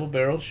 that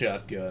double-barreled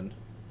shotgun.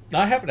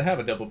 Now, I happen to have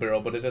a double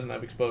barrel, but it doesn't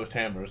have exposed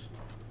hammers.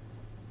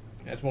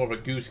 That's more of a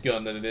goose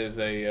gun than it is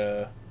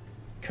a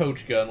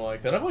coach gun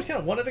like that. I've always kind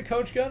of wanted a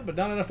coach gun, but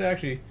not enough to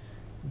actually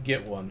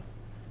get one.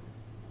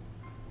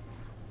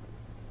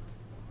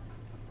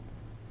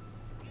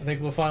 I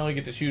think we'll finally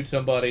get to shoot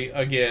somebody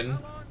again.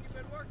 How long you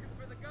been working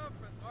for the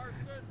government,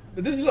 Marston?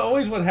 But this is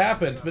always what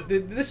happens. But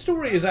this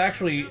story is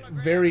actually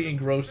very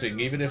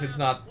engrossing, even if it's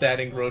not that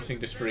engrossing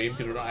to stream,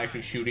 because we're not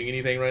actually shooting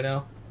anything right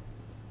now.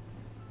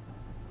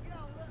 You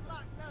don't look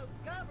like no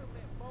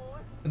government boy.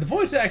 And the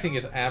voice acting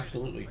is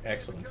absolutely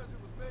excellent. Because it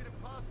was made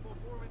impossible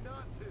for me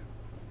not to.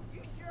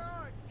 You sure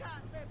are a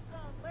tight-lipped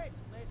son of a bitch,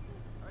 mister.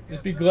 I guess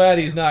Just be so. glad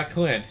he's not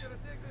Clint. Gonna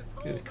dig this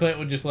hole. Because Clint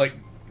would just, like,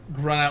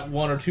 grunt out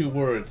one or two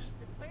words.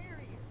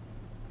 Superior.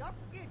 Don't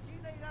forget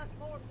you need us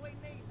more than we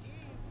need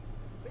you.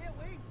 Bill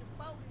Wilson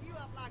folded you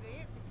up like an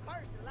empty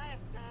purse the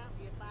last time,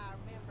 if I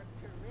remember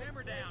correctly.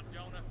 Simmer down,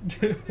 Jonah.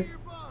 Listen to your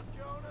boss,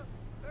 Jonah.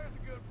 There's a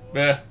good boy.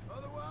 Yeah.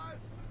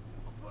 Otherwise,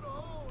 I'll put a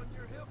hole in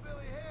your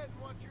hillbilly head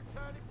and watch your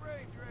tiny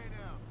brain drain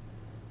out.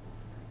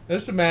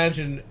 Just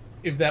imagine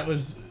if that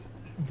was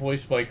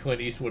voiced by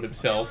Clint Eastwood Be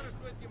himself.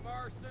 honest with you,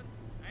 Marston.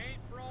 I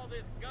ain't for all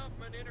this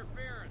government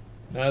interference.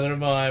 Neither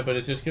am I, but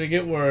it's just gonna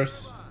get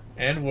worse.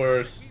 And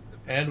worse. Keep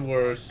the And people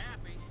worse.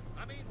 happy.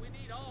 I mean, we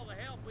need all the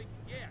help we can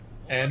get.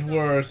 And What's up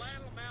worse. with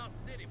Flannel-Mouse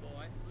City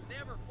boy, who's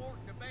never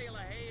forked a bale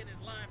of hay in his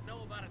life,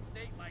 know about a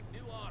state like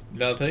New Austin.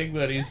 Nothing,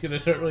 but he's gonna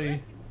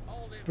certainly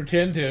All them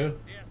pretend to.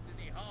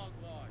 Destiny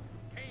hogwash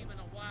came in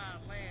a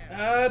wild land.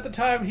 At the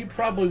time, he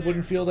probably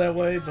wouldn't feel that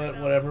way, but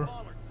whatever.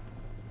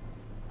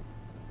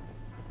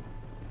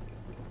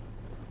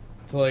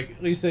 So, like,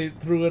 at least they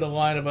threw in a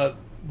line about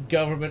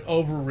government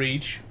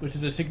overreach, which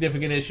is a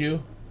significant issue.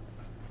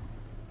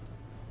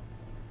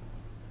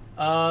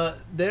 I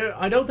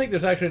don't think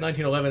there's actually a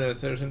 1911 in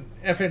this. There's an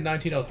FN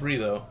 1903,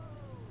 though.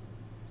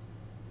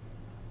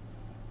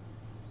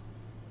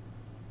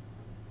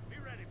 Be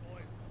ready,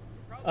 boys.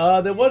 We're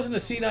probably There wasn't a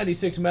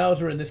C96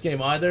 Mauser in this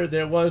game either.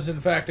 There was, in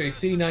fact, a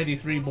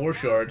C93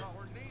 Borchardt.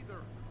 Or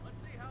neither. Let's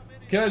see how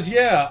many Because,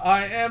 yeah,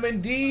 I am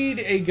indeed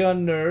a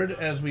gun nerd,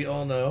 as we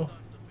all know.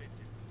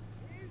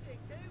 Music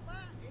to my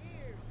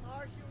ears,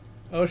 Marshall.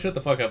 Oh, shut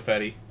the fuck up,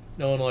 fatty.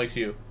 No one likes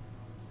you.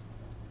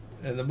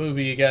 In the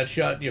movie, you got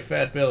shot in your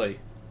fat belly.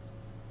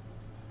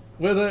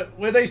 With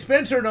a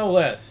Spencer, no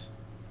less.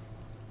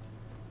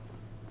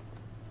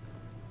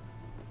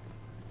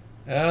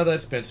 Ah,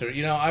 that's Spencer.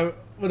 You know, I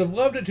would have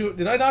loved it to...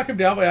 Did I knock him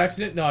down by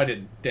accident? No, I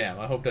didn't. Damn,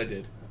 I hoped I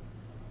did.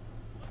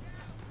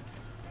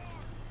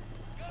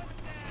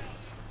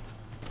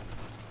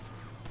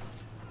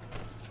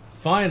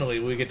 Finally,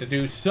 we get to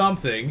do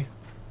something.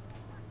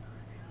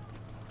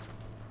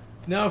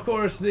 Now, of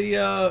course,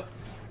 the,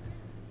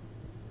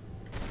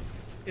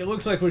 it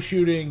looks like we're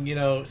shooting, you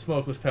know,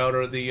 smokeless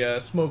powder. The,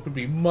 smoke would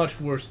be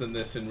much worse than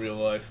this in real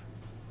life.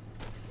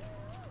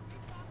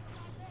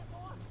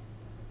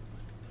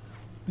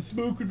 The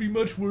smoke would be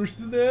much worse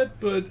than that,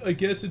 but I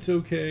guess it's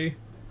okay.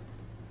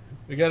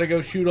 We gotta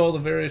go shoot all the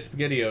various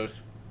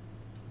SpaghettiOs.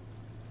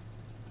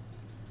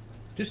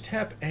 Just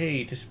tap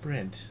A to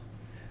sprint.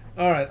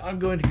 Alright, I'm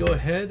going to go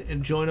ahead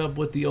and join up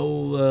with the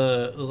old,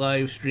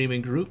 live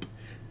streaming group.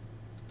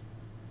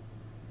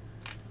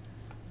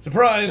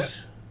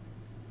 Surprise!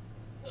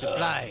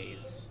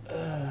 Supplies.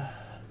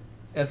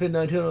 FN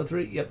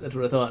 1903? Yep, that's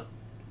what I thought.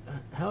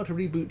 How to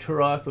reboot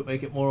Turok but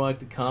make it more like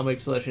the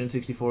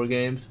comic/N64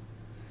 games.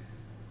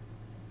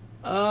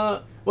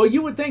 Well,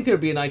 you would think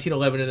there'd be a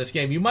 1911 in this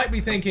game. You might be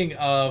thinking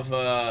of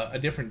a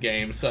different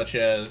game, such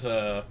as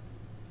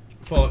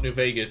Fallout New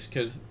Vegas,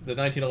 because the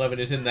 1911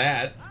 is in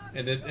that,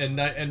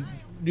 and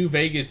New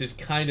Vegas is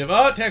kind of...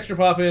 Oh, texture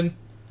pop in!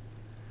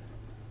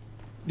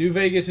 New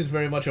Vegas is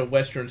very much a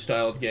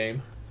Western-styled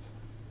game.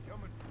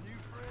 Coming from you,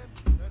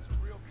 friend, that's a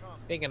real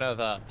comment. Speaking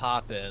of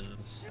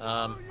pop-ins,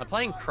 I'm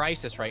playing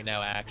Crisis right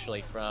now,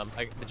 actually, from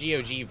the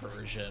GOG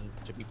version,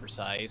 to be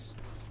precise.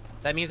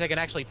 That means I can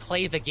actually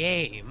play the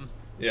game.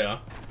 Yeah.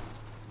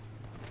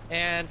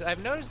 And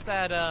I've noticed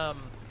that,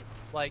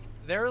 like,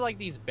 there are, like,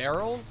 these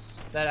barrels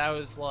that I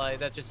was, like,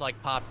 that just,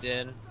 like, popped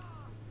in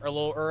a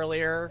little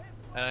earlier.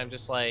 And I'm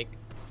just like,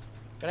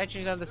 can I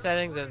change out the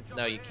settings? And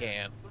no, you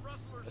can't,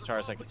 as far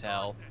as I can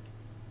tell.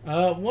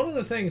 One of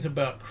the things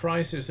about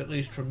Crysis, at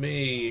least for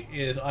me,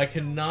 is I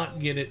cannot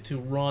get it to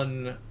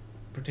run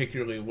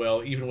particularly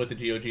well, even with the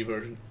GOG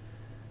version.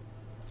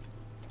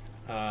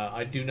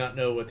 I do not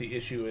know what the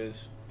issue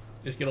is.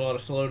 Just get a lot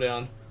of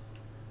slowdown.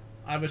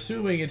 I'm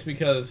assuming it's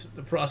because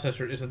the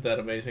processor isn't that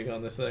amazing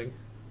on this thing.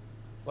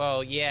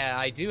 Well, yeah,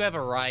 I do have a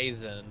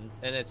Ryzen,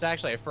 and it's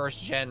actually a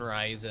first-gen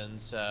Ryzen,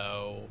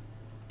 so...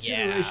 yeah.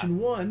 Generation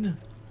 1?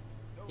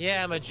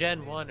 Yeah, I'm a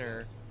Gen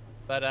 1-er,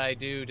 but I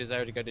do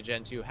desire to go to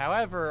Gen 2.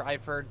 However,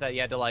 I've heard that you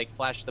had to, like,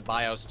 flash the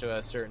BIOS to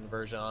a certain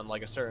version on,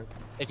 like, a certain...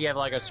 if you have,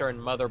 like, a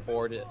certain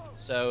motherboard,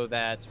 so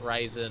that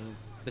Ryzen...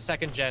 the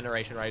second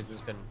generation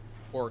Ryzens can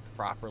work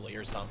properly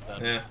or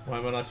something. Eh, why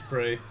am I not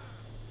spray?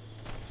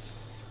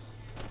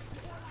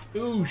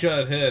 Ooh, shot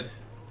his head.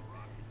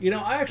 You know,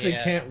 I actually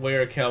can't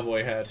wear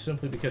cowboy hats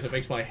simply because it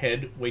makes my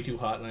head way too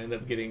hot and I end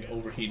up getting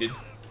overheated.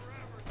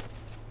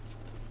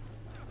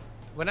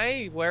 When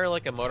I wear,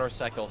 like, a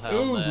motorcycle helmet...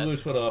 Ooh, blew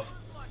his foot off.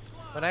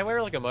 When I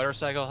wear, like, a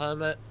motorcycle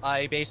helmet,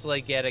 I basically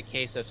get a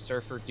case of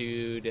surfer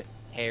dude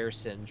hair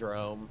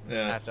syndrome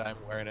after I'm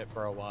wearing it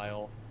for a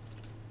while.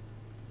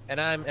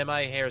 And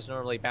my hair is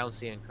normally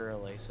bouncy and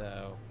curly,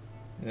 so...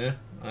 yeah,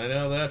 I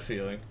know that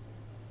feeling.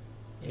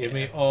 Give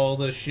me all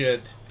the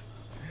shit.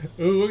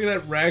 Ooh, look at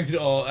that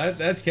ragdoll.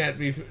 That can't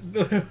be...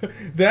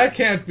 that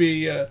can't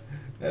be... that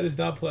is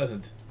not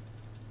pleasant.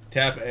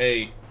 Tap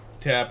A.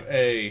 Tap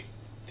A.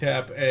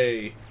 Tap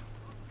A.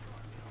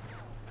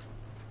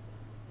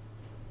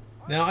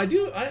 Now, I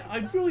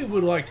really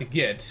would like to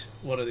get,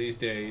 one of these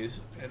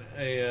days,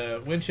 a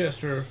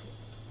Winchester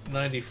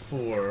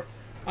 94.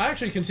 I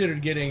actually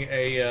considered getting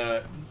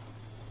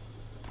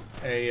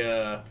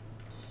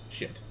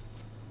shit.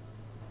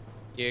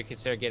 You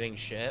consider getting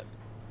shit?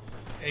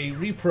 A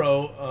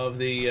repro of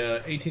the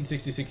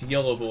 1866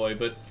 Yellow Boy,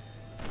 but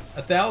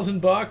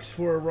 $1,000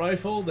 for a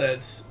rifle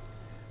that's...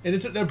 and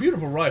they're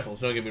beautiful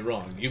rifles, don't get me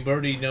wrong.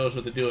 Birdie knows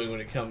what they're doing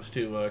when it comes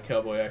to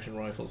cowboy action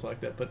rifles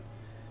like that, but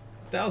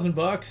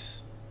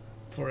 $1,000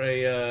 for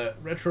a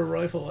retro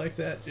rifle like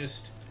that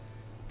just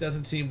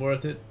doesn't seem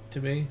worth it to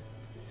me.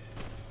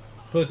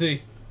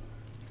 Pussy.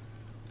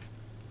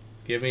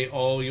 Give me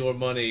all your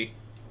money.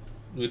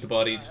 Loot the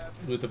bodies.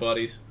 Loot the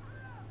bodies.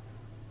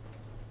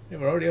 Yeah,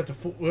 we're already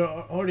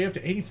up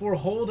to 84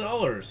 whole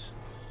dollars.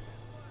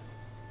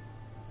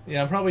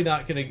 Yeah, I'm probably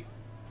not gonna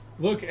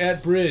look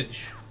at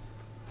bridge.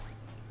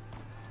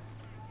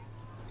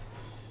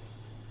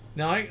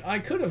 Now I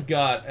could have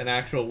got an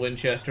actual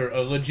Winchester,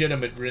 a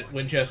legitimate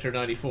Winchester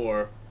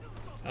 94,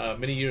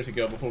 many years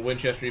ago before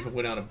Winchester even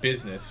went out of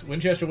business.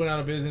 Winchester went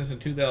out of business in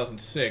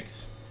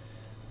 2006.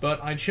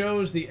 But I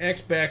chose the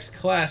Xbox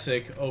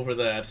Classic over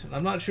that.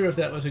 I'm not sure if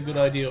that was a good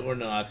idea or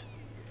not.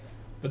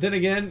 But then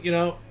again, you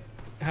know,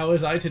 how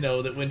was I to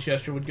know that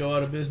Winchester would go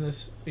out of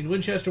business? I mean,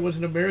 Winchester was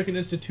an American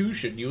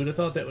institution. You would have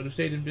thought that would have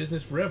stayed in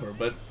business forever,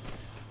 but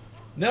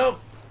no.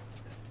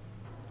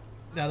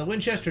 Now, the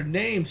Winchester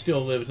name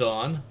still lives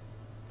on.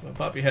 I'll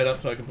pop your head up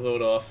so I can blow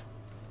it off.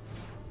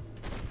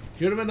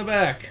 Shoot him in the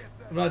back.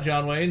 I'm not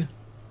John Wayne.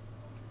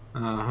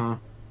 Uh-huh.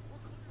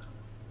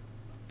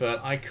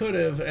 But I could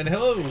have, and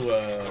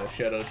hello,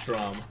 Shadow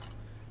Strom.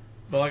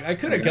 But like, I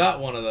could have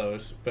got one of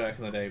those back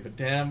in the day. But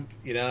damn,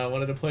 you know, I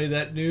wanted to play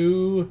that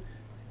new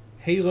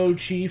Halo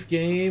Chief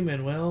game,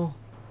 and well,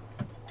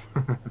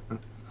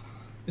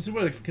 this is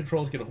where the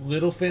controls get a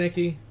little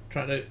finicky.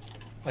 Trying to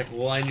like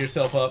line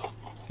yourself up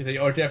because they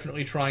are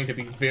definitely trying to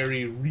be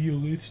very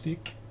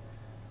realistic.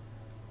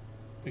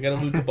 We gotta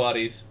loot the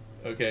bodies,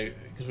 okay?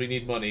 Because we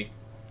need money.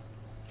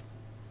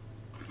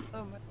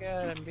 Oh my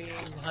god, I'm being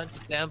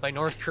hunted down by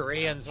North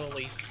Koreans,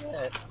 holy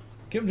shit.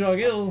 Kim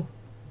Jong-il.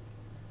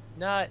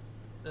 Not...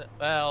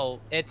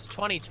 well, it's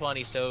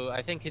 2020, so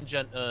I think Kim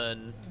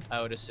Jong-un, I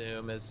would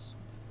assume, is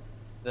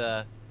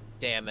the...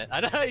 damn it.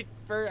 And I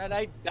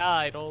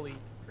died, holy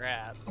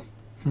crap.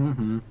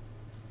 Mm-hmm.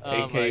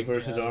 Oh AK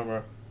versus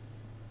armor.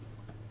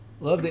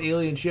 Love the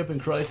alien ship in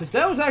Crisis.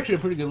 That was actually a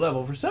pretty good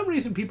level. For some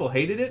reason, people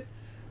hated it,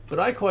 but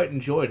I quite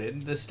enjoyed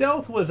it. The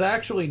stealth was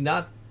actually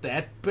not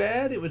that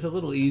bad. It was a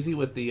little easy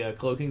with the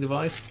cloaking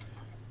device.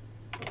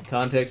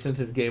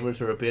 Context-sensitive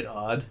gamers are a bit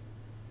odd.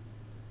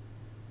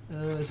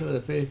 Some of the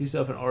fakey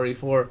stuff in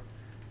RE4.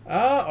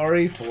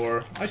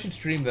 RE4. I should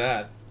stream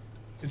that.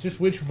 It's just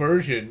which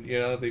version? You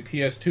know, the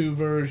PS2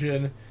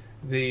 version,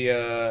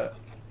 the...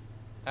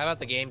 How about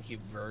the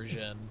GameCube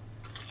version?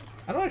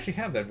 I don't actually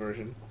have that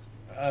version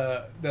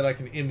that I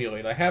can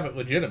emulate. I have it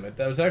legitimate.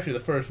 That was actually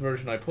the first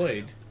version I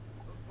played.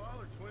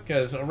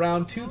 Because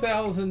around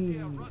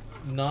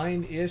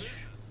 2009-ish,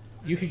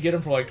 you could get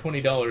them for like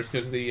 $20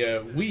 because the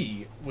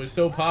Wii was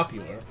so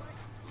popular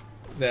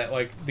that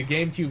like the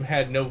GameCube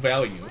had no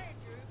value.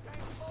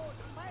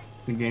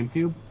 The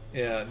GameCube?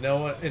 Yeah,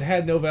 no, it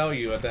had no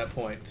value at that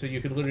point, so you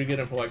could literally get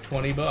them for like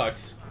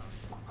 $20,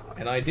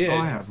 and I did. Oh,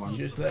 I have one.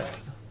 Just that.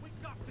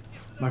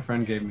 My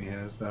friend gave me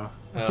his though.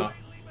 Oh.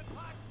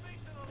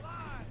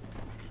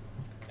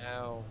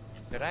 Now,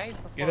 could I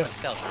perform a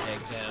stealth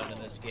takedown in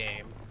this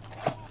game?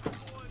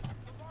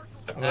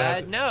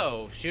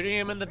 No, shooting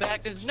him in the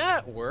back does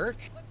not work.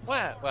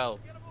 What? Well,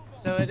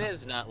 so it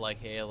is not like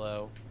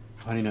Halo.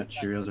 Honey Nut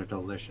Cheerios are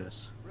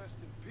delicious.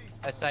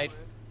 Aside,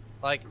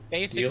 like, Do you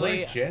basically...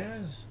 like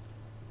jazz?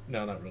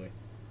 No, not really.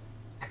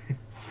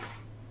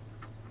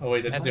 Oh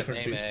wait, that's a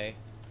different B. A.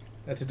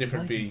 That's a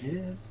different B.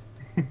 Yes.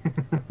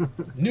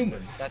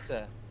 Newman. That's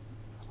a...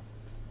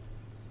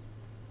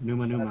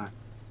 Numa.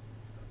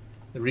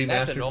 The That's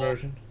an remastered old-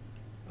 version.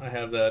 I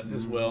have that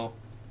as well.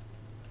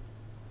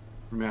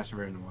 Remastered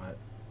version of what?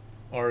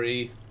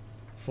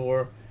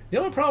 RE4. The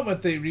only problem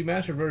with the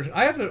remastered version,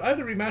 I have the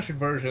remastered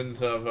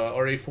versions of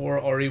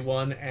RE4,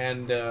 RE1,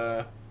 and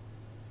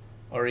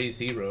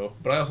RE0,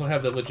 but I also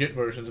have the legit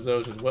versions of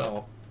those as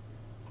well.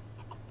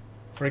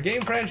 For a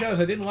game franchise,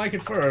 I didn't like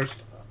it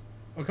first.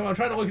 Oh come on, I'm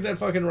trying to look at that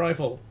fucking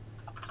rifle.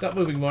 Stop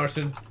moving,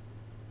 Marston.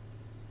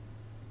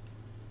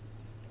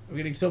 I'm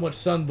getting so much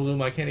sun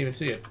bloom I can't even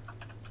see it.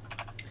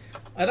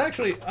 I'm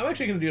actually going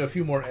to do a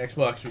few more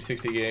Xbox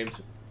 360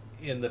 games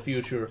in the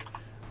future.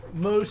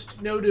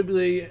 Most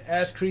notably,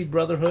 Assassin's Creed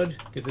Brotherhood,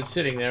 because it's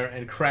sitting there,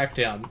 and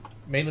Crackdown.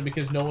 Mainly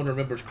because no one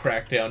remembers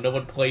Crackdown. No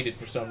one played it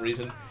for some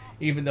reason,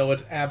 even though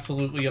it's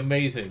absolutely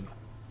amazing.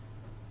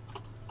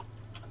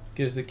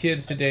 Because the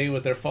kids today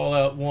with their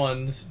Fallout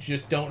 1s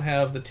just don't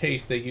have the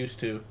taste they used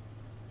to.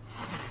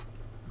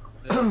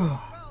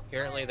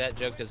 Currently, that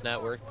joke does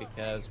not work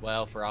because,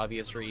 well, for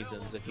obvious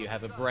reasons, if you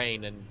have a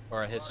brain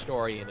or a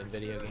historian in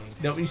video games.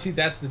 No, you see,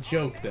 that's the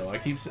joke, though.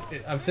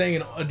 I'm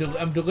saying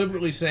I'm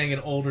deliberately saying an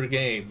older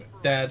game.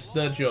 That's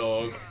the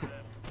joke.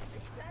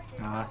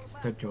 That's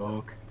the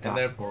joke. And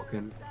That's they're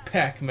spoken.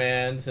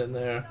 Pac-Mans and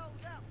their,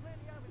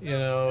 you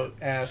know, And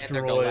they're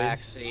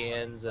asteroids.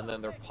 Galaxians, and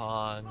then they're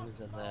Pongs,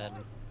 and then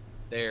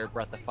they're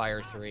Breath of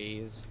Fire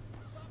 3s.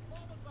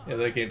 Yeah,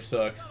 that game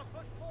sucks.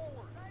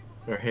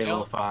 They're Halo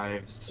Nope.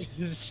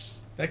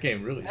 5s. That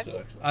game really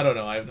sucks. I don't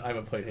know. I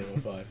haven't played Halo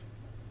 5.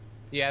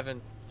 You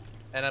haven't,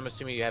 and I'm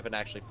assuming you haven't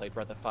actually played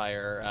Breath of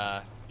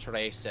Fire,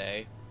 Trace.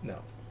 No.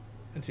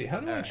 Let's see.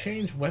 How do I Alright.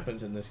 change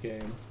weapons in this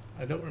game?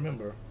 I don't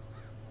remember.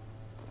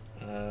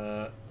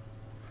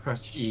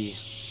 Press E.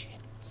 Shit.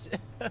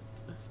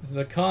 This is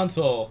a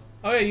console.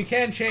 Oh yeah, you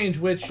can change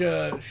which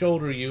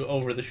shoulder you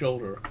over the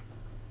shoulder,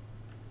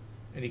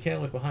 and you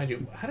can't look behind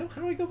you. How do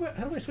I go back?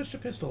 How do I switch to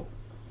pistol?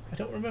 I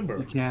don't remember.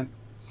 You can't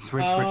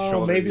switch Oh,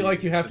 shoulder. maybe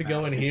like you have to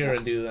go in here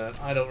and do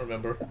that. I don't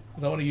remember.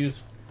 'Cause I want to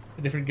use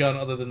a different gun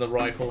other than the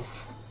rifle.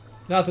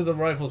 Not that the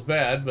rifle's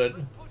bad, but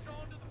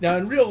now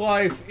in real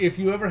life, if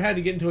you ever had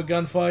to get into a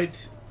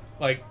gunfight,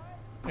 like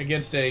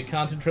against a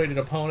concentrated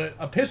opponent,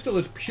 a pistol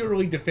is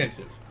purely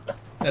defensive.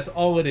 That's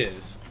all it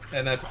is,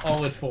 and that's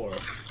all it's for.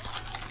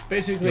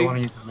 Basically, You want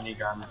to use a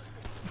minigun.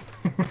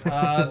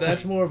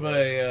 that's more of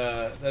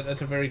a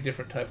that's a very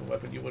different type of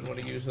weapon. You wouldn't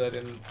want to use that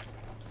in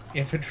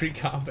infantry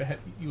combat.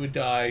 You would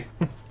die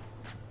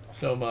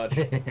so much.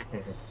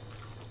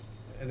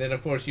 And then,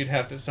 of course, you'd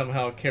have to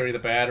somehow carry the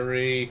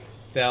battery,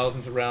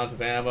 thousands of rounds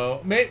of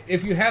ammo.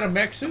 If you had a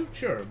mech suit,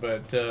 sure,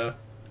 but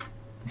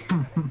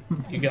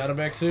you got a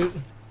mech suit?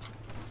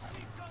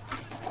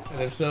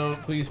 And if so,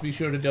 please be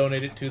sure to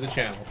donate it to the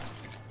channel.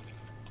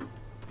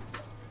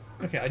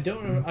 Okay, I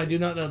do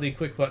not know the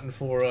quick button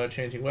for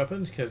changing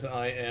weapons because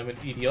I am an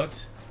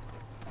idiot.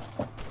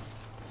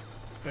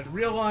 But in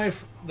real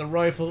life, the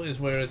rifle is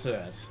where it's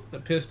at. The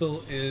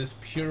pistol is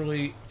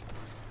purely.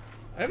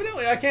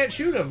 Evidently, I can't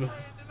shoot him.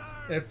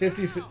 That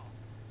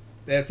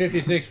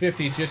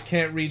 5650 just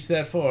can't reach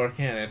that far,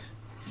 can it?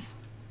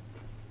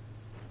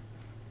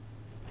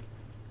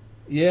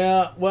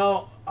 Yeah,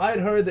 well, I'd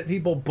heard that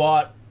people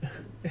bought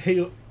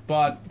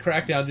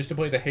Crackdown just to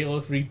play the Halo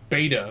 3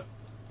 beta.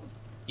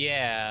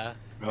 Yeah.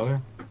 Really?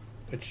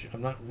 Which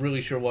I'm not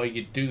really sure why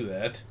you'd do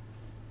that.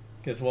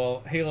 Because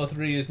while Halo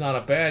 3 is not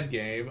a bad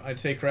game, I'd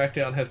say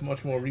Crackdown has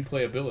much more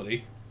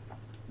replayability.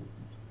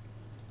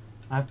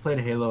 I've played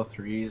Halo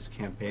 3's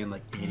campaign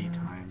like 80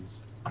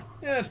 times.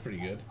 Yeah, that's pretty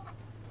good.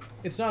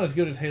 It's not as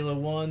good as Halo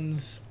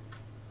 1's.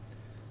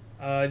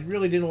 I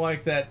really didn't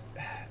like that.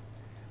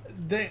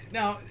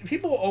 Now,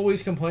 people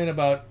always complain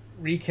about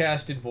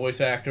recasted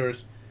voice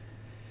actors.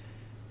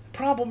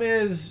 Problem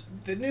is,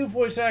 the new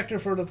voice actor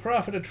for The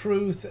Prophet of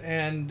Truth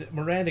and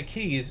Miranda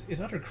Keyes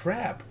is utter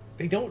crap.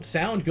 They don't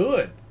sound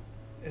good.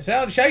 They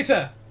sound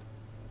scheisse.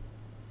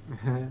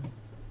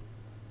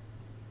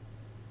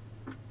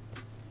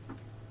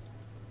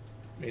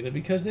 Maybe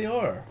because they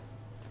are.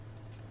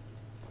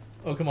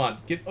 Oh, come on.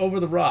 Get over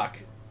the rock.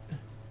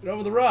 Get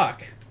over the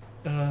rock.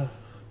 A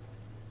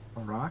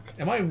rock?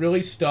 Am I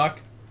really stuck?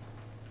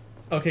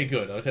 Okay,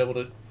 good. I was able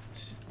to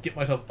get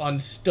myself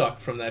unstuck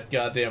from that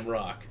goddamn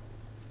rock.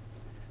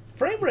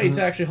 Frame rate's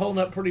actually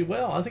holding up pretty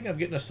well. I think I'm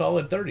getting a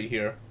solid 30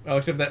 here. Well,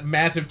 except for that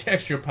massive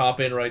texture pop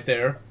in right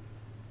there.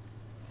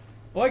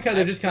 I like how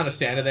they're just kind of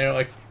standing there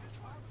like...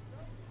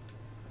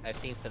 I've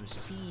seen some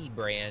sea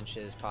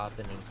branches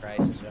popping in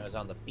Crisis when I was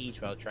on the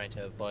beach while trying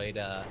to avoid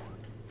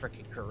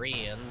frickin'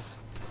 Koreans.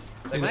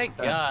 It's like, my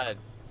god.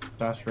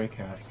 Das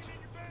Raycast.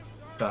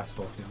 Das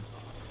Vulcan.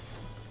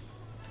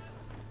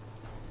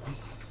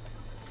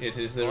 It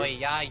is the... Oh,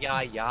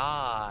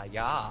 yeah.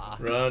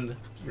 Run,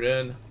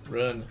 run,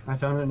 run. I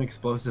found an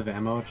explosive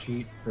ammo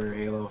cheat for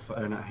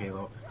not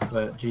Halo,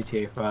 but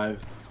GTA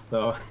 5.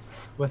 So,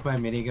 with my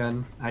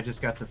minigun, I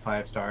just got to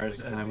 5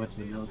 stars, and I went to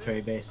the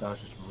military base, so I was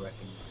just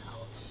wrecking the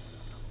house.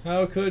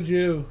 How could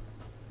you?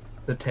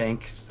 The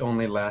tanks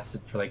only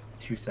lasted for like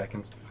 2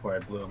 seconds before I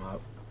blew them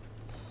up.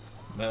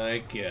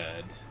 My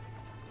God.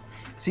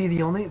 See,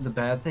 the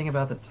bad thing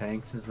about the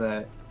tanks is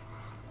that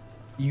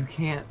you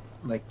can't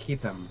like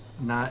keep them.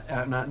 Not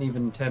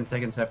even 10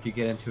 seconds after you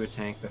get into a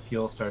tank, the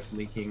fuel starts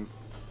leaking,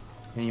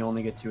 and you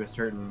only get to a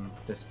certain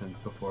distance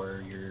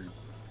before you're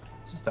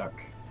stuck.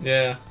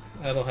 Yeah,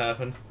 that'll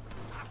happen.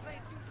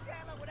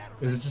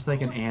 Is it just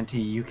like an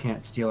you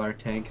can't steal our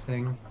tank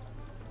thing?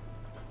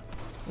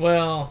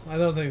 Well, I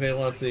don't think they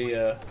want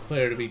the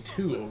player to be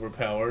too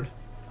overpowered.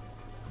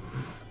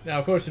 Now,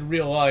 of course, in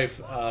real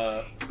life,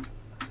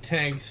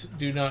 tanks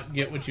do not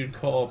get what you'd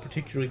call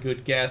particularly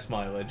good gas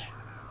mileage.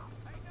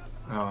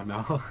 Oh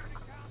no.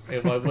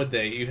 Hey, why would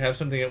they? You have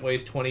something that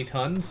weighs 20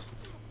 tons?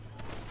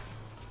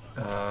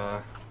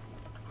 Got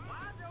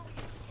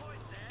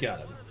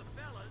him.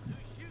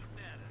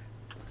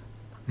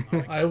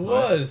 I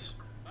was.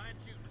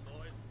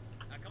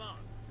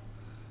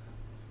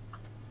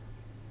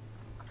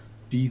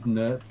 These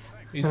nuts.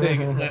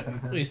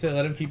 At least they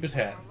let him keep his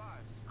hat.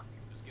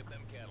 Just get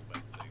them cattle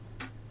back safe.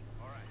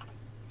 All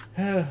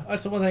right.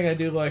 That's the one thing I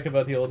do like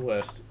about the Old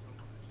West.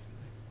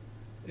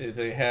 Is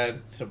they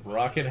had some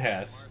rockin'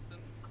 hats.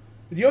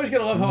 But you always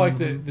gotta love how like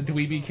the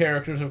dweeby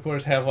characters, of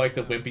course, have like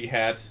the wimpy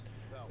hats.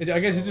 I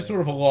guess it's just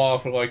sort of a law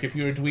for like if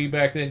you're a dweeb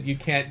back then, you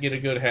can't get a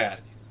good hat.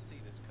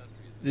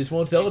 They just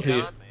won't sell it to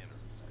you.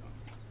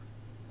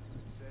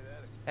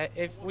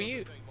 If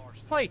we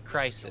play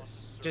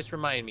Crisis, just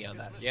remind me on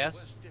that,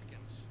 yes?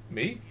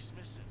 Me?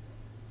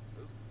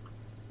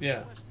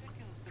 Yeah.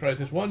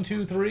 Crisis 1,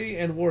 2, 3,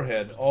 and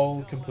Warhead,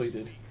 all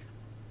completed.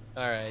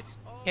 Alright.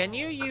 Can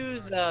you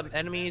use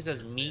enemies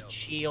as meat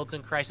shields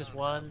in Crisis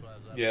 1?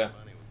 Yeah.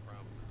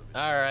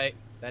 Alright,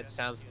 that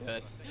sounds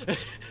good.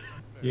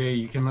 Yeah,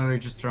 you can literally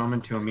just throw him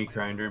into a meat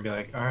grinder and be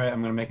like, alright,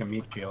 I'm gonna make a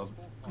meat shield.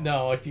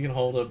 No, like you can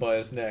hold it by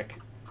his neck.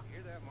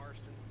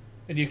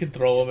 And you can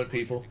throw him at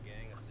people.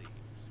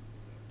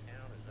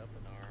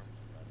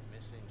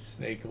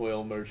 Snake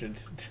oil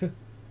merchant. I am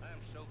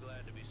so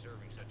glad to be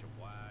serving such a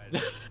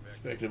wide,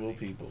 respectable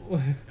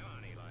people.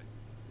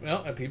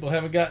 Well, and people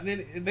haven't gotten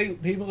in.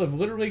 People have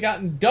literally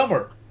gotten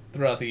dumber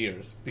throughout the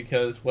years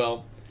because,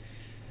 well,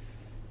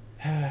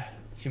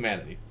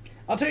 humanity.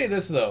 I'll tell you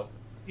this though,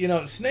 you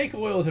know, snake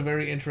oil is a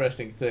very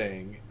interesting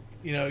thing.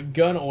 You know,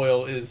 gun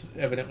oil is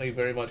evidently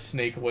very much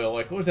snake oil.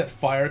 Like, what was that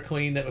Fire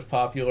Clean that was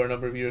popular a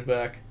number of years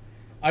back?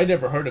 I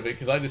never heard of it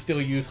because I just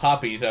still use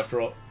hoppies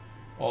after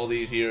all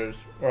these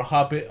years. Or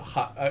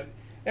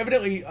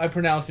evidently, I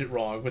pronounce it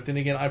wrong, but then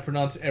again, I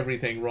pronounce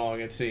everything wrong,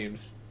 it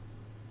seems.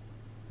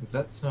 Is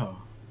that so?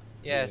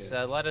 Yes,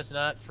 Yeah. let us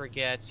not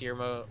forget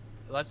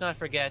let's not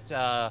forget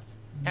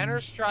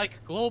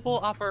Counter-Strike Global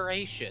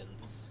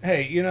Operations.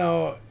 Hey, you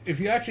know, if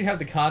you actually have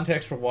the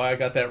context for why I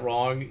got that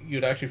wrong,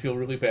 you'd actually feel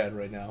really bad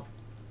right now.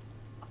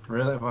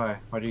 Really? Why?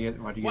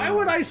 Why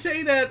would I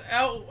say that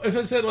out if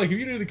I said, like, if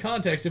you knew the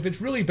context, if it's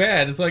really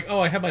bad, it's like, oh,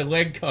 I have my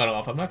leg cut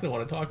off. I'm not going to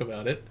want to talk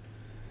about it.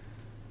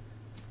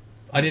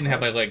 I didn't have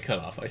my leg cut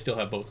off. I still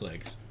have both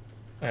legs.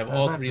 I have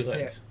all 3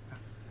 legs.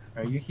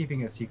 Are you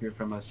keeping a secret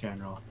from us,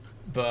 General?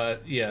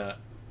 But, yeah.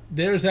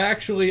 There's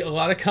actually a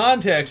lot of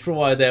context for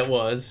why that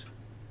was.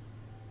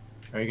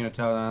 Are you going to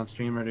tell it on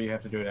stream, or do you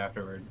have to do it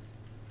afterward?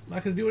 I'm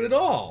not going to do it at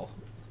all.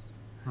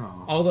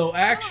 Oh. Although,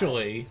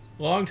 actually,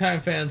 longtime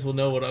fans will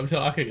know what I'm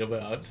talking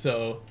about,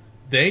 so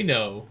they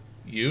know,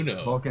 you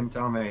know. Vulcan,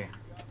 tell me.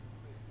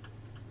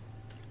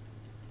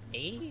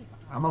 Me?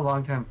 I'm a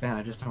longtime fan,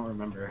 I just don't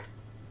remember.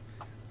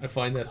 I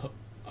find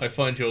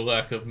your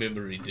lack of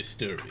memory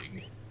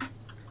disturbing.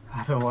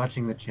 I've been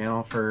watching the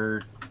channel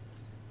for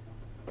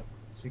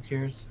 6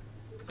 years.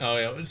 Oh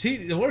yeah.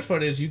 See, the worst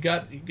part is you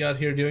got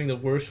here doing the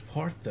worst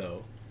part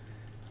though.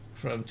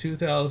 From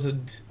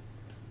 2000.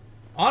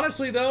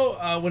 Honestly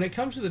though, when it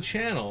comes to the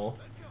channel,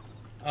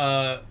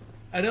 I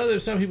know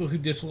there's some people who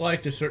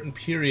disliked a certain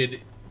period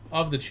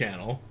of the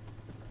channel,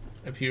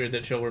 a period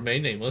that shall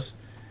remain nameless.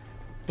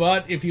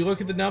 But if you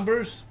look at the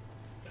numbers,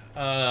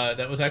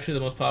 that was actually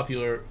the most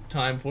popular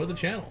time for the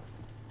channel.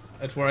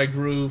 That's where I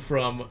grew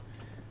from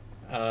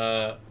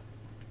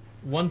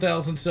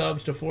 1,000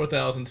 subs to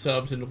 4,000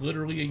 subs in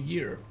literally a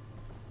year.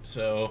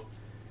 So,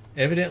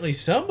 evidently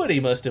somebody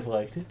must have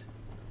liked it.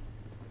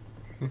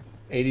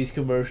 80s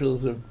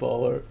commercials of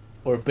Baller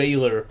or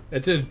Baylor.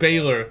 It says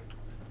Baylor.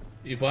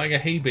 You buying a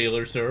hay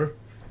baler, sir?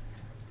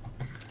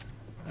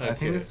 Okay. I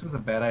think this was a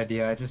bad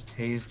idea. I just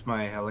tased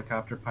my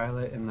helicopter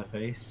pilot in the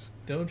face.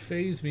 Don't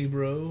phase me,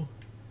 bro.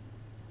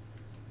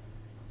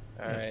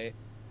 Alright.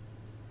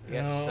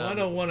 No, I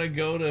don't want to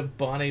go to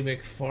Bonnie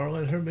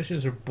McFarlane. Her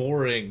missions are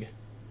boring.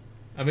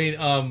 I mean,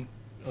 I'm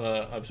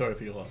sorry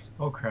for your loss.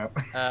 Oh crap.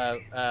 No,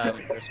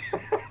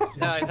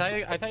 I thought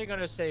you were going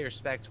to say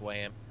respect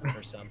Wham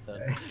or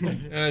something.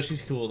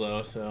 She's cool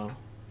though, so.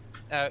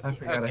 I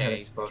forgot I had Okay,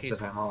 explosive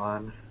jeez. ammo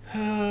on.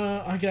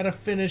 I gotta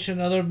finish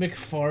another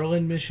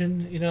McFarlane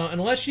mission. You know,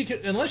 unless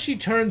she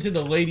turns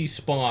into Lady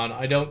Spawn,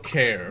 I don't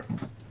care.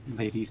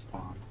 Lady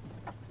spawn.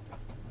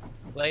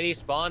 Lady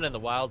Spawn in the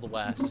Wild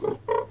West.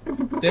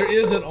 There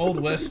is an Old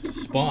West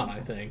Spawn, I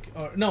think.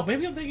 Or no,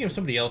 maybe I'm thinking of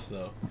somebody else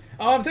though.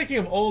 Oh, I'm thinking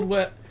of Old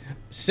West.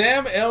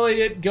 Sam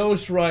Elliott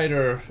Ghost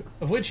Rider,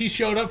 of which he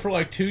showed up for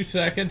like 2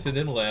 seconds and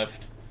then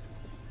left.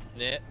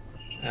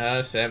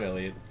 Yeah. Sam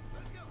Elliott.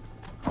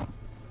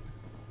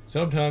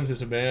 Sometimes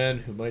there's a man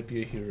who might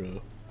be a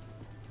hero,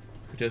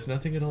 who does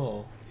nothing at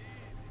all.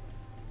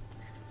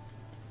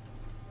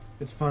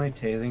 It's funny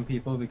tasing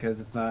people because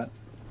it's not.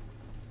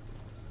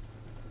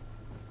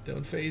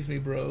 Don't phase me,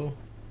 bro.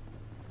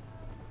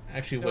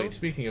 Actually, wait, Don't-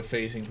 speaking of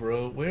phasing,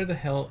 bro, where the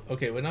hell...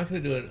 Okay, we're not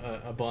going to do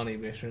a Bonnie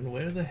mission.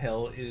 Where the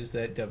hell is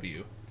that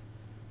W?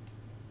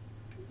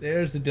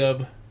 There's the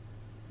dub.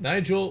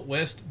 Nigel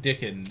West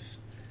Dickens.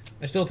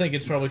 I still think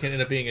it's probably going to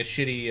end up being a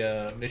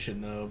shitty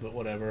mission, though, but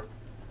whatever.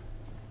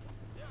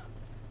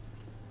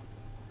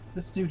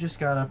 This dude just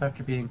got up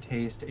after being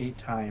tased 8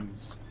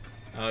 times.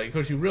 Of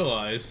course, you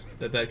realize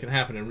that that can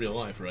happen in real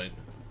life, right?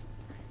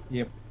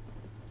 Yep.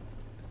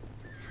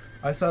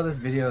 I saw this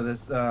video.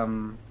 This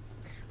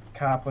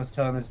cop was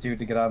telling this dude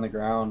to get on the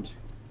ground,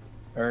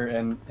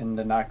 and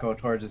to not go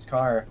towards his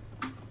car,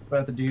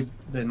 but the dude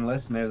didn't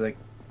listen. He was like,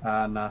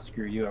 "Nah,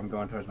 screw you. I'm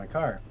going towards my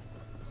car."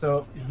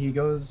 So he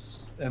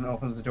goes and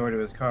opens the door to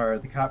his car.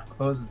 The cop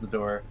closes the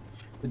door.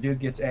 The dude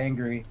gets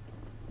angry,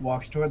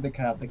 walks toward the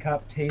cop. The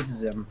cop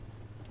tases him.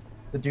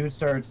 The dude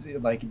starts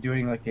like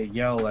doing like a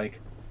yell,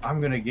 like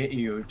 "I'm gonna get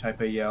you" type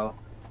of yell.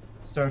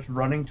 Starts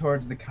running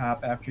towards the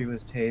cop after he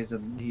was tased,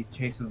 and he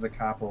chases the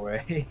cop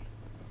away.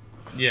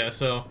 Yeah,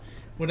 so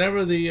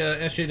whenever the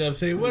SJW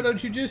say, "Why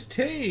don't you just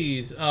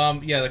tase?"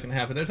 Yeah, that can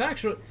happen. There's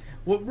actually...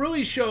 What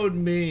really showed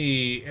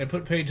me and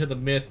put paid to the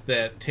myth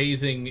that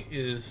tasing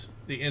is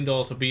the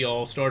end-all to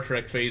be-all Star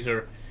Trek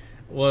phaser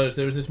was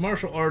there was this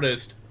martial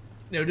artist.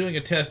 They were doing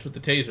a test with the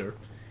taser.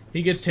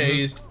 He gets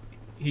tased,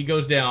 he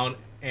goes down,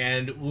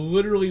 and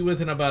literally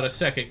within about a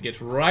second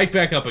gets right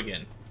back up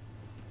again.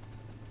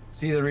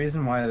 See, the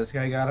reason why this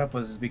guy got up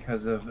was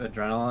because of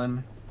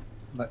adrenaline.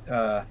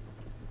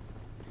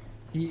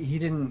 He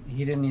didn't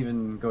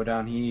even go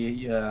down.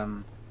 He had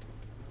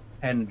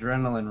an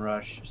adrenaline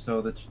rush,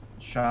 so the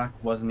shock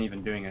wasn't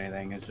even doing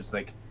anything. It's just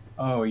like,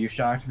 "Oh, you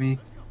shocked me?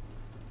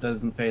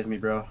 Doesn't faze me,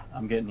 bro.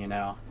 I'm getting you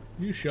now."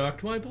 You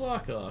shocked my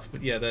block off.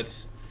 But yeah,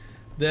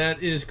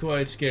 that is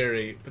quite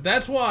scary. But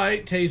that's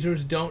why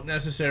tasers don't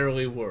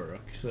necessarily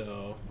work.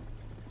 So,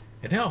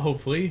 and now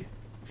hopefully,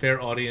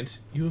 fair audience,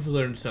 you have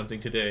learned something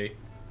today.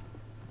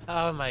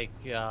 Oh my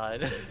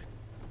god.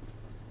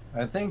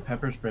 I think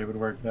pepper spray would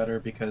work better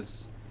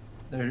because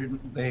they're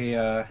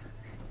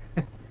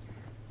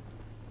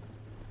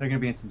gonna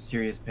be in some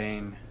serious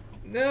pain.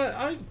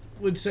 I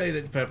would say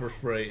that pepper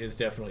spray is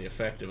definitely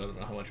effective. I don't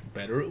know how much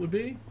better it would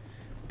be,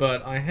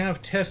 but I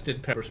have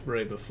tested pepper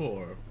spray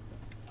before.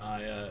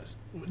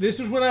 This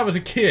is when I was a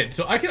kid,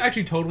 so I could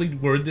actually totally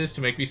word this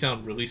to make me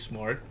sound really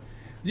smart.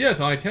 Yes,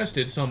 I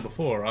tested some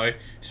before. I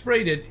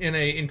sprayed it in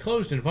a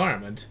enclosed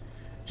environment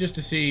just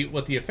to see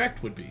what the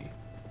effect would be.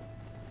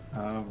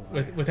 Oh,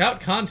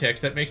 Without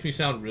context, that makes me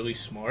sound really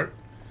smart,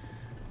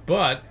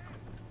 but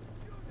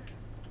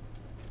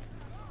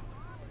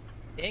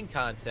In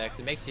context,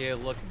 it makes you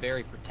look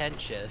very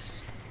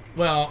pretentious.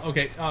 well,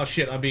 okay. Oh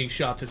shit, I'm being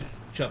shot to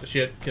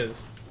shit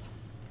because.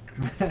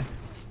 Come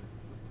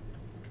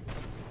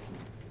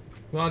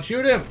on,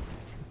 shoot him!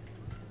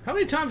 How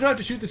many times do I have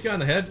to shoot this guy in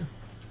the head?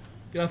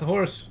 Get off the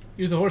horse.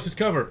 Use the horse as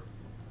cover.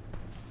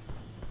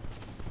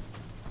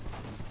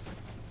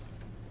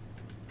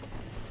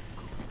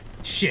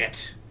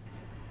 Shit.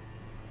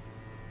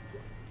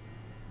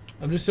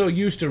 I'm just so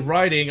used to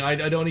writing,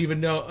 I don't even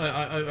know,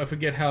 I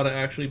forget how to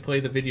actually play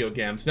the video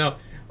games. Now,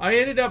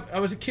 I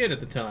was a kid at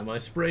the time. I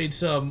sprayed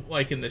some,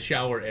 like, in the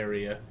shower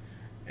area,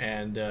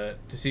 and to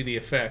see the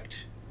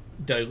effect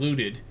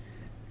diluted.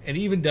 And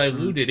even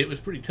diluted, it was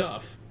pretty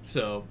tough.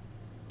 So,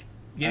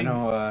 I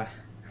know,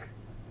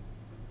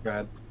 go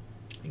ahead.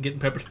 Getting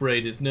pepper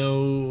sprayed is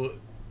no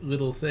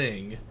little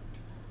thing.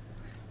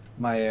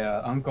 My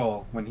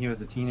uncle, when he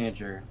was a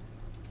teenager,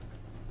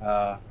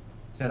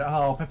 said,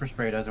 "Oh, pepper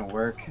spray doesn't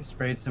work."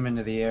 Sprayed some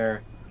into the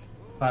air.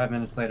 5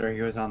 minutes later,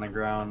 he was on the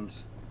ground,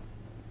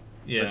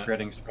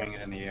 regretting spraying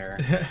it in the air.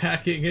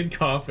 Hacking and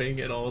coughing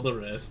and all the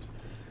rest.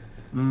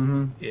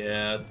 Mm-hmm.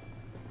 Yeah.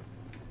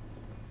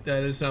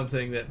 That is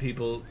something that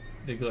people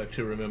neglect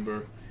to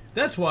remember.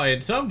 That's why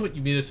in some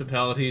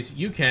municipalities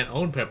you can't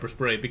own pepper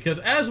spray, because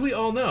as we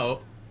all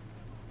know,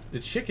 the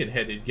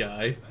chicken-headed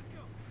guy...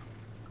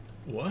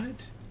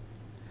 What?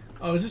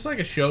 Oh, is this like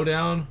a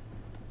showdown?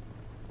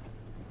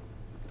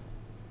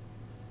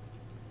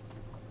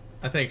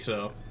 I think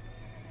so.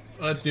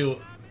 Let's do...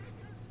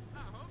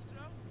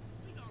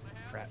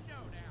 Crap.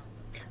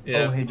 Yeah.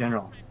 Oh, hey,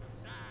 General.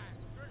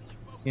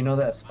 You know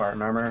that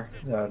Spartan armor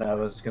that I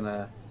was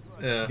gonna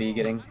be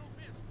getting?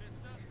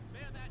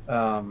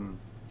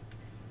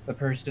 The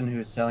person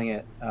who's selling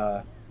it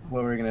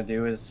what we're gonna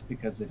do is,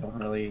 because they don't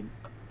really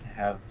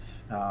have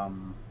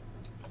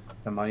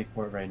the money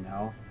for it right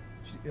now,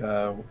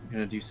 we're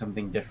gonna do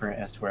something different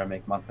as to where I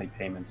make monthly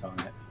payments on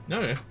it.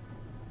 Okay.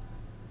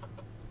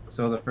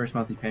 So the first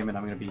monthly payment,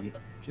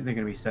 they're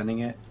gonna be sending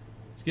it,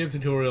 Skip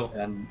tutorial.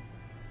 and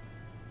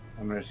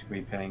I'm just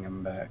gonna be paying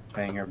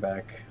her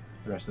back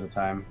the rest of the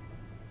time.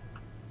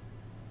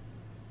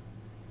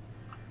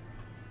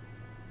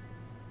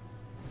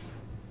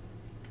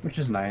 Which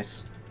is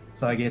nice.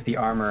 So I get the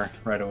armor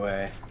right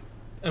away.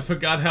 I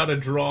forgot how to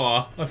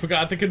draw. I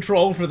forgot the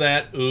control for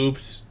that.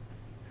 Oops.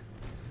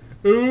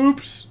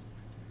 Oops.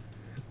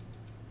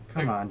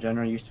 Come on,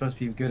 General, you're supposed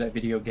to be good at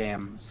video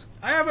games.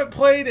 I haven't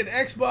played an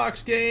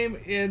Xbox game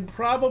in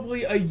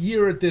probably a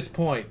year at this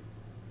point.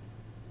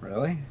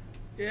 Really?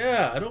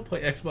 Yeah, I don't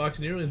play Xbox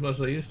nearly as much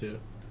as I used to.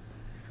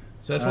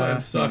 So that's why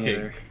I'm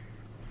sucking.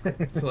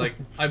 It's like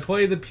I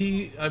play the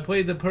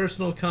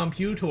personal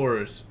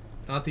computers,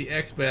 not the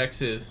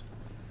Xboxes.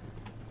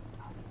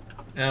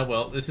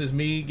 Well, this is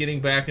me getting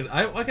back, and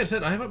like I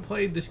said, I haven't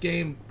played this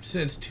game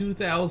since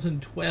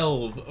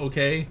 2012.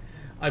 Okay,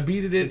 I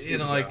beat it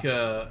in like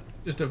I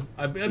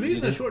beat it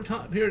in a short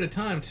period of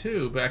time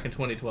too, back in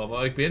 2012. I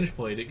like binge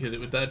played it because it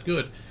was that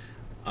good,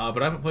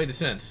 but I haven't played it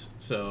since.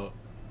 So,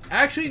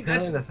 actually,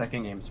 Apparently the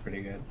second game is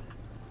pretty good.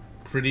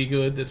 pretty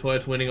good. That's why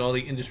it's winning all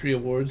the industry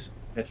awards.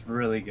 It's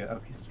really good.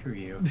 Okay, screw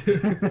you.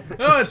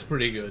 Oh, it's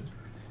pretty good.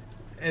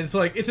 And it's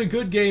like, it's a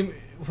good game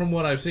from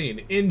what I've seen.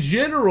 In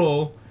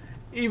general,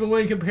 even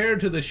when compared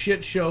to the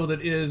shit show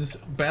that is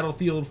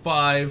Battlefield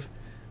 5,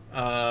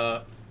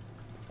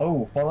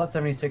 Oh, Fallout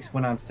 76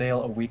 went on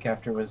sale a week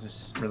after it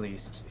was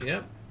released.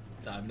 Yep.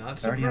 I'm not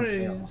It's already on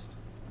sale. surprised.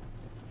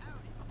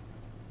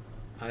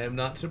 I am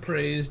not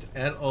surprised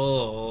at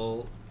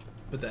all.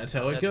 But that's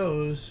how it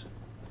goes.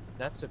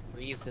 Not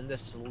surprised in the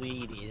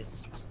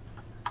sweetest.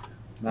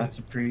 Not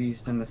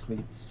surprised in the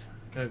sleets.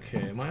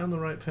 Okay, am I on the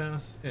right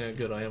path? Yeah,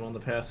 good. I am on the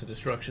path to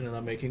destruction and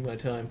I'm making my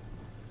time.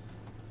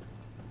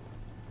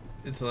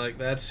 It's like,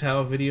 that's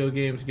how video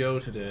games go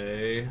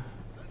today.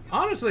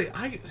 Honestly,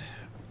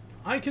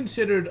 I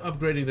considered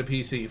upgrading the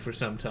PC for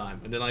some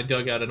time, and then I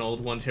dug out an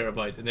old 1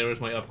 terabyte, and there was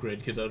my upgrade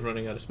because I was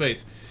running out of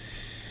space.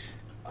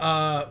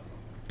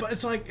 But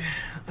it's like,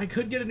 I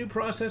could get a new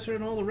processor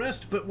and all the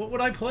rest, but what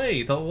would I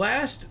play? The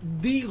last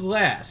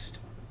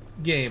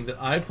game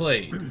that I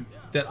played,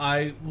 that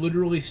I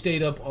literally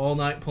stayed up all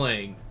night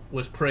playing,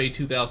 was Prey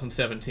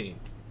 2017.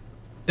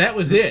 That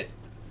was it.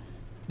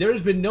 There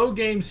has been no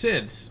game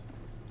since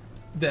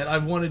that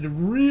I've wanted to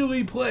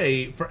really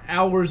play for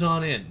hours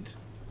on end.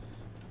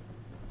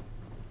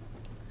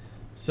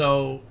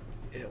 So,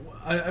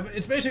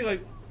 it's basically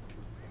like...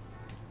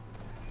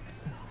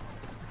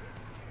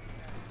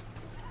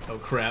 Oh,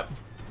 crap.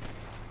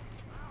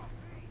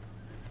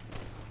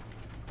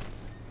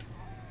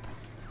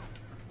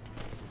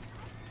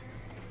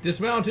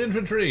 Dismount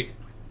infantry!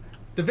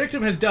 The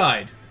victim has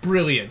died.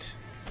 Brilliant.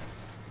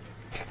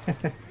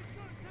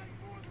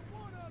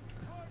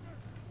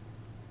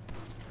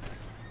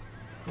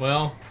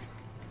 Well,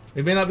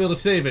 we may not be able to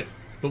save it,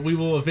 but we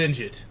will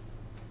avenge it.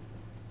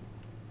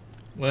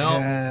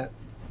 Well,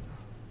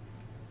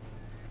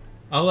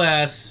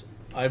 alas,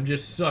 I'm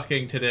just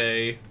sucking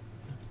today.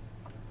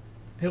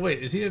 Hey,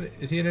 wait, is he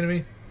an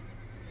enemy?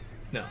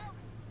 No,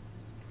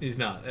 he's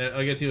not.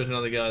 I guess he was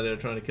another guy they were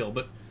trying to kill.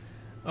 But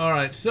all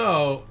right,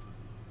 so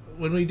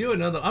when we do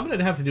another, I'm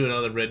gonna have to do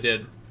another Red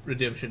Dead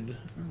Redemption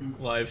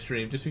live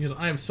stream just because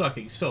I am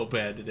sucking so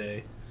bad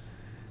today.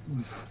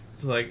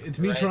 It's like it's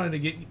me trying to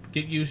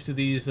get used to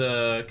these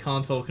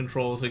console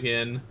controls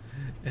again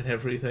and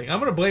everything. I'm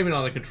gonna blame it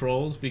on the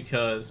controls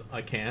because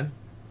I can.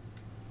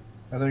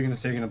 I thought you were gonna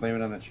say you're gonna blame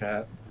it on the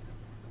chat.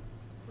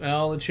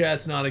 Well, the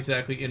chat's not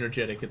exactly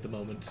energetic at the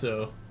moment,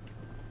 so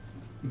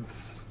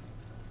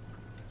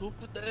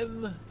Look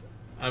them.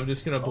 I'm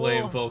just gonna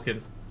blame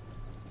Vulcan.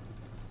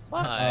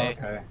 Why?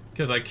 Oh, okay.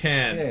 Because I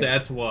can. Hey,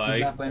 That's He's why.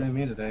 not blaming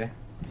me today.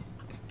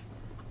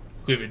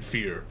 Live in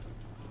fear,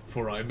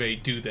 for I may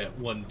do that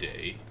one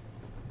day.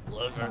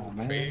 Living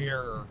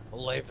fear,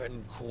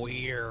 living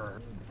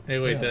queer. Hey,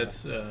 wait, Yeah.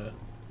 that's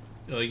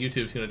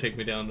YouTube's gonna take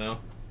me down now.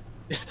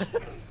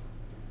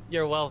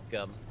 You're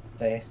welcome.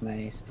 That's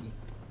nasty.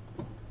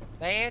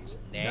 That's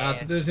Not that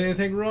nasty. there's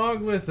anything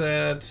wrong with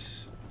that,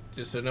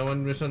 just so no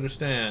one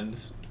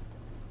misunderstands.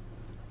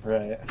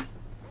 Right.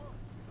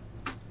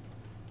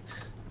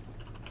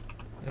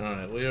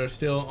 Alright, we are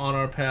still on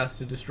our path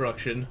to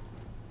destruction.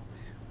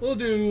 We'll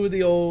do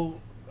the old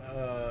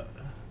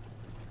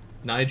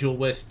Nigel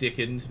West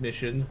Dickens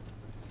mission.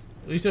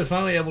 At least I was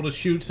finally able to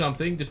shoot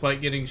something,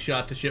 despite getting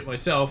shot to shit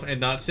myself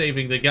and not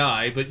saving the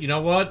guy. But you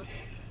know what?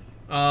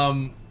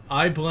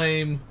 I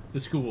blame the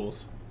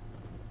schools.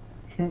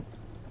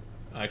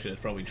 Actually,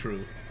 that's probably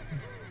true.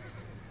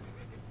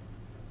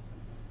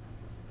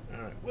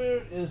 Alright,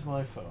 where is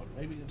my phone?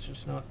 Maybe it's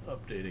just not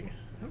updating.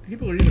 How many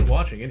people are even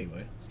watching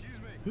anyway? Excuse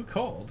me. Who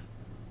called?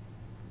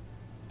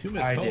 2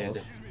 missed I calls. did.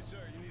 Excuse me, sir.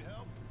 You need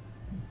help?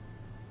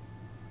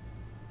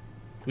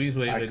 Please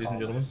wait, I ladies and called.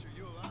 gentlemen. Are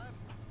you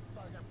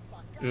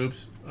alive?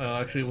 Oops.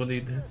 Actually, we'll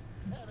need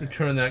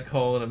return that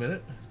call in a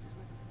minute.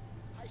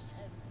 I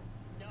said,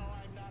 no,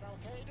 I'm not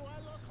okay. Do I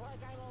look like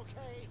I'm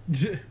okay?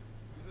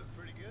 You look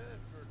pretty good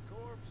for a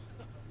corpse.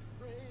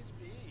 Praise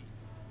be.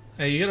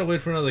 Hey, you gotta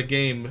wait for another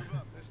game, Move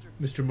up,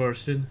 mister. Mr.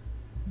 Marston.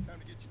 Time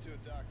to get you to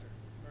a doctor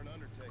or an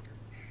undertaker.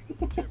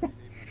 Whichever you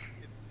need to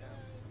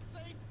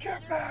get down.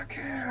 Get back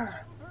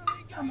here!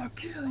 I'm gonna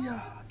kill ya!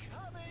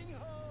 Coming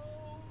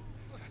home.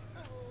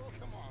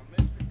 Come on,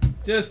 mister.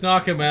 Just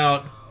knock him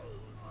out.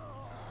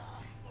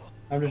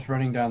 I'm just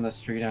running down the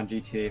street on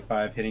GTA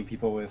 5, hitting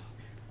people with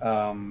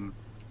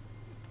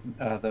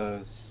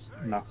those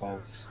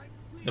knuckles.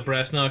 The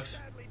brass knucks.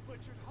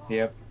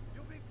 Yep.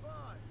 You'll be fine.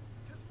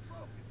 Just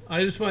focus.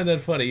 I just find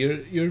that funny.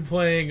 You're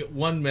playing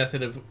one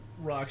method of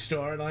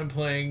Rockstar, and I'm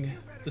playing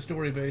the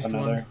story-based one.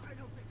 Another. I don't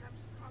think I'm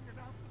strong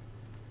enough.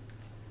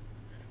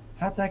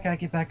 How'd that guy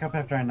get back up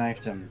after I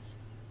knifed him?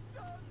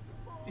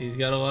 He's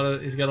got a lot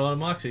of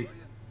moxie.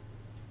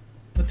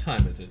 What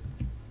time is it?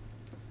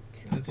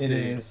 Let's It see.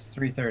 is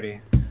 3:30.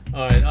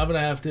 All right, I'm gonna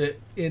have to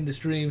end the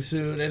stream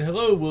soon. And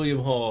hello, William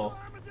Hall.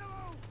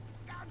 Armadillo!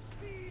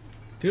 Godspeed!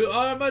 To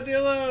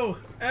Armadillo,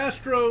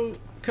 Astro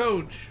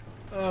Coach.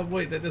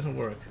 Wait, that doesn't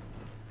work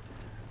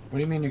What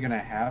do you mean you're gonna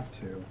have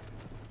to?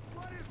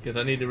 because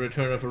I need to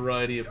return a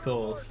variety of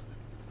calls.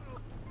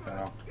 Oh.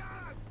 God!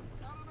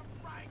 Out of the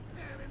frying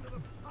pan into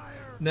the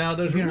fire! Now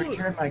there's You're a gonna real,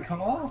 return my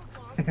call?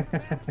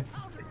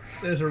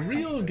 there's a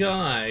real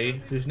guy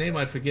whose name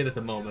I forget at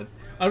the moment.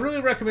 I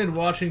really recommend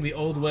watching the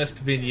Old West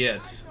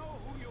vignettes. I know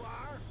who you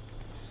are.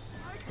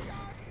 My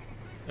God!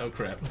 Oh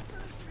crap! Finish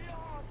me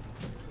off!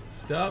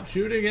 Stop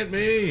shooting at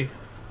me!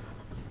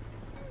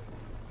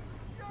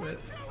 You're killing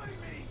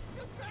me!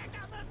 Get back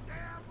on the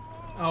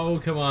damn road! Oh,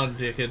 come on,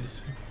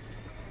 Dickens.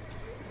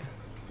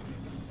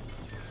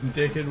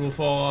 Dickens will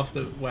fall off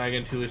the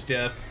wagon to his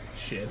death.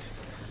 Shit.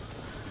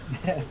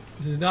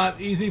 This is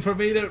not easy for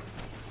me to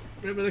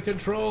remember the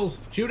controls.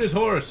 Shoot his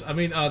horse. I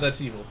mean,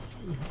 that's evil.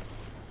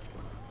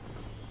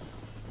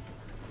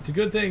 It's a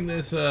good thing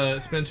this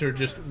Spencer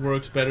just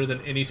works better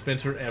than any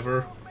Spencer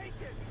ever. Don't make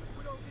it! If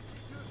we don't get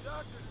you to a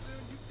doctor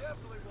soon, you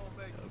definitely won't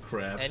make Oh, it.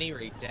 crap. Any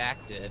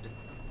redacted.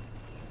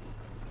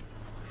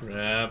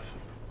 Crap.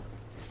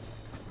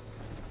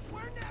 We're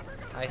never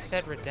gonna I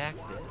said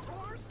redacted.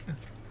 horse!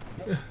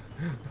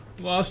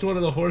 Lost one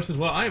of the horses.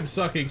 Well, I am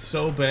sucking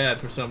so bad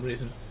for some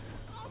reason.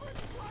 How much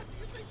blood do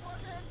you think one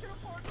man can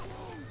afford to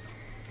lose?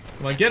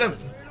 Come on, get him! They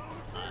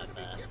don't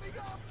appear to be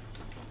giving up.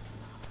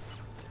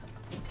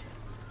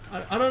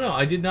 I don't know.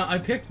 I did not. I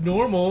picked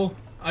normal.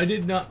 I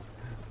did not.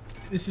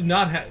 This is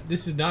not.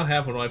 This did not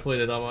happen when I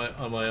played it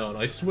on my own.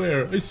 I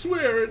swear. I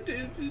swear.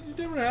 It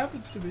never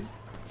happens to me.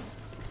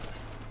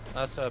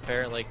 Also,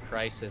 apparently,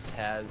 Crysis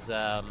has,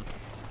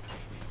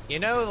 you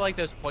know, like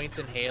those points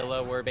in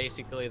Halo where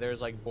basically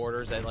there's like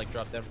borders that like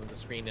drop down from the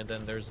screen and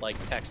then there's like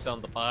text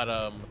on the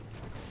bottom,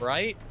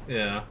 right?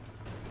 Yeah.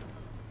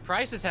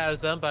 Crysis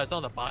has them, but it's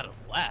on the bottom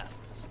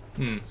left.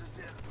 Hmm. This is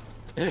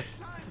it.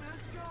 Time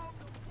has come.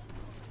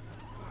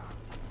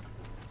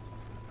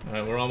 All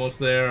right, we're almost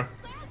there.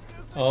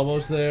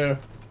 Almost there.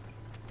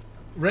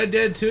 Red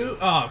Dead 2?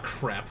 Oh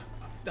crap!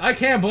 I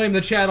can't blame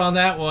the chat on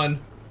that one.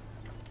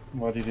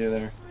 What'd you do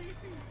there?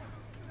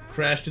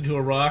 Crashed into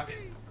a rock.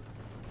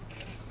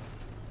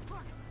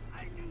 Look,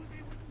 I knew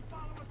they wouldn't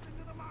follow us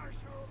into the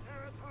martial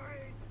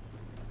territory.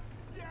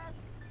 Yet,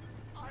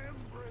 I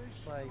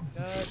embrace. My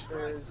God,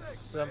 there's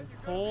some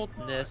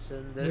coldness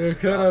in They're this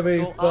gonna be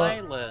tropical fun.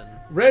 island.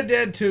 Red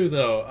Dead 2,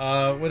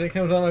 though, when it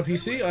comes on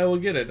PC, I will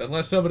get it.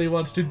 Unless somebody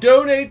wants to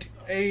donate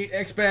a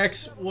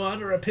Xbox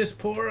One or a piss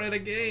poor at a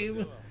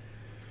game.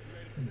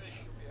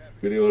 If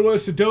anyone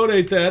wants to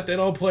donate that, then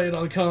I'll play it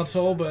on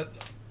console, but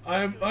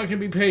I can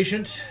be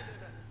patient.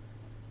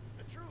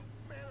 A true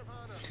man of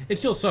honor. It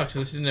still sucks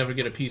this didn't ever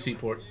get a PC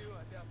port. You,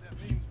 I doubt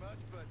that means much,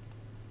 but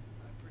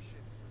I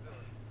appreciate the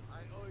civility. I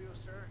owe you,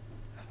 sir.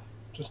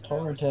 Just I'll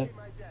torrent always it.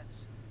 pay my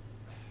debts.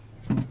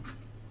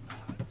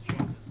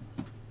 Jesus.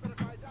 But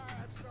if I die,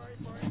 I'm sorry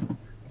for it.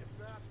 If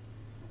not,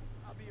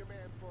 I'll be your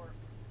man for.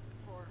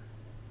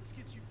 Let's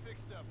get you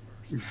fixed up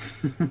first.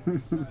 Decide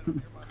if you're my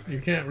man. You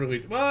can't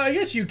really... Well, I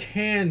guess you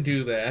can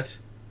do that.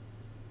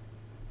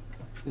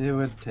 It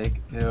would take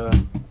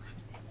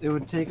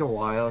a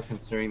while,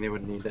 considering they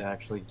would need to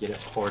actually get it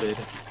ported.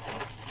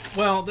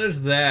 Well,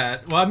 there's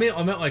that. Well, I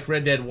meant like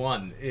Red Dead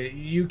 1.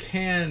 You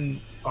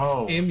can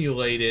Oh,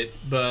 emulate it,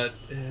 but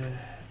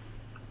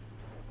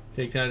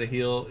take time to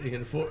heal. You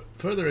can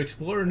further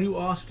explore New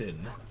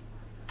Austin.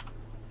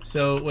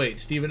 So, wait,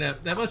 Stephen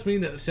F. That must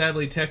mean that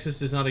sadly Texas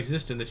does not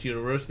exist in this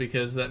universe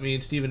because that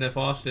means Stephen F.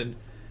 Austin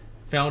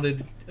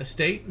founded a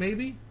state,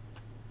 maybe?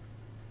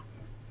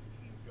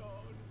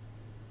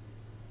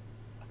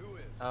 Who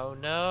is? Oh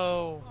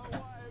no. My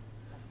wife.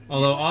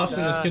 Although It's,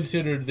 Austin is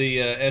considered the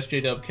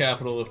SJW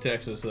capital of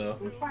Texas, though.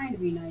 I'm trying to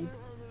be nice.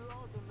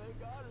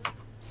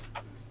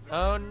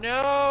 Oh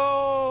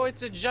no!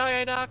 It's a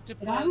giant And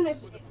I'm gonna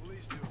octopus. What the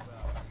police do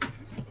about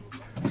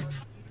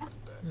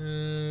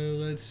it?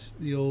 Let's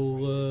the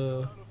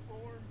old.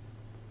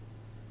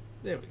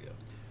 There we go.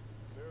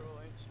 Farrell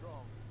ain't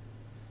strong.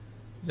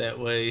 That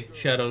way,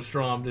 Shadow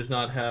Strom does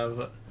not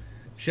have...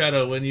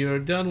 Shadow, when you're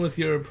done with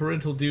your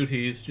parental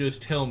duties,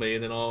 just tell me,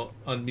 and then I'll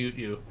unmute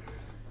you.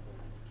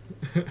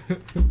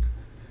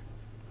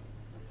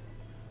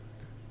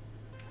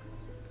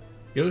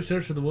 Go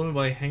search for the woman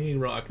by Hanging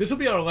Rock. This will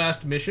be our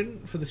last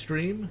mission for the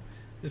stream,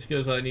 just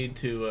because I need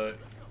to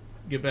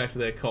get back to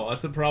that call.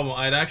 That's the problem.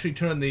 I'd actually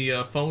turned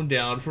the phone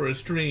down for a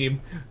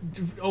stream,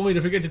 only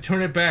to forget to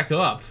turn it back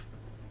up.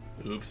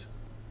 Oops.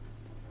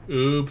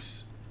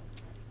 Oops.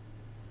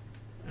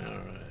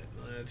 Alright,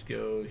 let's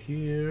go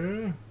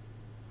here.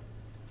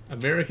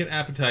 American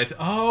Appetites.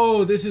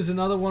 Oh, this is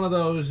another one of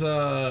those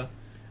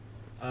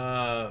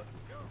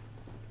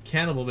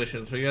cannibal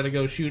missions. We gotta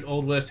go shoot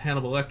Old West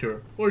Hannibal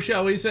Lecter. Or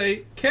shall we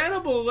say,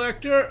 Cannibal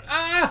Lecter!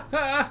 Ah,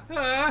 ha,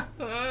 ha,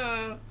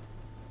 ha.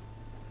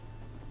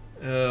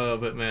 Oh,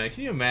 but man,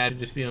 can you imagine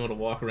just being able to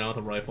walk around with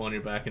a rifle on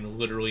your back and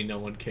literally no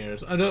one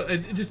cares? I don't,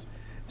 it just,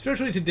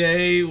 especially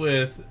today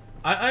with...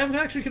 I'm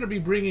actually going to be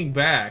bringing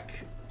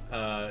back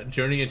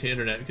Journey into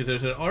Internet, because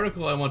there's an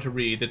article I want to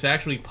read that's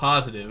actually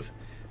positive,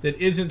 that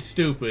isn't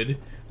stupid,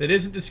 that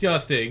isn't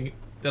disgusting,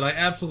 that I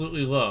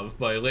absolutely love,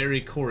 by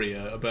Larry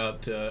Correa,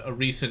 about a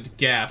recent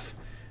gaffe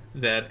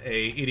that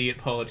a idiot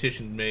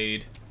politician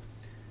made.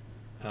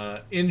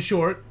 In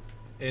short,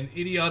 an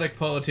idiotic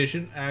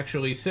politician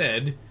actually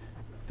said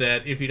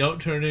that if you don't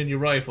turn in your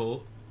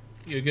rifle,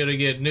 you're gonna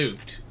get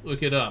nuked.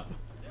 Look it up.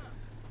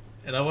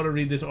 And I want to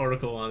read this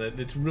article on it.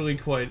 It's really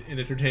quite an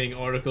entertaining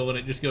article, and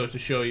it just goes to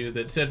show you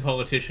that said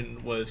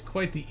politician was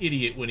quite the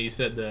idiot when he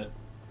said that.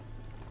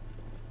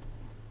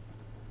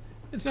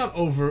 It's not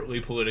overtly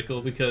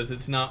political, because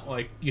it's not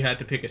like you had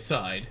to pick a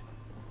side.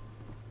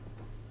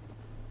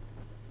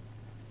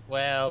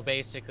 Well,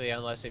 basically,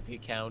 unless if you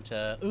count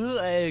I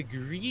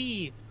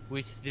agree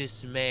with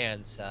this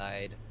man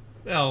side.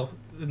 Well,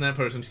 then that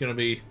person's gonna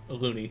be a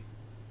loony.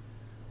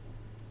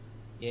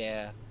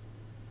 Yeah.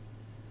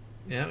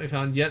 Yeah, we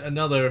found yet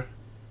another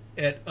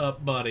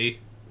et-up body.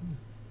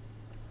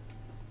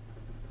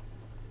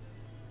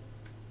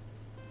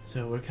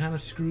 So we're kind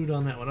of screwed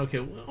on that one. Okay,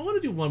 I want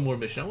to do one more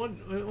mission. I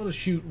want to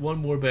shoot one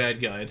more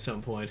bad guy at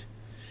some point.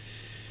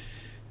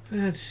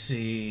 Let's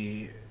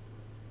see.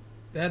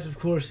 That, of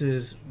course,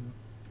 is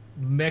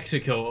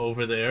Mexico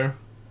over there.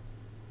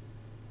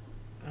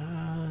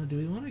 Do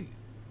we want to...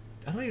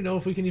 I don't even know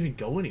if we can even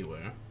go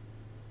anywhere.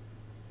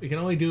 We can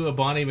only do a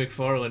Bonnie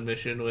McFarlane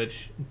mission,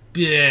 which...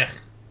 Blech!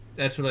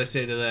 That's what I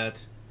say to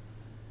that.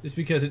 Just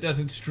because it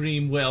doesn't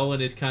stream well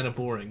and is kind of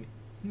boring.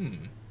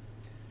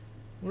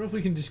 What if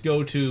we can just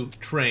go to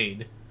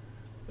train?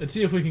 Let's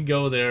see if we can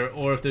go there,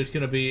 or if there's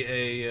going to be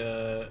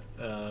a...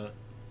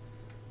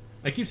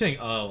 I keep saying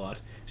a lot.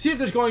 See if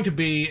there's going to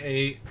be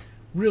a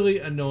really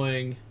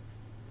annoying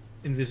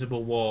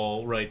invisible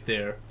wall right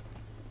there.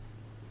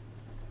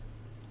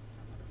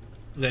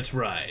 Let's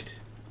ride.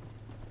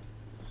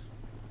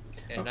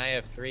 And I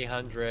have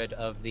 300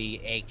 of the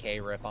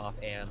AK ripoff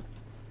amp.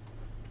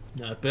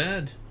 Not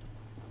bad.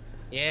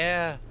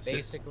 Yeah,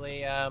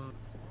 basically,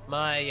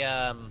 my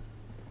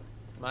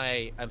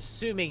I'm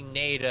assuming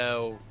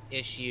NATO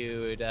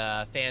issued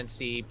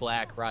fancy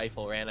black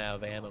rifle ran out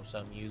of ammo, so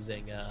I'm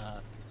using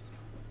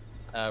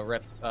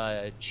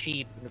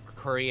cheap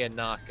Korean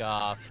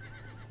knockoff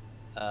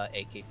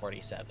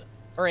AK-47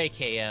 or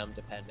AKM,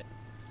 depending.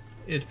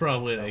 It's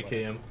probably an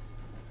AKM.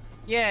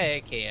 Yeah,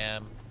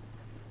 AKM.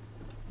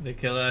 The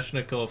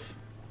Kalashnikov.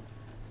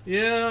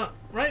 Yeah,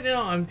 right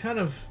now I'm kind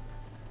of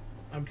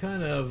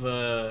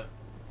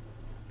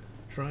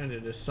trying to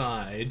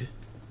decide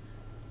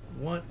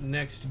what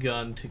next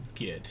gun to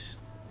get,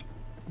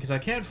 because I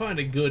can't find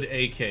a good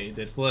AK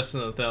that's less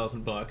than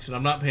 $1,000, and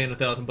I'm not paying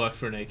 $1,000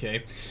 for an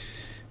AK.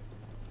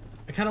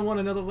 I kind of want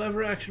another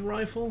lever action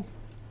rifle.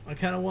 I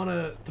kind of want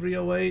a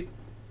 308.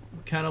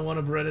 Kind of want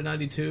a Beretta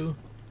 92.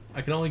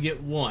 I can only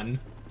get one.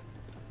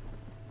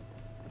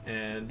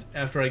 And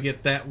after I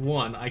get that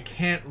one, I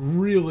can't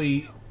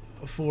really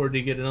afford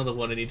to get another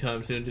one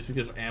anytime soon, just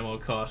because of ammo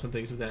costs and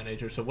things of that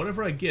nature. So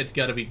whatever I get's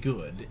got to be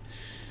good.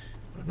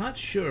 But I'm not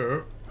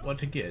sure what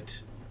to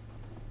get.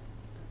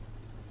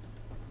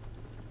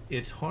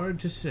 It's hard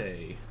to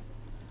say.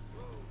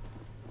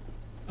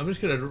 I'm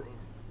just gonna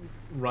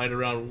ride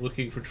around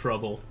looking for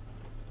trouble.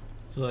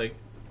 It's like,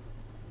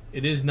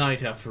 it is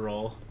night after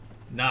all.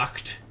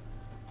 Nacht.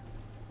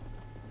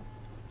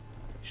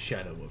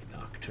 Shadow of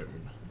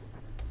Nocturne.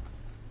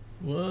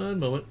 One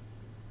moment.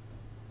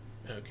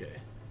 Okay.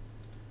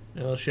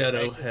 Now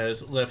Shadow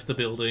has left the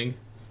building.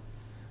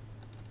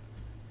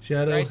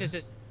 Shadow... Crisis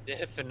is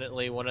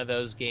definitely one of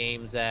those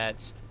games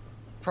that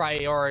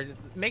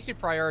makes you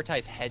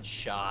prioritize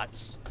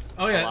headshots.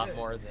 Oh yeah. A lot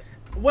more than...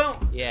 Well,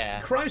 yeah.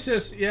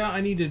 Crisis, yeah,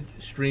 I need to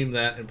stream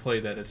that and play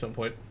that at some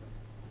point.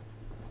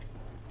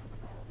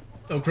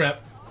 Oh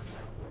crap.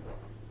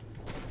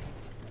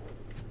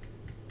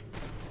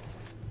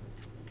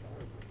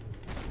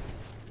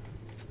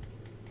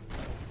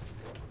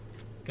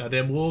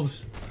 Goddamn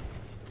wolves.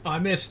 Oh, I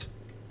missed.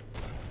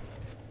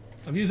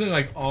 I'm using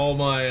like all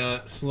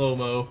my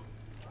slow-mo.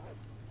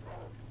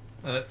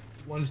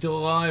 One's still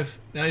alive.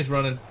 Now he's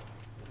running.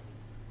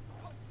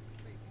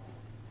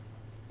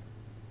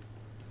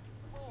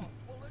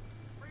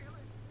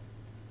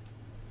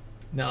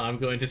 Now I'm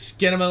going to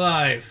skin him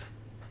alive.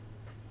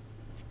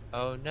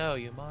 Oh no,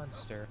 you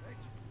monster.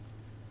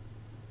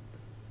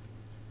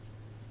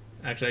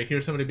 Actually, I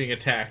hear somebody being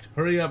attacked.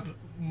 Hurry up,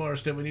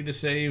 Marston. We need to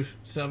save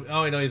some...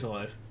 Oh, I know he's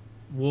alive.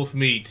 Wolf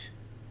meat.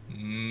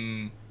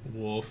 Mmm,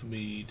 wolf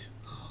meat.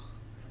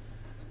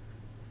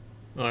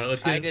 Alright,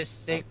 let's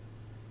get...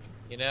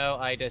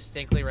 I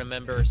distinctly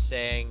remember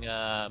saying,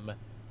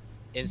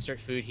 insert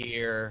food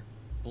here,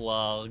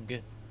 blug,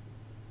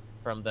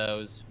 from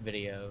those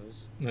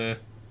videos.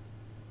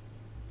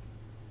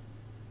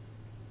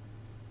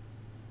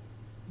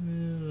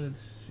 Let's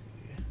see.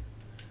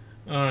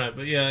 Alright,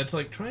 but yeah, it's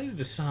like trying to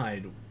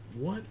decide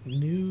what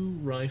new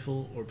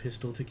rifle or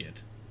pistol to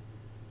get.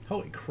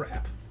 Holy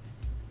crap.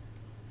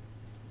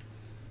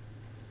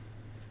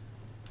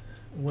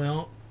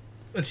 Well,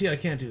 let's see, I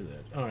can't do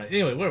that. Alright,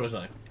 anyway, where was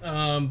I?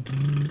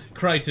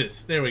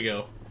 Crisis. There we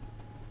go.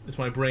 That's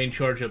my brain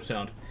charge up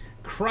sound.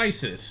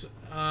 Crisis.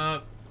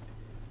 It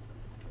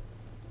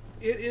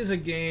is a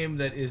game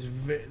that is...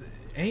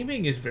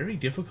 Aiming is very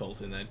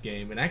difficult in that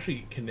game, and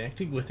actually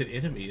connecting with an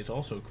enemy is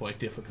also quite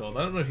difficult.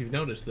 I don't know if you've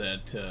noticed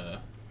that,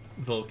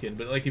 Vulcan,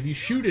 but like if you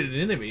shoot at an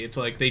enemy, it's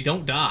like they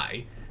don't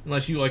die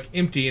unless you like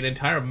empty an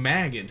entire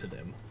mag into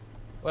them.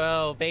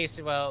 Well,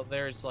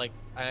 there's like,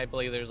 I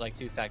believe there's like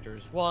two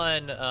factors.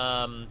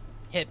 One,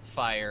 hip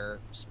fire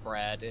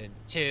spread, and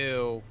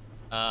two,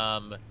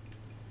 I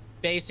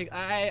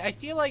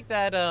feel like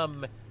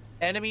that,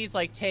 enemies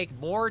like take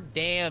more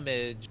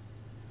damage,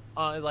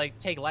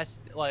 take less,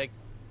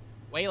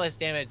 way less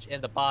damage in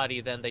the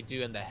body than they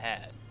do in the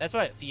head. That's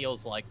what it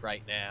feels like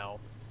right now.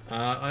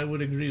 I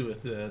would agree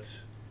with that.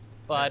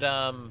 But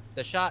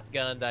the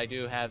shotgun that I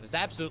do have is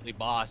absolutely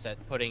boss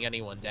at putting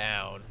anyone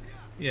down.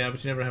 Yeah,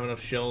 but you never have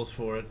enough shells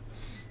for it.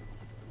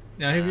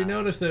 Now, have you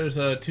noticed there's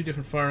two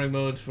different firing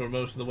modes for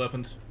most of the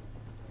weapons?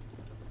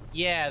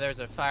 Yeah,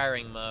 there's a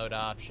firing mode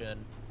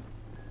option.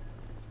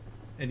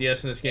 And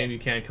yes, in this game you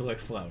can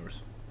collect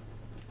flowers.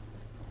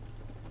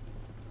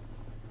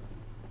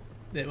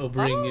 That will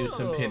bring you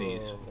some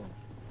pennies.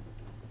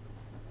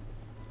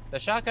 The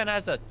shotgun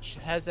has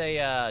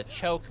a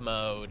choke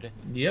mode.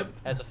 Yep.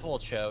 Has a full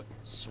choke.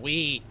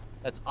 Sweet.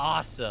 That's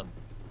awesome.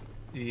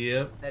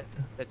 Yep.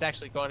 That's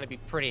actually going to be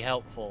pretty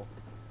helpful,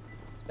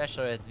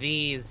 especially with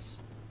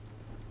these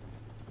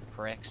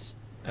pricks.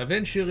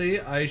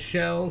 Eventually, I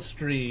shall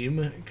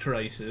stream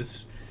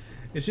Crisis.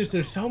 It's just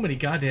there's so many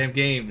goddamn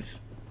games.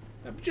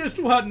 I'm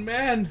just one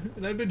man,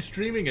 and I've been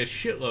streaming a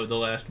shitload the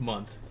last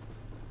month.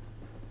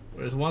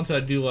 Whereas once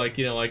I'd do like,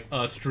 you know, like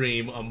a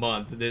stream a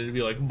month, and then it'd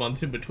be like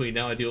months in between.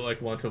 Now I do it like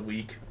once a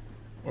week,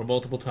 or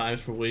multiple times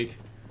per week.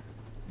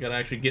 Gotta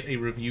actually get a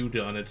review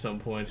done at some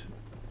point.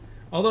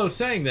 Although,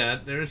 saying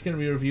that, there is going to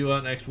be a review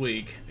out next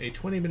week. A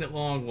 20-minute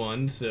long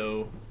one,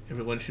 so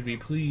everyone should be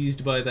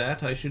pleased by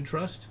that, I should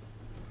trust.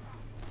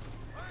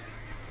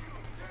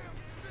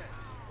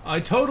 I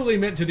totally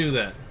meant to do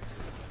that.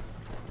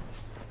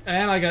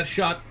 And I got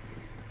shot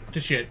to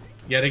shit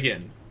yet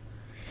again.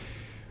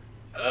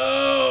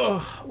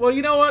 Oh, well,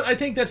 you know what? I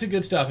think that's a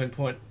good stopping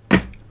point.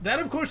 That,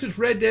 of course, is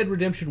Red Dead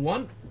Redemption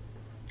 1.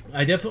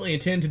 I definitely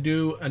intend to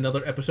do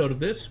another episode of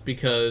this,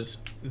 because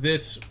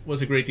this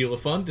was a great deal of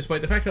fun,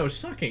 despite the fact that I was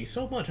sucking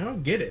so much. I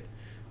don't get it.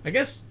 I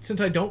guess since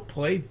I don't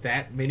play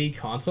that many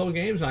console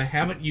games, and I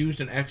haven't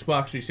used an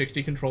Xbox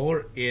 360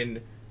 controller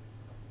in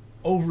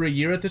over a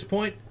year at this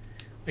point,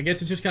 I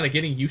guess it's just kind of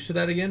getting used to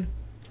that again.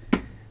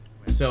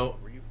 So,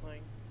 what were you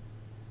playing?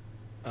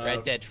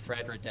 Red Dead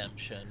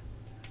Redemption.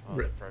 Oh,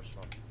 the first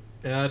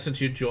one.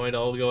 Since you joined,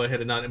 I'll go ahead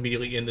and not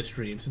immediately end the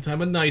stream, since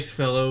I'm a nice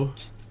fellow.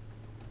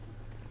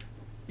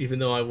 Even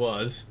though I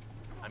was.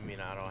 I mean,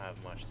 I don't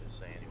have much to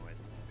say anyways.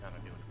 I'm kind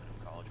of doing a bit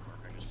of college work.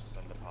 I just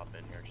decided to pop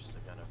in here just to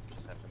kind of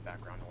just have some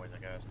background noise, I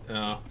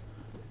guess.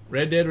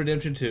 Red Dead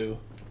Redemption 2.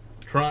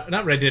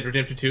 Not Red Dead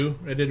Redemption 2,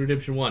 Red Dead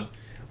Redemption 1.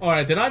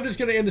 Alright, then I'm just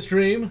going to end the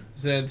stream,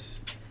 since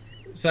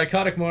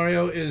Psychotic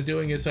Mario is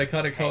doing his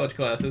psychotic college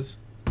classes.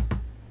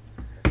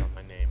 That's not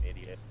my name,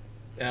 idiot.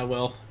 Yeah,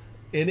 well,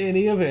 in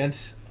any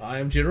event, I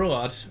am General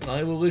Lotz, and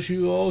I will wish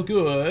you all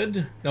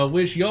good. Now,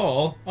 wish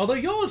y'all, although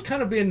y'all has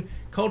kind of been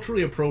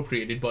culturally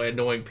appropriated by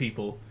annoying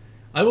people,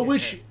 I will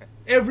wish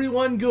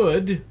everyone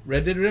good.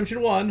 Red Dead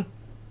Redemption 1,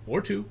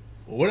 or 2,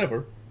 or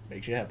whatever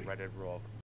makes you happy. Red Dead Roll.